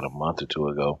this about a month or two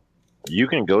ago. You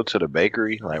can go to the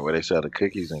bakery, like where they sell the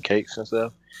cookies and cakes and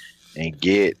stuff, and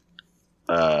get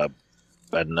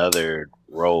another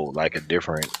roll, like a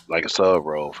sub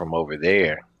roll from over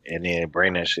there, and then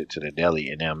bring that shit to the deli,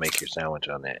 and they'll make your sandwich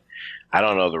on that. I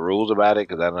don't know the rules about it,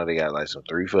 because I know they got like some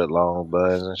 3-foot long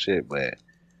buns and shit, but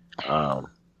I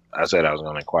said I was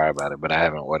going to inquire about it, but I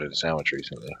haven't ordered a sandwich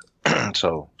recently.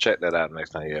 So check that out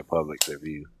next time you're at Publix, if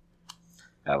you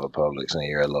have a Publix and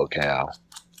you're at locale.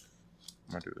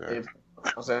 I'm gonna do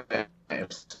that.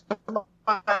 If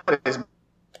somebody's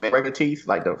regular teeth,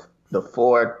 like the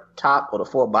 4 top or the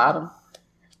 4 bottom,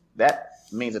 that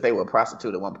means that they were a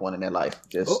prostitute at one point in their life.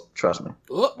 Just trust me.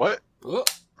 What?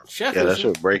 Chef, yeah, that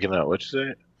shit breaking up. What you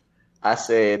said? I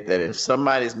said that if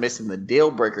somebody's missing the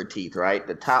deal breaker teeth, right,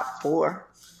 the top 4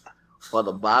 or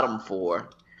the bottom 4,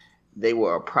 they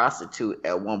were a prostitute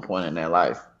at one point in their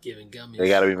life. Giving gummies. They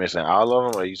got to be missing all of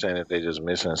them, or are you saying that they just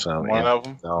missing some? One of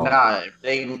them? No. Nah,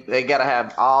 they got to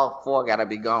have all 4 got to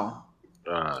be gone.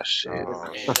 Oh, shit.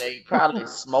 And they probably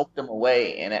smoked them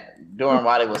away, and during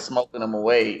while they were smoking them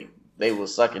away, they were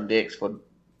sucking dicks for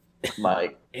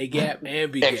like A gap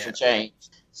and B extra gap. change.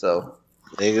 So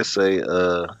Niggas say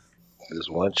this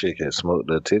one chick had smoked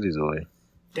her titties away.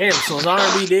 Damn, so is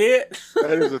R&B dead?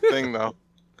 That is a thing, though.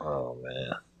 Oh,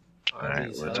 man. All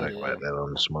right, we'll talk about that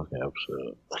on the smoking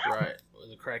episode. Right, it was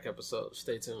a crack episode.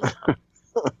 Stay tuned.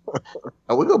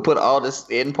 are we gonna put all this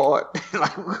in part?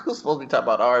 Like we're supposed to be talking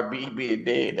about R&B being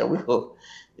dead, and we gonna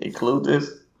include this?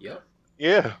 Yep.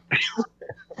 Yeah.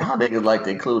 Y'all niggas like to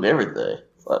include everything.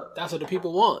 But That's what the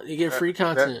people want. You get free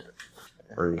content.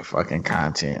 Free fucking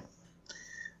content.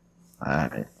 All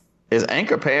right. Is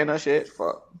Anchor paying us yet?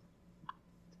 Fuck.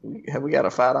 Have we got a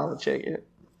 $5 check yet?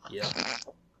 Yeah.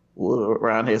 We're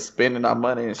around here spending our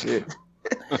money and shit.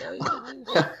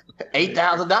 $8,000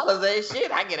 ain't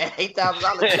shit. I get an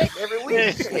 $8,000 check every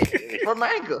week shit, from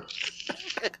Anchor.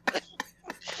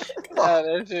 God,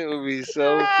 that shit would be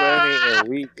so funny and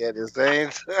weak at the same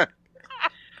time.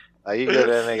 Like, you go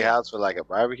to that nigga house for like a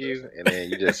barbecue, and then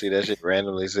you just see that shit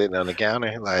randomly sitting on the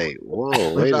counter. Like,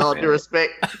 whoa, wait With all a due minute.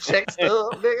 respect, check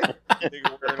stub, nigga.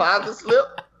 Deposit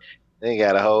slip. They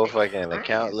got a whole fucking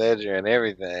account ledger and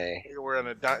everything. Nigga wearing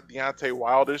a Deontay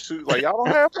Wilder suit. Like, y'all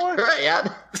don't have one? Right,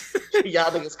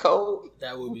 y'all niggas cold.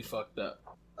 That would be fucked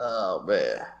up. Oh,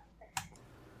 man.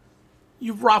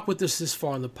 You rock with us this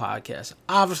far in the podcast.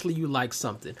 Obviously, you like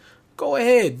something. Go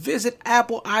ahead, visit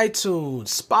Apple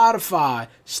iTunes, Spotify,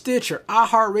 Stitcher,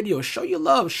 iHeartRadio. Show your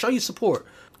love, show your support.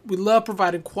 We love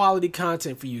providing quality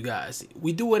content for you guys.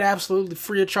 We do it absolutely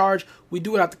free of charge. We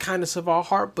do it out the kindness of our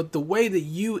heart. But the way that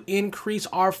you increase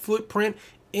our footprint,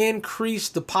 increase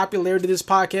the popularity of this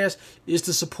podcast, is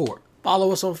to support.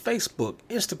 Follow us on Facebook,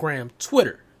 Instagram,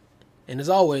 Twitter. And as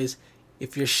always,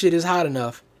 if your shit is hot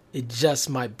enough, it just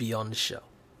might be on the show.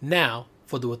 Now,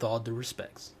 for the With All Due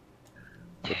Respects.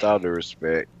 With all due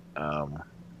respect,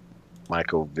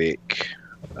 Michael Vick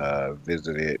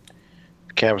visited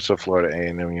the campus of Florida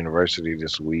A&M University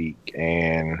this week,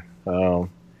 and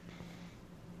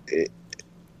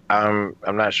I'm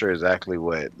not sure exactly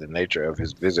what the nature of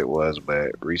his visit was,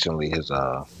 but recently his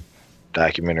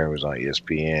documentary was on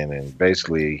ESPN, and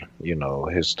basically, you know,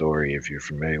 his story, if you're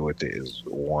familiar with it, is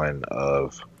one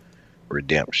of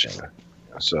redemption.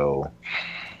 So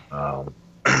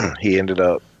he ended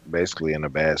up basically in a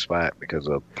bad spot because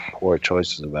of poor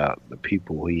choices about the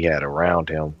people he had around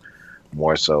him,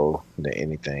 more so than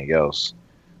anything else.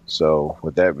 So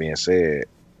with that being said,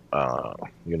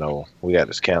 you know, we got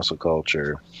this cancel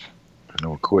culture, and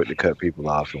we're quick to cut people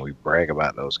off, and we brag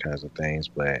about those kinds of things,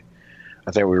 but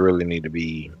I think we really need to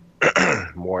be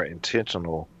more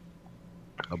intentional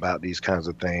about these kinds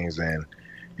of things, and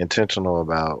intentional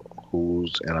about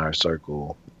who's in our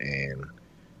circle, and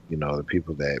you know, the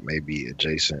people that may be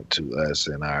adjacent to us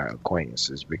and our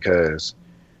acquaintances, because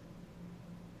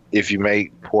if you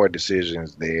make poor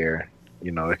decisions there,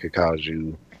 you know, it could cause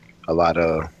you a lot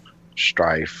of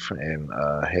strife and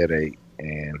headache,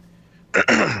 and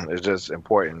it's just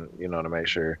important, you know, to make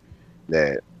sure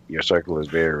that your circle is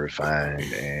very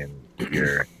refined and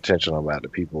you're intentional about the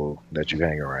people that you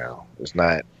hang around. It's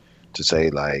not to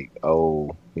say like,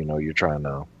 oh, you know, you're trying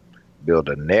to build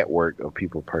a network of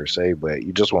people per se, but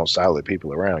you just want solid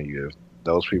people around you. If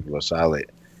those people are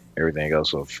solid, everything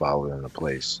else will fall into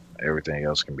place. Everything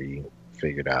else can be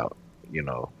figured out, you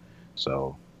know.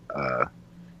 So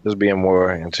just being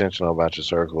more intentional about your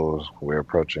circles. We're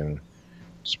approaching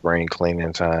spring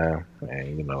cleaning time,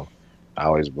 and you know, I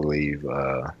always believe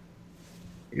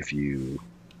if you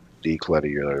declutter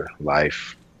your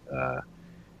life,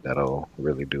 that'll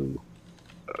really do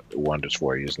wonders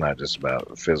for you. It's not just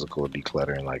about physical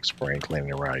decluttering like spring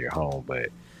cleaning around your home, but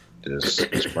just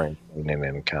spring cleaning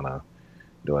and kind of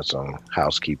doing some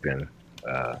housekeeping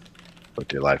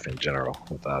with your life in general,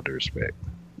 with all due respect.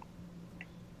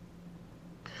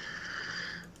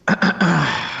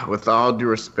 With all due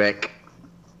respect,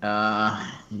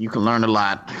 you can learn a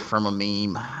lot from a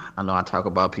meme. I know I talk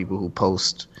about people who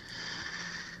post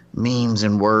memes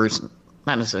and words,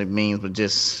 not necessarily memes, but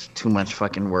just too much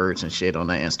fucking words and shit on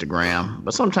their Instagram.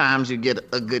 But sometimes you get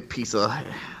a good piece of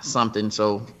something.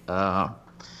 So I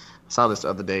saw this the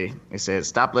other day. It said,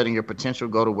 stop letting your potential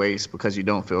go to waste because you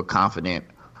don't feel confident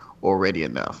or ready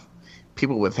enough.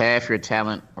 People with half your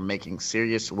talent are making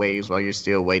serious waves while you're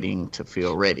still waiting to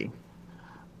feel ready.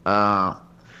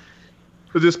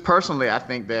 Just personally, I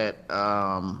think that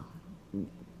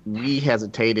we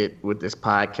hesitated with this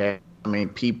podcast. I mean,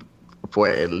 people for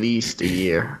at least a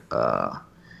year.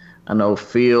 I know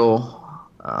Phil,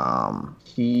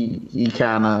 he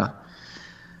kind of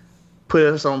put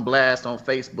us on blast on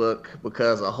Facebook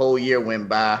because a whole year went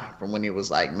by from when he was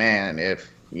like, man,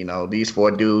 if, you know, these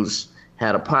four dudes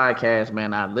had a podcast,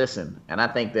 man, I'd listen. And I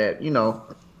think that, you know,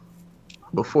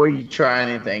 before you try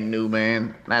anything new,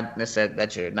 man, not necessarily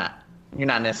that you're not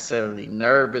necessarily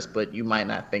nervous, but you might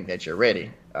not think that you're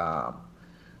ready.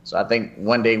 So I think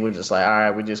one day we're just like, all right,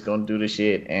 we're just going to do this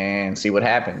shit and see what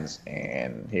happens.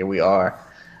 And here we are,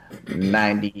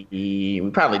 90, we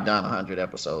probably done 100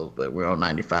 episodes, but we're on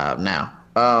 95 now.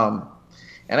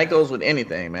 And that goes with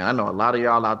anything, man. I know a lot of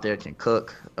y'all out there can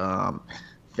cook,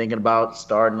 thinking about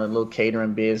starting a little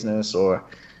catering business or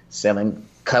selling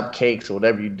cupcakes or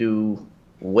whatever you do.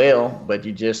 well, but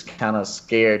you're just kind of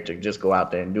scared to just go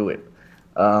out there and do it.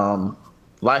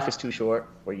 Life is too short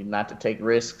for you not to take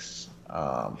risks.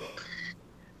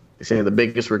 They say the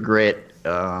biggest regret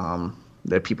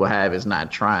that people have is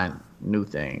not trying new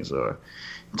things or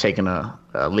taking a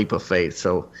leap of faith.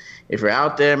 So if you're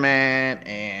out there, man,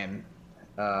 and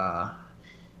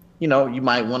you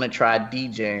might want to try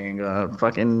DJing or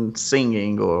fucking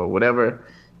singing or whatever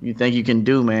you think you can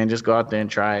do, man, just go out there and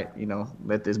try it.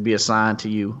 Let this be a sign to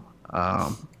you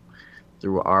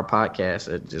through our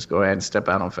podcast. Just go ahead and step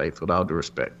out on faith with all due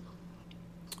respect.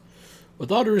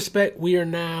 With all due respect, we are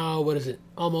now,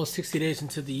 almost 60 days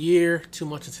into the year, 2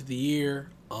 months into the year.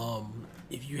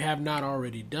 If you have not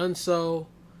already done so,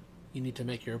 you need to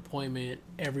make your appointment.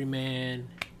 Every man,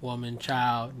 woman,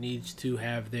 child needs to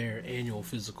have their annual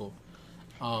physical.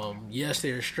 Yes, they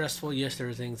are stressful. Yes, there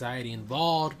is anxiety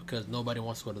involved because nobody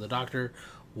wants to go to the doctor.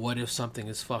 What if something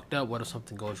is fucked up? What if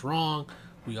something goes wrong?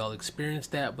 We all experience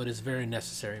that, but it's very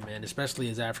necessary, man, especially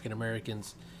as African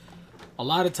Americans. A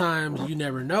lot of times you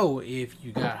never know if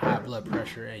you got high blood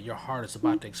pressure and your heart is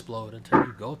about to explode until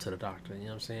you go to the doctor. You know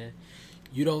what I'm saying?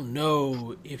 You don't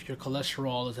know if your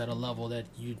cholesterol is at a level that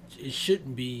it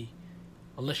shouldn't be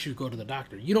unless you go to the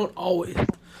doctor. You don't always,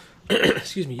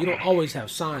 you don't always have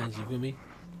signs, you feel me?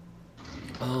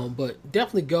 But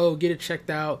definitely go get it checked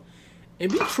out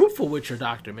and be truthful with your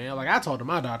doctor, man. Like I told to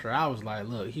my doctor, I was like,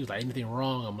 look, he was like, anything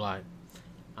wrong? I'm like,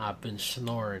 I've been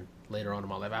snoring later on in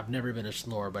my life. I've never been a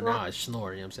snorer, but now I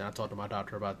snore. You know what I'm saying? I talked to my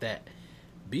doctor about that.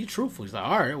 Be truthful. He's like,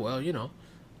 all right, well, you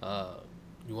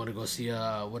want to go see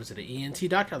an ENT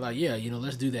doctor? I'm like, yeah,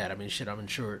 let's do that. I mean, shit, I'm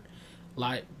insured.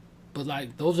 But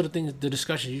those are the things, the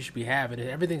discussions you should be having.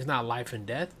 Everything's not life and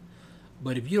death.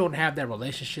 But if you don't have that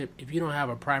relationship, if you don't have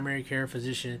a primary care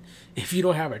physician, if you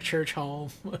don't have a church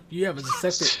home, if you haven't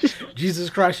accepted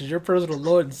Jesus Christ as your personal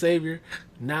Lord and Savior,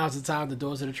 now's the time the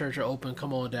doors of the church are open.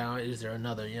 Come on down. Is there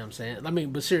another? You know what I'm saying? I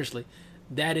mean, but seriously,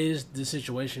 that is the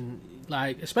situation.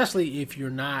 Like, especially if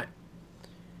you're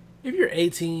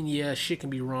 18, yeah, shit can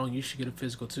be wrong. You should get a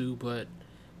physical too. But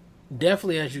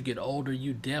definitely as you get older,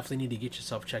 you definitely need to get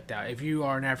yourself checked out. If you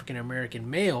are an African American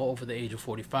male over the age of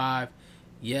 45,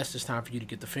 yes, it's time for you to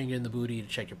get the finger in the booty to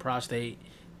check your prostate.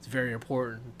 It's very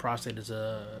important. Prostate is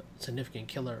a significant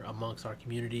killer amongst our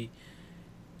community.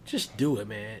 Just do it,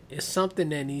 man. It's something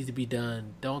that needs to be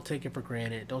done. Don't take it for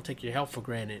granted. Don't take your health for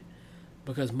granted.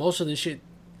 Because most of this shit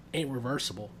ain't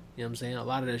reversible. You know what I'm saying? A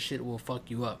lot of that shit will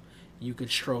fuck you up. You could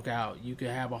stroke out. You could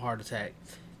have a heart attack.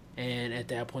 And at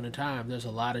that point in time, there's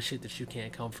a lot of shit that you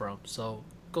can't come from. So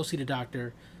go see the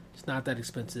doctor. It's not that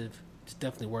expensive. It's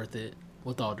definitely worth it,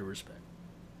 with all due respect.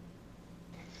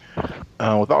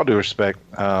 With all due respect,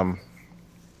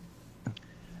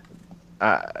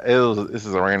 this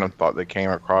is a random thought that came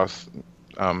across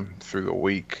through the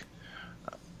week.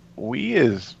 We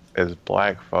as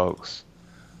black folks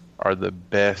are the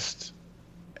best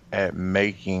at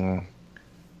making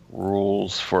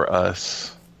rules for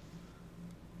us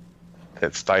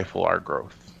that stifle our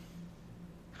growth,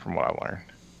 from what I learned.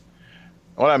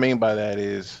 What I mean by that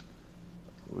is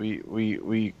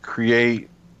we create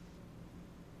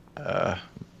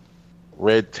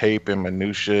red tape and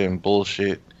minutia and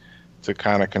bullshit to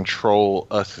kind of control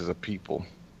us as a people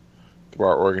through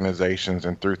our organizations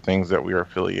and through things that we are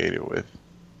affiliated with.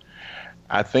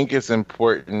 I think it's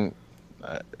important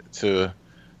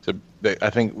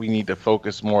I think we need to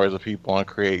focus more as a people on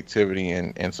creativity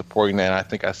and supporting that. And I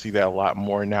think I see that a lot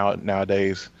more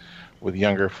nowadays with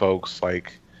younger folks,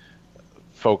 like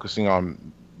focusing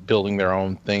on building their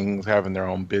own things, having their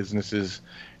own businesses,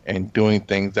 and doing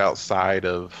things outside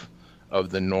of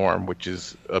the norm, which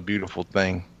is a beautiful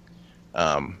thing.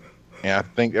 And I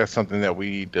think that's something that we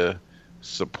need to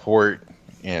support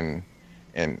and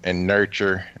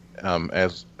nurture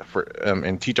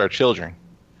and teach our children,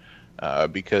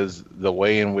 because the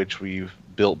way in which we've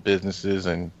built businesses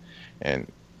and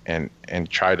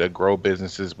try to grow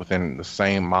businesses within the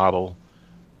same model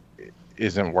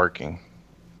isn't working.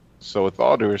 So with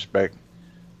all due respect,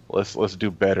 let's do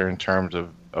better in terms of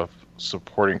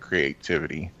supporting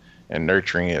creativity and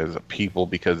nurturing it as a people,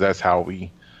 because that's how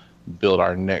we build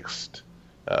our next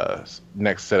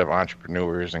set of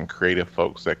entrepreneurs and creative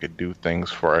folks that could do things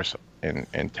for us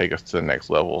and take us to the next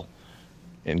level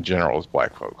in general as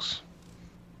black folks.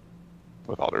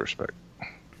 With all due respect.